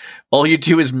all you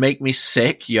do is make me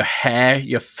sick. Your hair,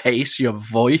 your face, your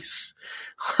voice.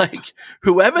 Like,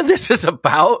 whoever this is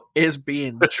about is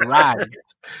being dragged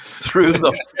through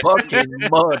the fucking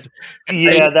mud.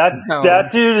 Yeah, that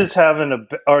dude is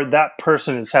that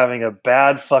person is having a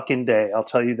bad fucking day. I'll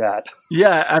tell you that.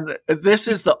 Yeah, and this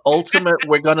is the ultimate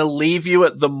 "we're going to leave you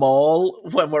at the mall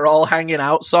when we're all hanging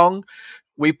out" song.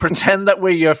 We pretend that we're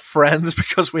your friends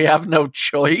because we have no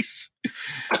choice.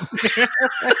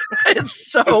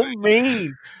 It's so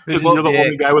mean. Because you're the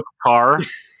only guy with a car.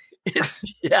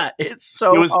 It's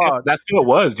so hard. That's who it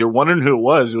was. You're wondering who it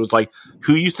was. It was like,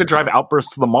 who used to drive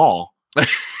Outburst to the mall?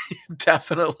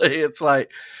 Definitely. It's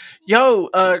like, yo,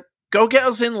 go get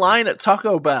us in line at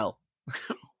Taco Bell.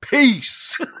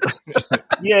 Peace.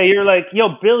 Yeah, you're like,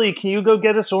 yo, Billy, can you go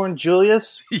get us Orange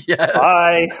Julius? Yeah.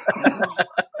 Bye.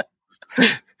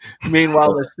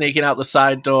 Meanwhile, they're sneaking out the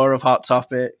side door of Hot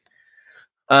Topic.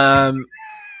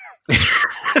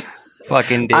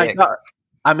 Fucking dicks.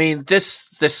 I mean,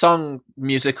 this song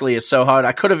musically is so hard.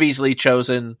 I could have easily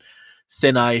chosen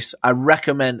Thin Ice. I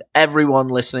recommend everyone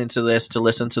listening to this to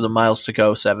listen to the Miles to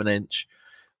Go 7-inch.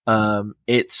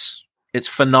 It's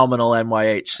phenomenal,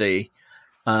 NYHC.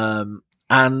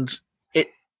 And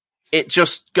it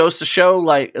just goes to show,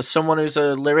 like, as someone who's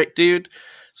a lyric dude,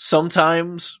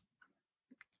 sometimes,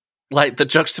 like, the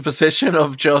juxtaposition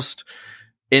of just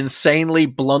insanely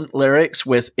blunt lyrics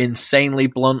with insanely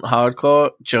blunt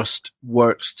hardcore just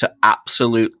works to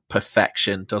absolute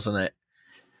perfection, doesn't it?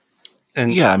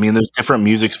 And yeah, I mean, there's different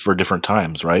musics for different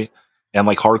times, right? And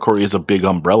like, hardcore is a big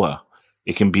umbrella.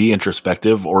 It can be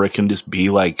introspective, or it can just be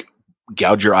like,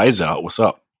 gouge your eyes out. What's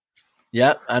up?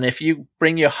 Yep. And if you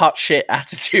bring your hot shit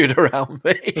attitude around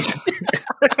me.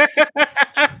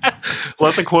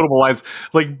 Lots of quotable lines.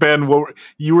 Like, Ben, what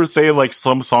you were saying, like,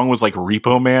 some song was like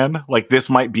Repo Man. Like, this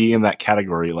might be in that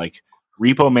category. Like,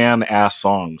 Repo Man ass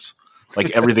songs.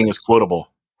 Like, everything is quotable.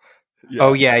 Yeah.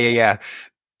 Oh, yeah.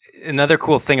 Another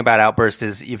cool thing about Outburst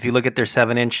is if you look at their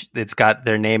 7-inch, it's got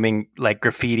their naming, like,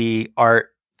 graffiti art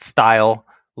style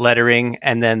lettering,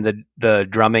 and then the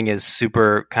drumming is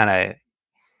super kind of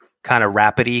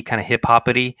rapidy, kind of hip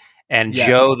hoppity. And yeah.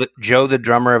 Joe, the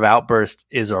drummer of Outburst,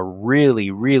 is a really,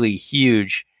 really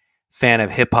huge fan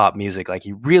of hip hop music. Like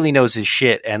he really knows his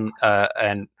shit. And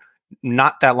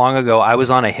not that long ago, I was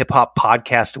on a hip hop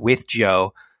podcast with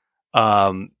Joe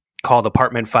called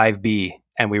Apartment 5B,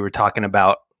 and we were talking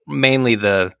about mainly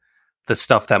the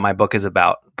stuff that my book is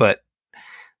about. But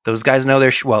those guys know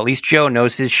their well, at least Joe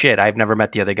knows his shit. I've never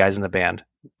met the other guys in the band.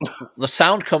 The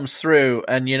sound comes through,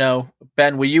 and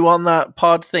Ben, were you on that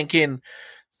pod thinking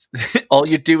all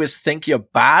you do is think you're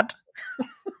bad?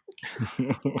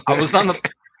 I was on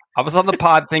the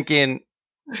pod thinking,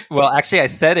 well, actually I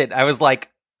said it. I was like,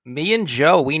 me and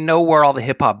Joe, we know where all the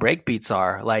hip hop breakbeats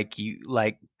are.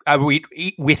 We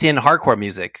within hardcore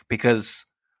music, because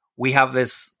we have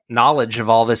this knowledge of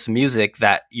all this music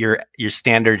that your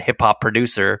standard hip hop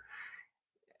producer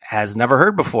has never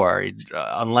heard before,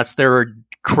 unless they were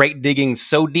crate digging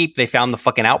so deep they found the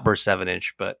fucking Outburst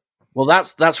 7-inch. But well,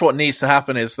 that's what needs to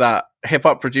happen, is that hip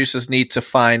hop producers need to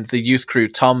find the Youth Crew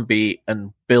Tom beat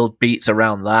and build beats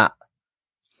around that.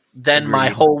 Then my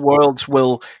whole worlds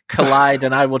will collide,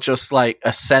 and I will just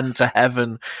ascend to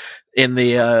heaven in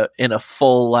a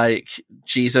full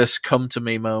Jesus come to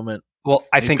me moment. Well,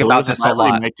 I think about this a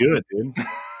lot. Might do it, dude.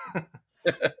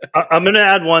 I'm going to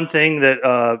add one thing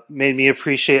that made me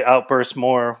appreciate Outburst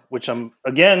more, which I'm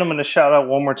going to shout out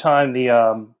one more time,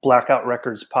 the Blackout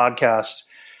Records podcast,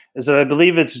 is that I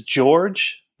believe it's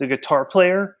George, the guitar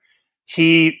player.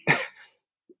 He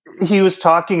was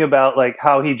talking about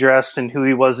how he dressed and who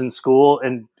he was in school,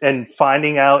 and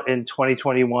finding out in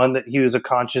 2021 that he was a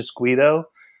conscious Guido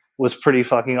was pretty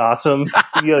fucking awesome.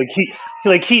 He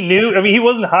knew. I mean, he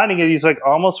wasn't hiding it. He's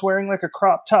almost wearing a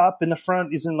crop top in the front.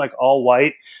 He's in all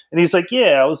white, and he's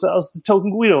yeah, I was the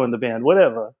token Guido in the band,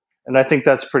 whatever. And I think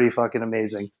that's pretty fucking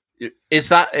amazing. Is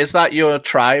that your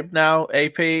tribe now,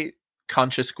 AP?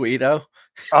 Conscious Guido?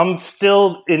 I'm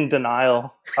still in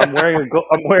denial. I'm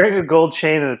wearing a gold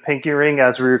chain and a pinky ring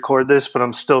as we record this, but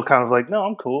I'm still kind of no,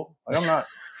 I'm cool. I'm not.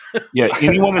 Yeah,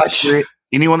 anyone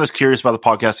that's curious about the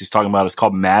podcast he's talking about is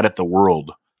called Mad at the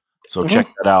World. So check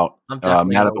that out. Mad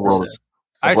at the World is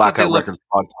a Blackout Records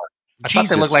podcast. I thought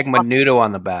they looked like Menudo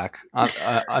on the back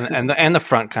and the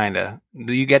front, kind of.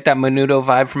 Do you get that Menudo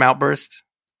vibe from Outburst?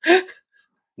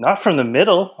 Not from the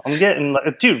middle. I'm getting,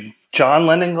 dude, John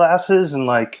Lennon glasses and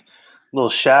little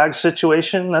shag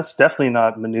situation. That's definitely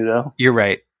not Menudo. You're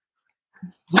right.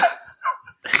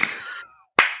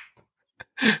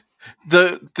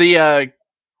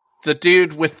 The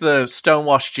dude with the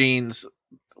stonewashed jeans,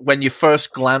 when you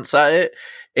first glance at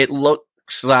it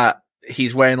looks that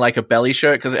he's wearing a belly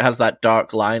shirt because it has that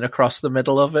dark line across the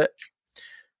middle of it.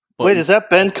 But wait, is that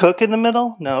Ben Cook in the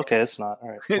middle? No, okay, it's not. All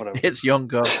right, whatever. It's Young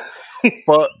Go.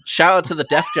 But shout out to the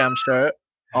Def Jam shirt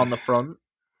on the front.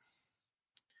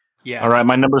 Yeah. All right,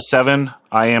 my number 7.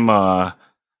 I am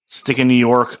sticking New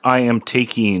York. I am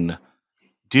taking,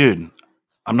 dude.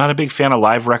 I'm not a big fan of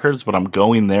live records, but I'm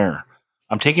going there.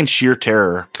 I'm taking Sheer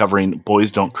Terror covering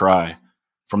Boys Don't Cry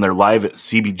from their live at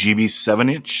CBGB's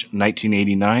 7-inch,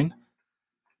 1989.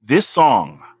 This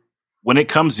song, when it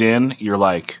comes in, you're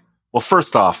well,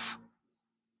 first off,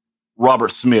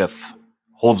 Robert Smith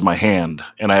holds my hand,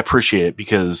 and I appreciate it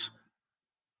because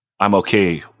I'm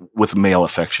okay with male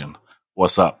affection.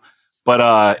 What's up?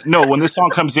 But no, when this song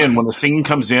comes in, when the singing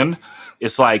comes in,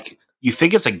 it's you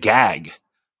think it's a gag,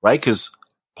 right? Because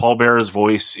Paul Bearer's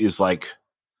voice is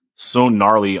so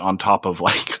gnarly on top of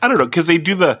I don't know, because they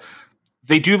do the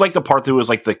part that was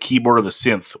the keyboard or the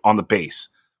synth on the bass,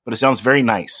 but it sounds very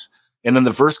nice. And then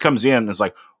the verse comes in and it's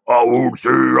I would say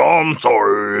I'm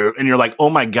sorry, and you're oh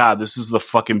my god, this is the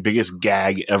fucking biggest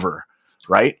gag ever,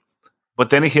 right? But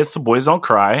then it hits the Boys Don't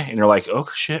Cry, and you're oh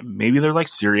shit, maybe they're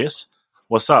serious.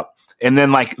 What's up? And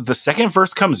then the second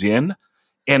verse comes in,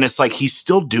 and it's he's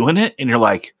still doing it, and you're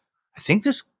I think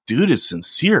this dude is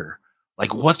sincere.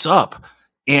 What's up?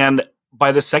 And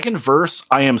by the second verse,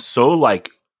 I am so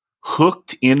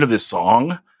hooked into this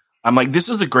song. I'm this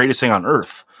is the greatest thing on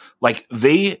earth.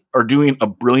 They are doing a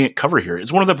brilliant cover here.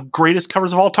 It's one of the greatest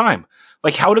covers of all time.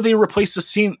 How do they replace the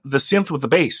synth with the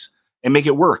bass and make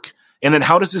it work? And then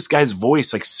how does this guy's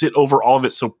voice sit over all of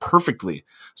it so perfectly?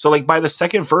 So by the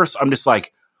second verse, I'm just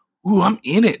ooh, I'm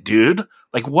in it, dude.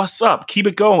 What's up? Keep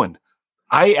it going.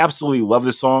 I absolutely love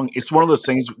this song. It's one of those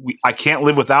things I can't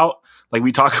live without.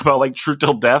 We talk about Truth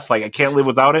Till Death. I can't live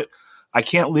without it. I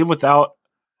can't live without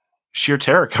Sheer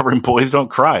Terror covering Boys Don't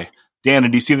Cry. Dan,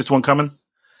 did you see this one coming?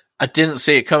 I didn't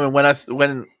see it coming.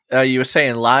 When you were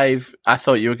saying live, I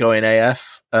thought you were going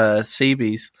AF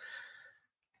CBs.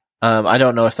 I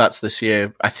don't know if that's this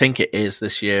year. I think it is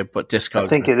this year, but Discogs. I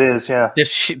think it is, yeah.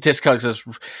 Discogs has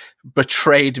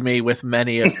betrayed me with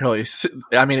many a choice.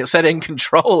 I mean, it said In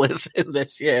Control is in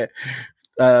this year.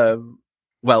 In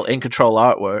Control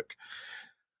artwork.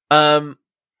 I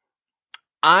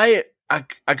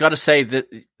gotta say that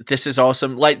this is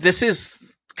awesome. Like, this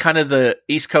is kind of the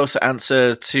East Coast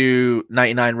answer to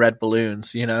 99 Red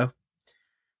Balloons, you know?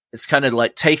 It's kind of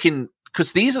like taking,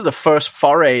 because these are the first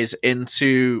forays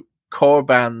into core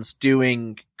bands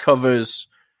doing covers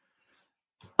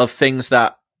of things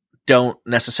that don't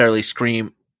necessarily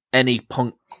scream any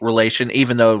punk relation,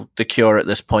 even though The Cure at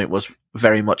this point was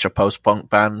very much a post-punk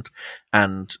band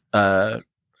and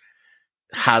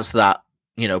has that,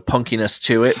 you know, punkiness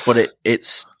to it, but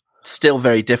it's still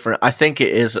very different. I think it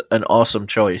is an awesome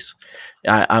choice.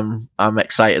 I'm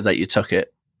excited that you took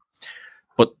it,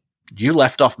 but you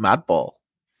left off Madball.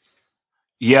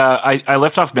 Yeah, I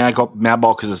left off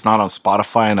Madball because it's not on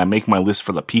Spotify, and I make my list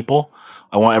for the people.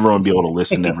 I want everyone to be able to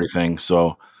listen to everything.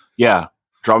 So, yeah,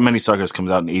 Drop Many Suckers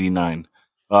comes out in 89.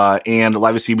 And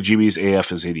Live at CBGB's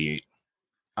AF is 88.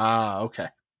 Ah, okay.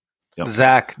 Yep.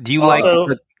 Zach, do you like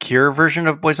the Cure version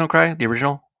of Boys Don't Cry, the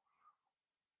original?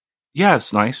 Yeah,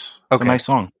 it's nice. It's a nice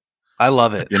song. I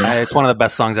love it. You know? It's one of the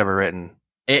best songs ever written.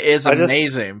 It is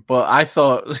amazing, but I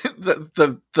thought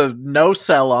the no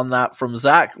sell on that from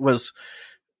Zach was,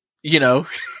 you know,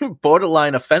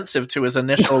 borderline offensive to his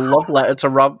initial love letter to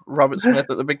Robert Smith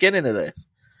at the beginning of this.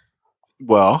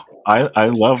 Well,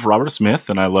 I love Robert Smith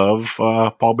and I love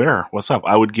Paul Bearer. What's up?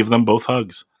 I would give them both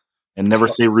hugs and never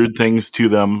say rude things to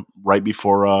them right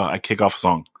before I kick off a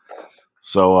song.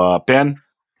 So, Ben,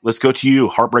 let's go to you.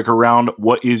 Heartbreaker round.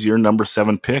 What is your number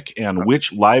 7 pick, and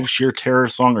which live sheer terror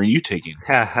song are you taking?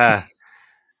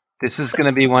 This is going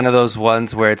to be one of those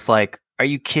ones where it's like, are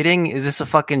you kidding? Is this a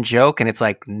fucking joke? And it's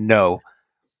like, no.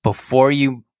 Before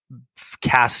you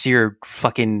cast your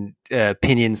fucking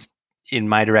opinions in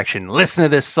my direction, listen to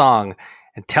this song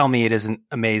and tell me it isn't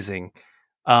amazing.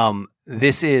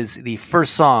 This is the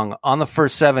first song on the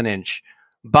first 7-inch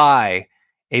by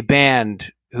a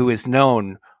band who is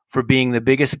known for being the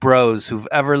biggest bros who've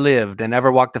ever lived and ever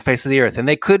walked the face of the earth. And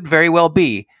they could very well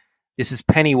be. This is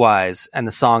Pennywise, and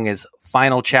the song is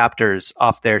Final Chapters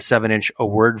off their 7-inch A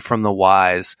Word from the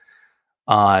Wise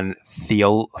on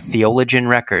Theologian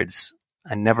Records.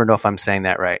 I never know if I'm saying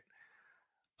that right.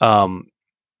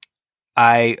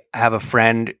 I have a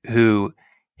friend who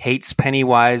hates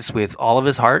Pennywise with all of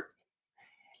his heart,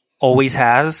 always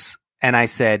has. And I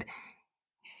said,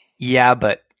 yeah,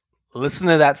 but listen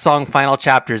to that song Final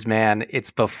Chapters, man. It's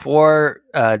before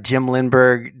Jim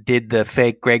Lindberg did the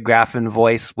fake Greg Graffin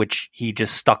voice, which he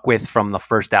just stuck with from the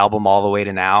first album all the way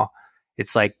to now.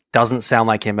 It's like, doesn't sound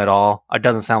like him at all. It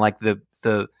doesn't sound like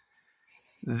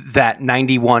that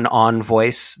 91 on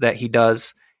voice that he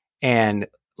does. And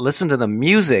listen to the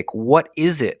music. What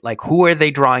is it? Like, who are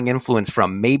they drawing influence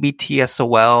from? Maybe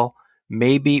TSOL.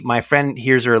 Maybe my friend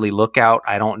Here's Early Lookout.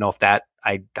 I don't know if that,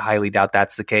 I highly doubt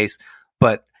that's the case,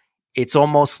 but it's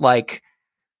almost like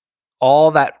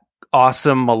all that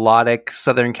awesome melodic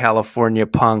Southern California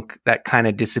punk that kind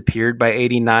of disappeared by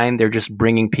 89. They're just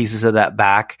bringing pieces of that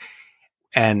back.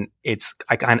 And it's,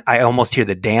 I almost hear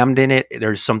the Damned in it.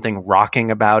 There's something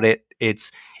rocking about it.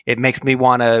 It makes me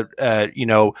want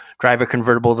to, drive a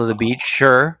convertible to the beach.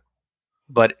 Sure.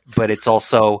 But it's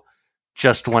also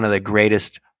just one of the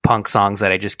greatest punk songs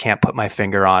that I just can't put my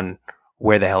finger on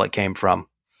where the hell it came from.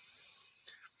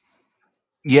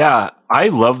 Yeah, I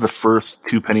love the first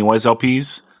 2 Pennywise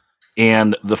LPs,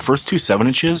 and the first 2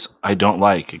 7-inches I don't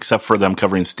like, except for them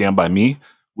covering Stand By Me,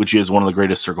 which is one of the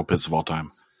greatest Circle Pits of all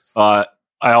time. I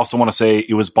also want to say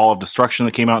it was Ball of Destruction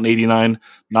that came out in 89,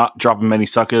 not Dropping Many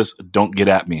Suckers, Don't Get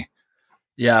At Me.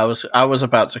 Yeah, I was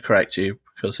about to correct you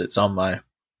because it's on my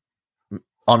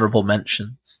honorable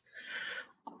mentions.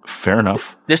 Fair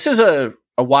enough. This is a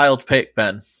wild pick,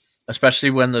 Ben, especially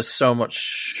when there's so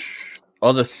much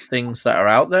other things that are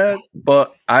out there,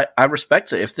 but I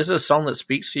respect it. If this is a song that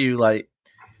speaks to you, like,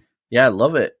 yeah, I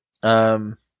love it.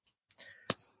 I'm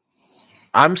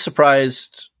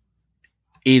surprised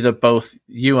either both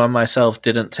you and myself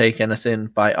didn't take anything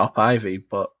by Op Ivy,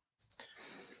 but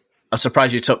I'm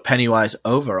surprised you took Pennywise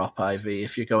over Op Ivy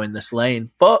if you're going this lane,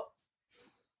 but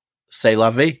c'est la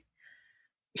vie.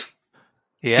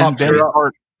 Yeah.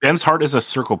 Ben's heart is a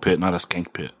circle pit, not a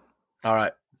skank pit. All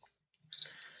right.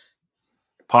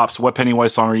 Pops, what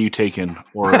Pennywise song are you taking?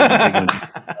 Or are you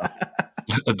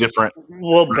taking a different?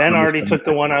 Well, Ben already took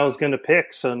the one I was going to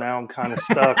pick, so now I'm kind of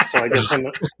stuck. So I guess I'm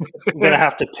going to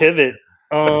have to pivot.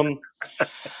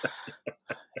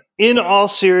 In all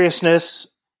seriousness,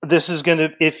 this is going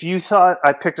to, if you thought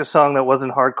I picked a song that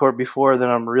wasn't hardcore before, then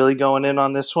I'm really going in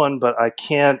on this one, but I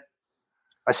can't.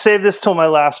 I saved this till my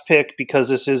last pick because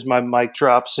this is my mic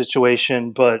drop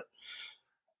situation, but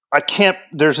I can't,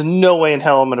 there's no way in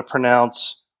hell I'm going to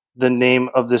pronounce the name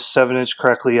of this 7-inch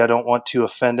correctly. I don't want to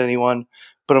offend anyone,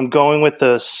 but I'm going with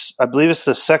I believe it's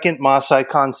the second Moss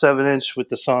Icon 7-inch with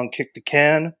the song Kick the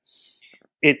Can.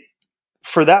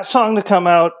 For that song to come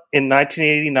out in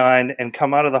 1989 and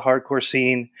come out of the hardcore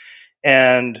scene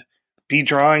and be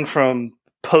drawing from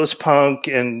post-punk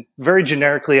and very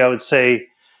generically, I would say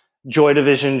Joy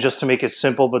Division, just to make it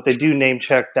simple, but they do name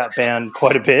check that band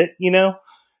quite a bit, you know?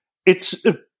 It's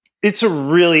a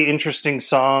really interesting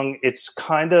song. It's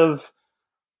kind of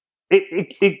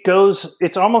it goes,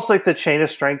 it's almost like the Chain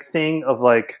of Strength thing of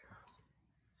like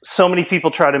so many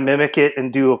people try to mimic it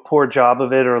and do a poor job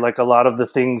of it, or like a lot of the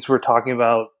things we're talking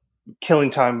about, Killing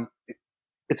Time,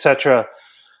 etc.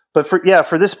 But for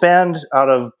this band out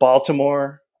of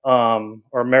Baltimore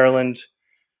or Maryland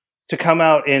to come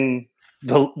out in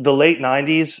the late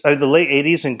 90s, the late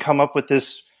 80s, and come up with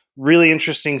this really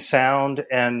interesting sound,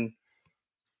 and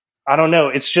I don't know,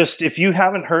 it's just, if you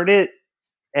haven't heard it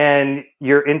and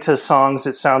you're into songs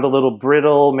that sound a little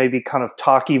brittle, maybe kind of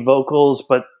talky vocals,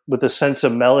 but with a sense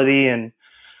of melody and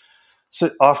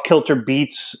off-kilter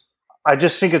beats, I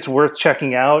just think it's worth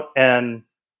checking out. And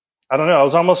I don't know, I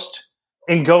was almost,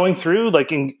 in going through,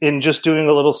 like in just doing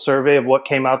a little survey of what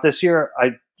came out this year,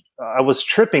 I was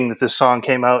tripping that this song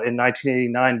came out in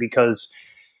 1989 because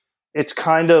it's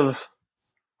kind of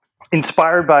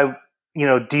inspired by, you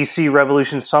know, DC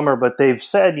Revolution Summer, but they've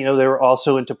said, you know, they were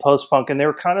also into post-punk, and they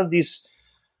were kind of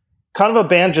a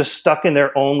band just stuck in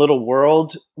their own little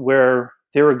world where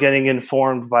they were getting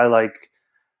informed by like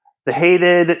the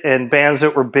Hated and bands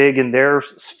that were big in their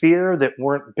sphere that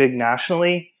weren't big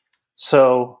nationally.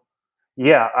 So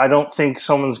yeah, I don't think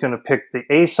someone's going to pick the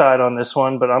A side on this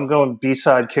one, but I'm going B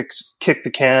side, Kick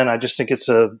the Can. I just think it's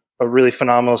a really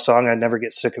phenomenal song. I'd never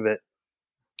get sick of it.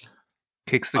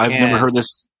 Kicks the I've Can.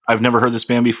 I've never heard this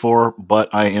band before,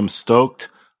 but I am stoked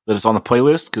that it's on the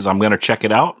playlist because I'm going to check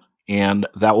it out, and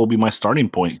that will be my starting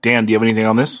point. Dan, do you have anything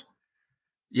on this?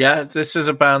 Yeah, this is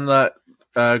a band that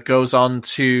goes on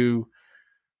to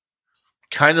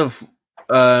kind of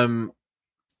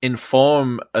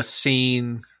inform a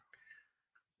scene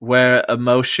where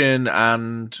emotion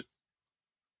and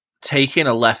taking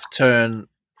a left turn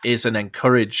is an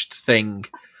encouraged thing.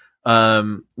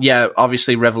 Yeah,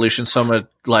 obviously Revolution Summer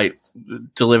like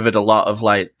delivered a lot of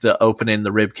like the opening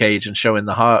the rib cage and showing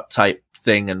the heart type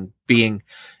thing and being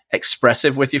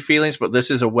expressive with your feelings, but this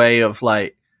is a way of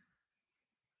like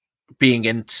being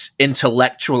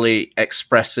intellectually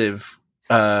expressive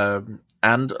and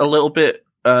a little bit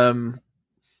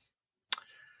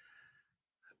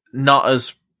not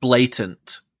as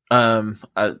blatant.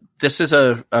 This is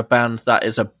a band that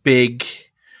is a big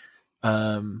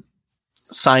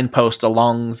signpost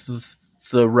along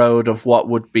the road of what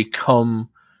would become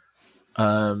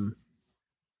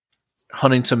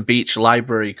Huntington Beach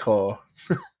Library Corps.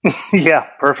 Yeah,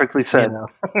 perfectly said. You know?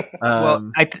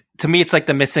 Well, to me, it's like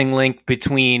the missing link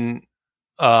between,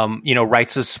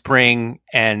 Rites of Spring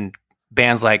and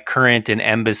bands like Current and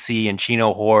Embassy and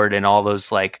Chino Horde and all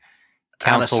those like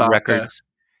Council Anasaka. Records.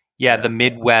 Yeah, the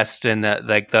Midwest and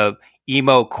the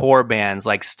emo core bands,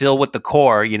 like still with the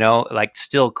core, you know, like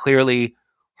still clearly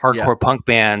hardcore punk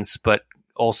bands, but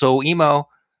also emo,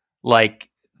 like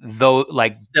though,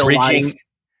 like Still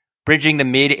bridging the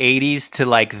mid 80s to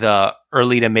like the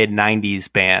early to mid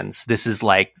 90s bands. This is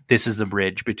the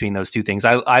bridge between those two things.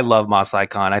 I love Moss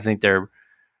Icon. I think they're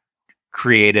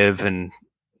creative and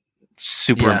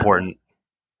super important.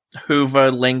 Hoover,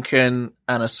 Lincoln,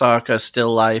 Anasaka,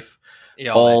 Still Life,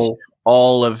 Yeah,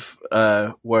 all have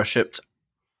worshipped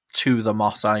to the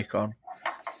Moss Icon.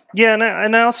 Yeah,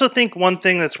 and I also think one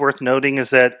thing that's worth noting is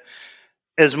that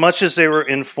as much as they were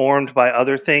informed by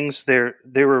other things,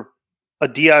 they were a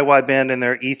DIY band in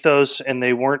their ethos, and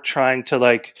they weren't trying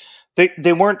to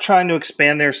they weren't trying to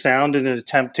expand their sound in an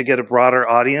attempt to get a broader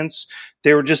audience.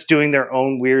 They were just doing their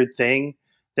own weird thing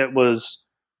that was,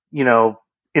 you know,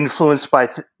 influenced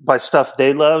by stuff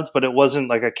they loved, but it wasn't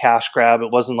like a cash grab.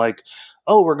 It wasn't like,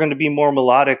 oh, we're going to be more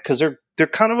melodic, because they're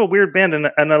kind of a weird band.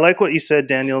 And I like what you said,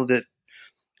 Daniel, that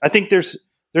I think there's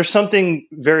something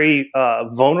very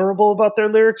vulnerable about their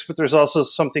lyrics, but there's also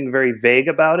something very vague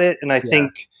about it. And I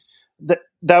think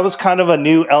that was kind of a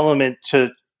new element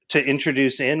to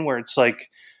introduce in, where it's like,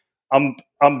 I'm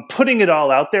putting it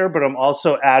all out there, but I'm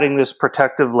also adding this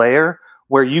protective layer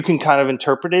where you can kind of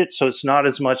interpret it. So it's not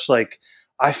as much like,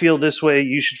 I feel this way,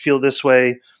 you should feel this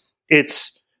way.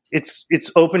 It's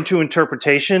open to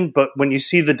interpretation, but when you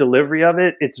see the delivery of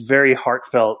it, it's very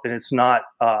heartfelt, and it's not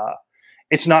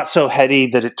so heady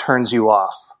that it turns you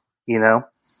off, you know?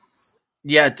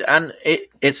 Yeah, and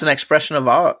it's an expression of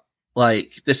art.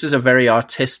 Like, this is a very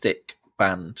artistic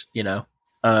band, you know?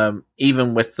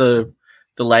 even with the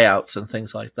layouts and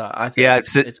things like that. I think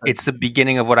it's the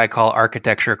beginning of what I call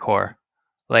architecture core.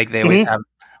 Like they always have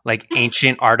like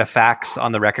ancient artifacts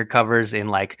on the record covers in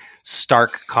like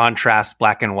stark contrast,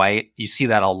 black and white. You see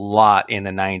that a lot in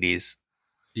the 90s.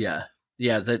 Yeah.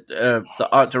 The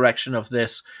art direction of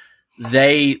this,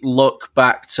 they look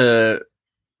back to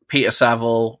Peter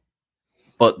Saville,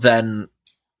 but then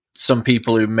some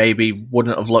people who maybe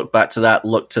wouldn't have looked back to that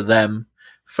look to them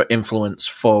for influence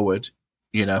forward,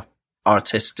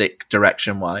 artistic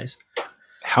direction wise.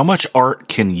 How much art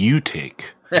can you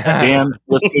take? Dan,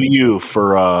 let's go to you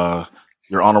for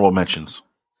your honorable mentions.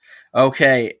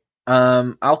 Okay.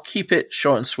 I'll keep it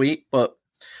short and sweet, but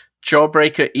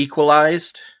Jawbreaker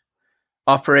Equalized,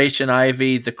 Operation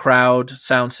Ivy, The Crowd,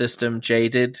 Sound System,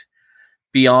 Jaded,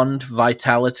 Beyond,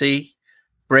 Vitality,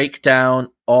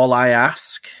 Breakdown, All I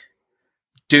Ask,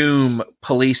 Doom,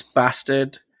 Police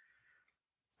Bastard.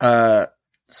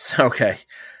 Okay.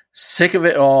 Sick of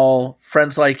It All,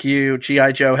 Friends Like You,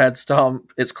 G.I. Joe Head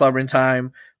Stomp, It's Clubbering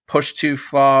Time, Push Too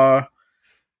Far,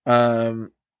 all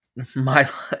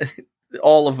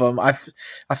of them. I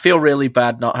feel really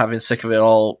bad not having Sick of It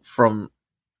All from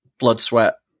Blood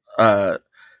Sweat not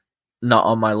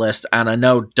on my list, and I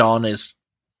know Don is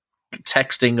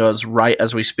texting us right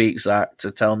as we speak, Zach,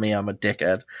 to tell me I'm a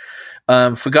dickhead.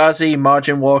 Fugazi,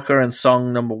 Margin Walker, and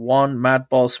song number 1,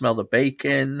 Madball, Smell the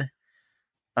Bacon.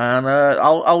 And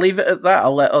I'll leave it at that.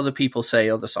 I'll let other people say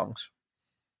other songs.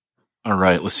 All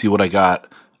right, let's see what I got.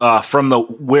 From the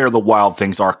Where the Wild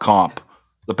Things Are comp,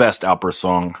 the best Outburst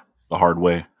song, The Hard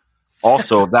Way.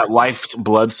 Also, that Life's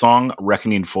Blood song,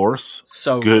 Reckoning Force.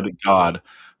 So good God.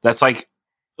 That's like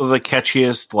the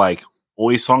catchiest like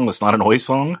Oi song that's not an Oi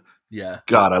song. Yeah.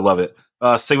 God, I love it.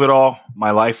 Sing It All,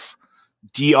 My Life.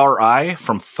 DRI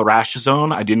from Thrash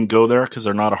Zone. I didn't go there because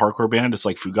they're not a hardcore band. It's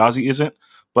like Fugazi isn't.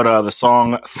 But the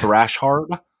song Thrash Hard,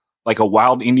 like a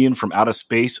wild Indian from outer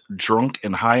space, drunk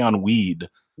and high on weed.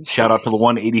 Shout out to the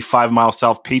 185 Mile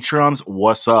South Patreons.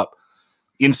 What's up?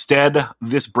 Instead,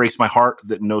 this breaks my heart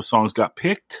that no songs got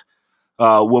picked.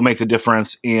 Will Make the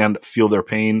Difference and Feel Their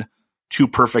Pain. 2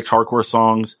 perfect hardcore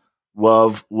songs.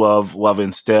 Love, Love, Love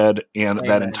Instead. And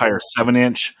that entire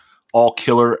 7-inch. All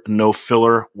killer, no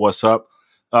filler. What's up?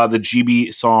 The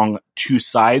GB song Two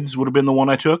Sides would have been the one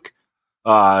I took.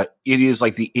 It is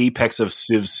like the apex of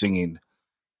Civ's singing.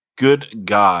 Good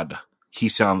God. He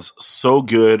sounds so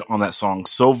good on that song.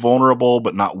 So vulnerable,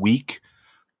 but not weak.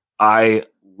 I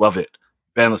love it.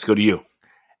 Ben, let's go to you.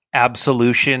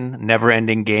 Absolution, Never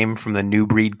Ending Game from the New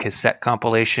Breed cassette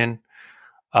compilation.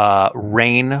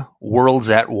 Rain, Worlds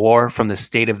at War from the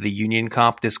State of the Union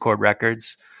comp, Discord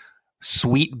Records.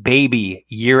 Sweet Baby,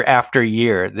 Year After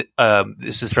Year.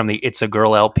 This is from the It's a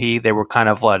Girl LP. They were kind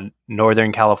of a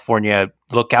Northern California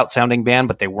Lookout sounding band,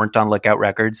 but they weren't on Lookout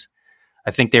Records.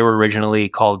 I think they were originally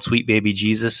called Sweet Baby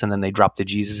Jesus, and then they dropped the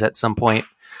Jesus at some point.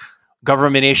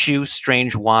 Government Issue,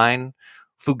 Strange Wine.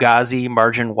 Fugazi,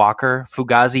 Margin Walker.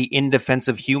 Fugazi, In Defense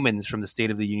of Humans from the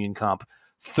State of the Union comp.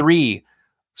 3,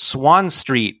 Swan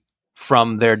Street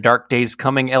from their Dark Days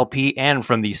Coming LP and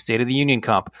from the State of the Union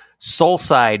comp.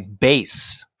 Soulside,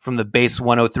 Bass from the Bass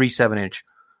 103 7-inch.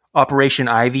 Operation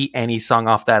Ivy, any song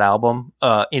off that album.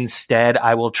 Instead,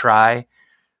 I Will Try.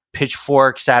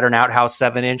 Pitchfork, Saturn Outhouse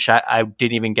 7-inch. I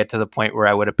didn't even get to the point where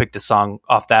I would have picked a song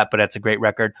off that, but that's a great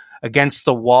record. Against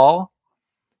the Wall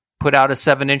put out a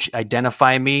 7-inch,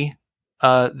 Identify Me,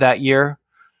 that year.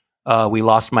 We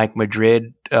lost Mike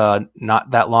Madrid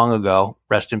not that long ago.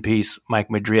 Rest in peace, Mike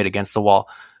Madrid. Against the Wall.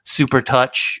 Super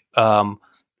Touch,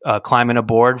 Climbing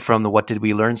Aboard from the What Did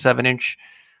We Learn 7-inch.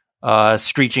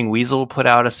 Screeching Weasel put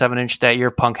out a 7-inch that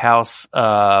year. Punk House.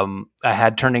 I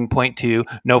had Turning Point 2.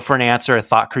 No for an Answer, a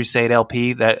Thought Crusade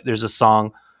LP. That there's a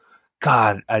song.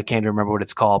 God, I can't remember what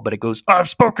it's called, but it goes, I've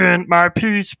spoken my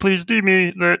piece, please leave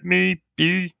me, let me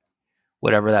be.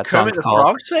 Whatever that song's called.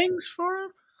 Frog sings for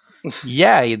him?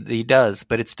 Yeah, he does,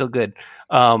 but it's still good.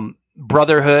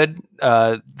 Brotherhood,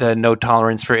 the No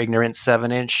Tolerance for Ignorance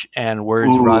 7-inch, and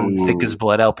Words Run Thick as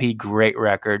Blood LP. Great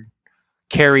record.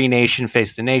 Carry Nation,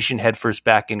 Face the Nation, Head First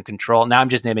Back in Control. Now I'm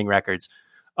just naming records.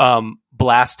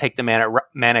 Blast, Take the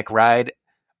Manic Ride.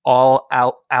 All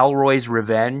Alroy's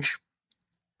Revenge.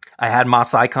 I had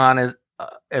Moss Icon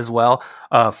as well.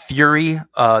 Fury,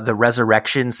 the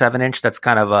Resurrection 7-inch. That's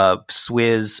kind of a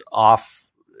Swizz off,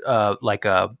 like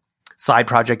a side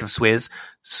project of Swizz.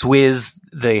 Swizz,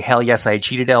 the Hell Yes I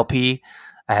Cheated LP.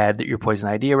 I had Your Poison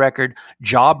Idea record.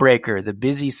 Jawbreaker, the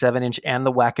Busy 7-inch and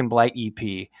the Whack and Blight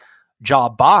EP.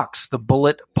 Jawbox, the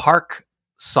Bullet Park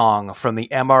song from the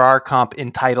MRR comp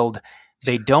entitled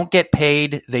They don't get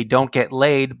paid, they don't get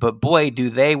laid, but boy, do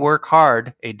they work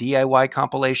hard. A DIY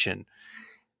compilation.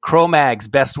 Cro-Mag's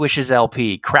Best Wishes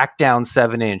LP, Crackdown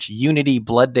 7-inch, Unity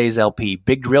Blood Days LP,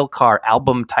 Big Drill Car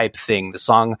album type thing. The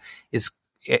song is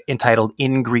entitled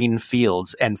In Green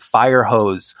Fields, and Fire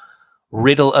Hose,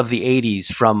 Riddle of the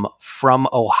 80s from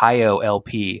Ohio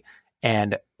LP.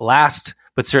 And last,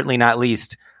 but certainly not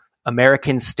least,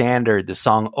 American Standard, the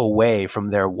song Away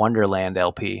from their Wonderland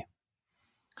LP.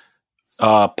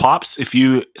 Pops, if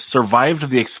you survived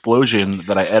the explosion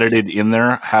that I edited in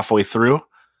there halfway through,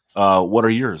 what are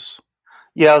yours?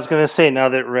 Yeah, I was going to say, now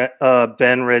that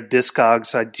Ben read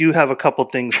Discogs, I do have a couple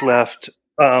things left.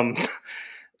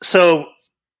 So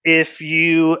if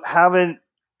you haven't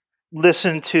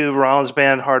listened to Rollins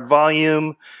Band Hard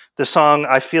Volume, the song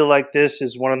I Feel Like This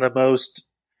is one of the most,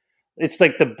 it's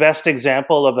like the best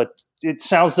example of it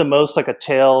sounds the most like a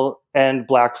tail end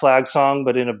Black Flag song,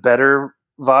 but in a better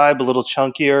vibe, a little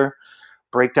chunkier.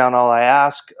 Breakdown All I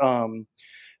Ask.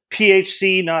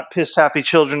 PHC, Not Piss Happy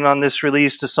Children, on this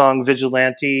release, the song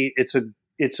Vigilante. It's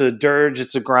a dirge,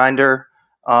 it's a grinder.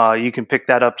 You can pick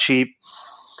that up cheap.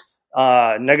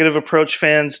 Negative Approach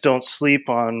fans, don't sleep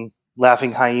on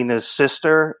Laughing Hyena's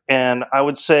Sister. And I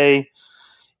would say,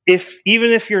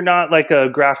 even if you're not like a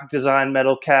graphic design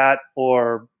metal cat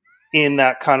or in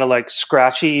that kind of like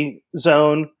scratchy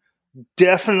zone,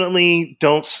 definitely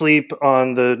don't sleep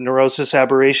on the Neurosis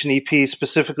Aberration EP,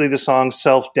 specifically the song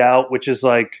Self Doubt, which is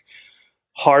like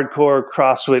hardcore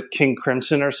CrossFit King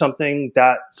Crimson or something.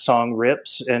 That song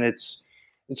rips, and it's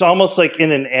almost like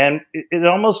it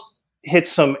almost hits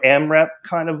some AMREP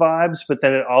kind of vibes, but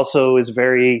then it also is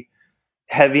very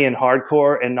heavy and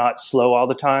hardcore and not slow all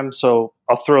the time. So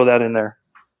I'll throw that in there.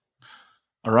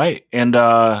 All right. And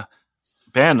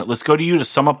Ben, let's go to you to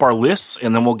sum up our lists,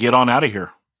 and then we'll get on out of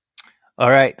here. All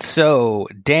right, so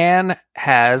Dan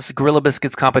has Gorilla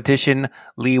Biscuits Competition,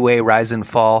 Leeway, Rise and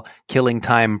Fall, Killing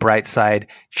Time, Brightside,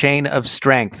 Chain of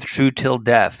Strength, True Till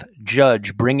Death,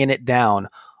 Judge, Bringing It Down,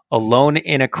 Alone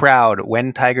in a Crowd,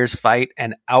 When Tigers Fight,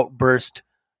 and Outburst,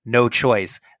 No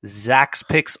Choice. Zach's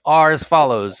picks are as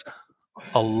follows: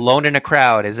 Alone in a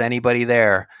Crowd, Is Anybody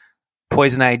There?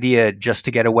 Poison Idea, Just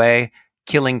to Get Away,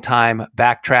 Killing Time,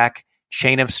 Backtrack,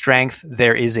 Chain of Strength,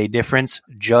 There Is a Difference,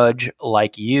 Judge,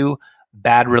 Like You,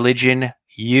 Bad Religion,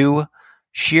 You,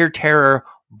 Sheer Terror,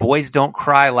 Boys Don't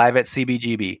Cry, live at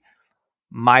CBGB.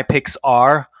 My picks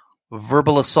are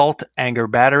Verbal Assault, Anger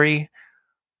Battery,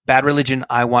 Bad Religion,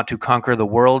 I Want to Conquer the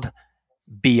World,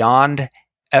 Beyond,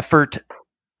 Effort,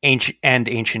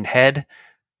 Ancient Head,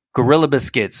 Gorilla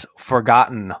Biscuits,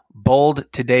 Forgotten, Bold,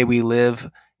 Today We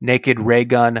Live, Naked Ray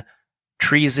Gun,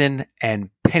 Treason, and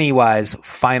Pennywise,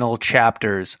 Final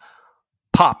Chapters.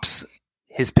 Pops,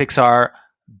 his picks are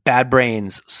Bad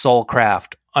Brains,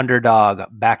 Soulcraft, Underdog,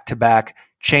 Back to Back,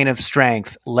 Chain of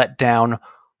Strength, Let Down,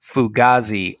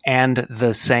 Fugazi, and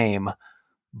The Same.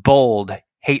 Bold,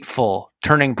 Hateful,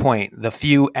 Turning Point, The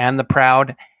Few and the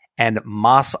Proud, and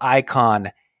Moss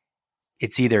Icon.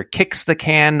 It's either Kicks the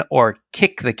Can or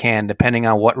Kick the Can, depending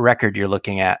on what record you're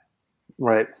looking at.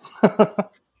 Right.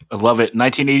 I love it.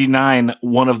 1989,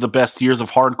 one of the best years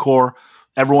of hardcore.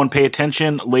 Everyone pay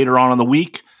attention later on in the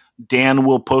week. Dan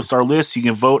will post our list. You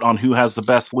can vote on who has the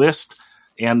best list.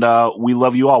 And we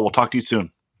love you all. We'll talk to you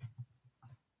soon.